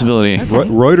 That's a possibility. Okay.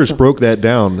 Reuters broke that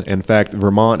down. In fact,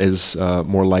 Vermont is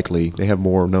more likely. They have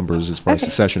more numbers as far as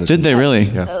secession is concerned. Did they really?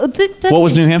 Yeah. What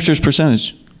was New Hampshire's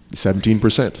percentage?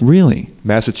 17%. Really?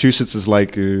 Massachusetts is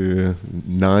like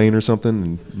 9 or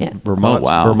something. Yeah.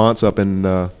 Vermont's up in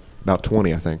about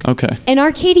 20, I think. Okay. And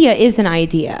Arcadia is an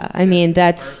idea. I mean,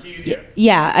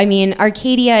 yeah, I mean,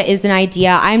 Arcadia is an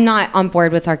idea. I'm not on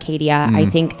board with Arcadia. I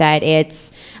think that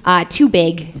it's too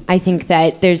big. I think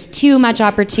that there's too much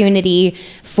opportunity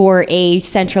for a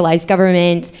centralized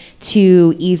government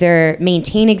to either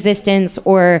maintain existence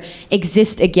or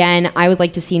exist again. I would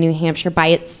like to see New Hampshire by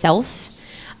itself.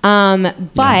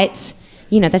 But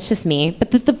that's just me.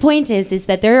 But the point is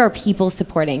that there are people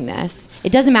supporting this.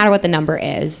 It doesn't matter what the number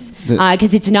is,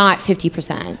 because it's not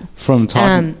 50%. From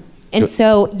talking. And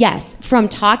so, yes, from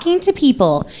talking to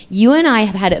people, you and I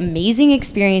have had amazing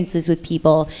experiences with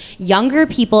people, younger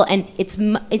people, and it's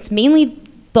mainly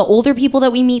the older people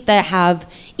that we meet that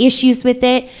have issues with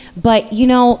it. But,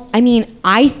 I mean,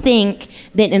 I think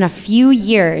that in a few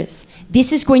years,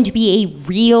 this is going to be a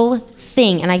real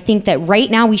thing. And I think that right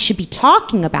now we should be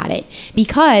talking about it,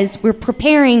 because we're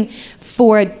preparing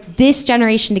for this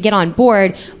generation to get on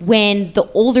board when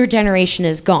the older generation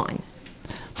is gone.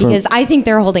 Because I think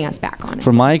they're holding us back on it.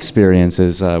 From my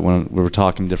experiences, when we were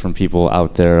talking to different people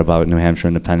out there about New Hampshire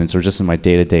independence, or just in my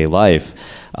day-to-day life,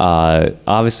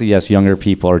 obviously, yes, younger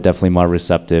people are definitely more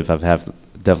receptive.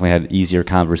 Definitely had easier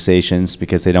conversations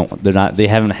because they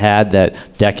haven't had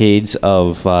that decades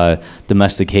of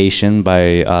domestication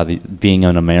by being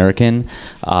an American,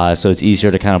 so it's easier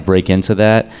to kind of break into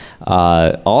that.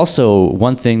 Also,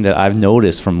 one thing that I've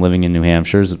noticed from living in New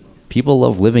Hampshire is people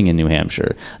love living in New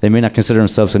Hampshire. They may not consider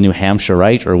themselves a New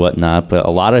Hampshireite or whatnot, but a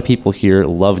lot of people here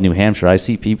love New Hampshire. I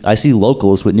see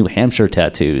locals with New Hampshire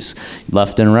tattoos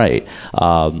left and right.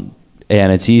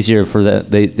 And it's easier for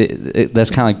that.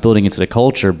 That's kind of like building into the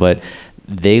culture, but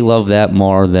they love that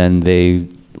more than they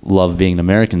love being an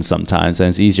American sometimes. And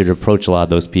it's easier to approach a lot of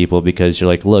those people because you're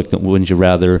like, look, wouldn't you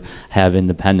rather have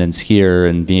independence here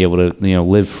and be able to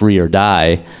live free or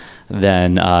die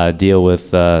than deal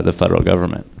with the federal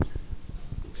government?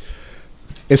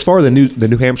 As far as the New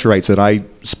Hampshireites that I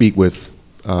speak with,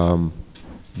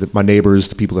 my neighbors,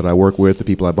 the people that I work with, the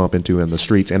people I bump into in the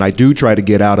streets, and I do try to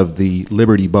get out of the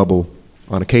liberty bubble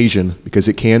on occasion, because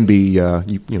it can be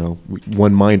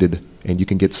one-minded, and you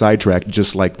can get sidetracked,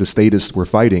 just like the statists we're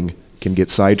fighting can get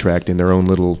sidetracked in their own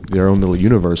little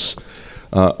universe.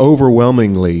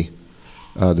 Overwhelmingly,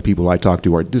 the people I talk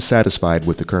to are dissatisfied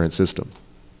with the current system.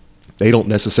 They don't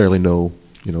necessarily know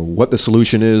what the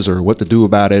solution is or what to do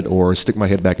about it, or stick my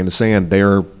head back in the sand.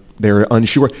 They're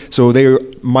unsure. So they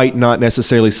might not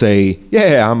necessarily say,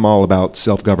 yeah, I'm all about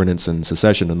self-governance and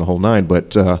secession and the whole nine,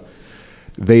 but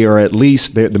they are at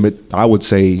least, I would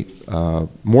say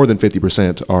more than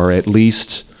 50% are at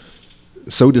least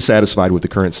so dissatisfied with the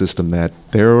current system that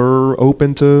they're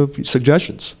open to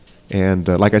suggestions. And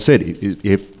like I said,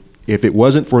 if if it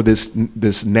wasn't for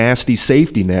this nasty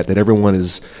safety net that everyone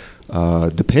is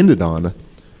dependent on,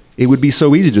 it would be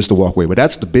so easy just to walk away. But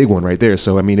that's the big one right there.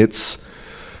 So I mean, it's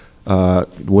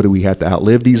what do we have to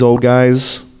outlive these old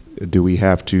guys? Do we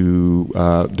have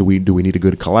to? Do we need a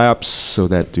good collapse so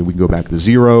that we can go back to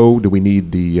zero? Do we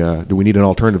need an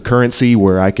alternative currency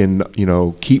where I can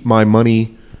keep my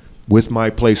money with my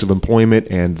place of employment,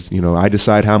 and I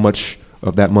decide how much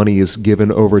of that money is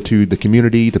given over to the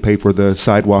community to pay for the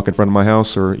sidewalk in front of my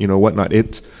house or whatnot.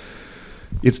 It's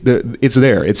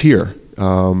there, it's here.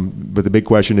 But the big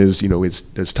question is,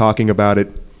 is talking about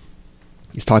it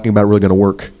really going to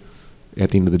work?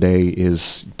 At the end of the day,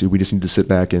 do we just need to sit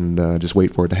back and just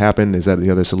wait for it to happen? Is that the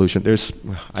other solution? I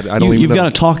don't even know. You've got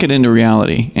to talk it into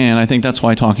reality, and I think that's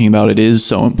why talking about it is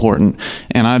so important.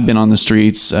 And I've been on the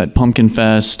streets at Pumpkin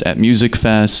Fest, at Music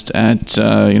Fest, at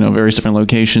various different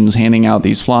locations, handing out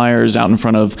these flyers out in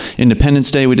front of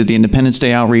Independence Day. We did the Independence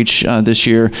Day outreach this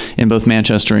year in both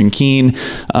Manchester and Keene,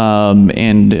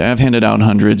 and I've handed out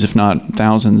hundreds, if not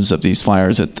thousands, of these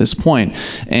flyers at this point.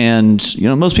 And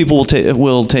most people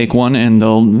will take one, and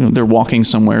they're walking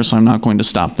somewhere, so I'm not going to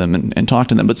stop them and talk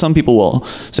to them. But some people will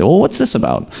say, well, what's this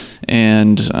about?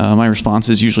 And my response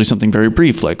is usually something very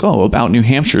brief, like, oh, about New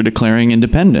Hampshire declaring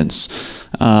independence.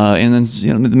 And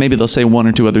then maybe they'll say one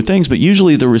or two other things, but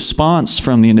usually the response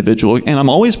from the individual, and I'm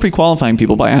always pre-qualifying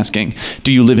people by asking,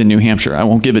 do you live in New Hampshire? I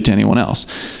won't give it to anyone else.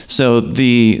 So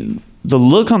the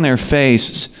look on their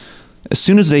face, as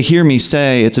soon as they hear me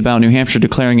say it's about New Hampshire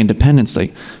declaring independence,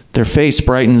 their face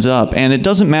brightens up, and it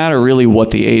doesn't matter really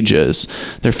what the age is.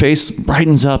 Their face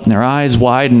brightens up, and their eyes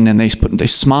widen, and they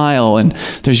smile, and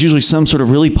there's usually some sort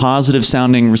of really positive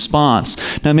sounding response.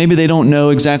 Now, maybe they don't know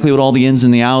exactly what all the ins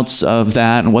and the outs of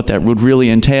that and what that would really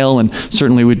entail, and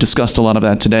certainly we've discussed a lot of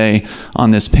that today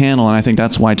on this panel, and I think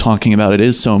that's why talking about it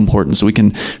is so important, so we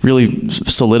can really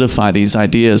solidify these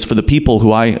ideas. For the people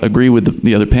who I agree with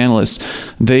the other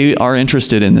panelists, they are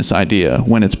interested in this idea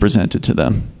when it's presented to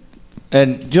them.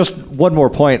 And just one more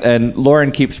point, and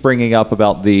Lauren keeps bringing up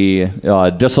about the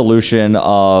dissolution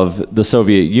of the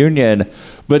Soviet Union,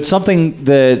 but something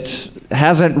that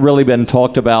hasn't really been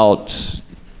talked about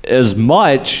as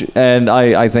much, and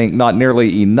I think not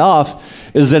nearly enough,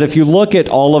 is that if you look at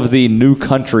all of the new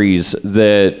countries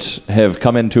that have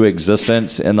come into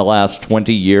existence in the last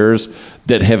 20 years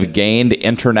that have gained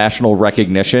international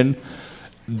recognition,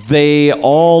 they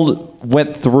all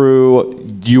went through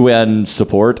UN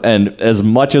support, and as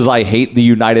much as I hate the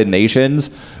United Nations,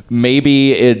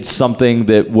 maybe it's something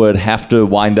that would have to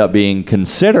wind up being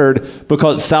considered,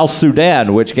 because South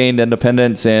Sudan, which gained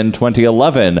independence in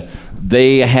 2011,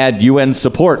 they had UN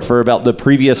support for about the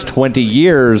previous 20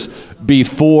 years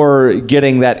before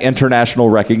getting that international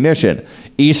recognition.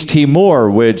 East Timor,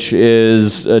 which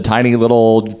is a tiny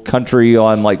little country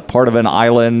on part of an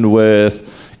island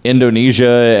with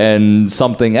Indonesia and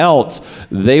something else,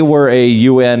 they were a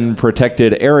UN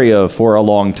protected area for a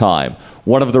long time.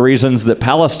 One of the reasons that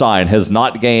Palestine has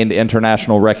not gained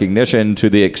international recognition to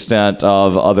the extent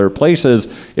of other places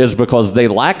is because they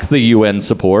lack the UN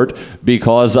support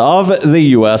because of the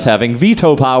US having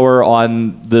veto power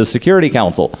on the Security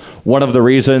Council. One of the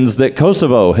reasons that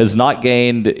Kosovo has not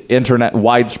gained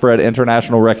widespread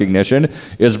international recognition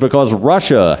is because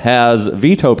Russia has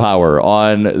veto power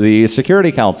on the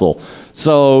Security Council.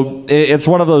 So it's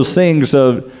one of those things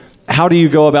of, how do you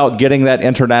go about getting that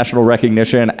international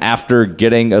recognition after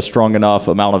getting a strong enough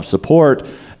amount of support?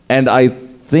 And I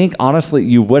think, honestly,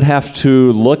 you would have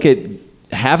to look at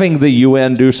having the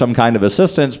UN do some kind of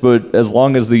assistance, but as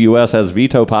long as the US has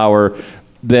veto power,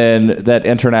 then that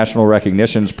international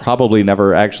recognition is probably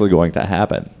never actually going to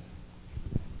happen.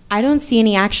 I don't see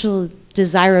any actual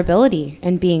desirability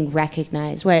in being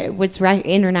recognized. What's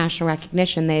international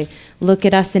recognition? They look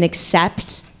at us and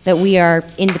accept that we are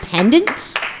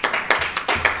independent?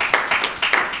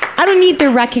 I don't need their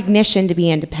recognition to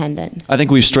be independent. I think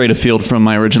we've strayed afield from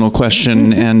my original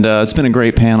question, and it's been a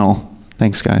great panel.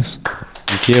 Thanks, guys.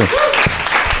 Thank you.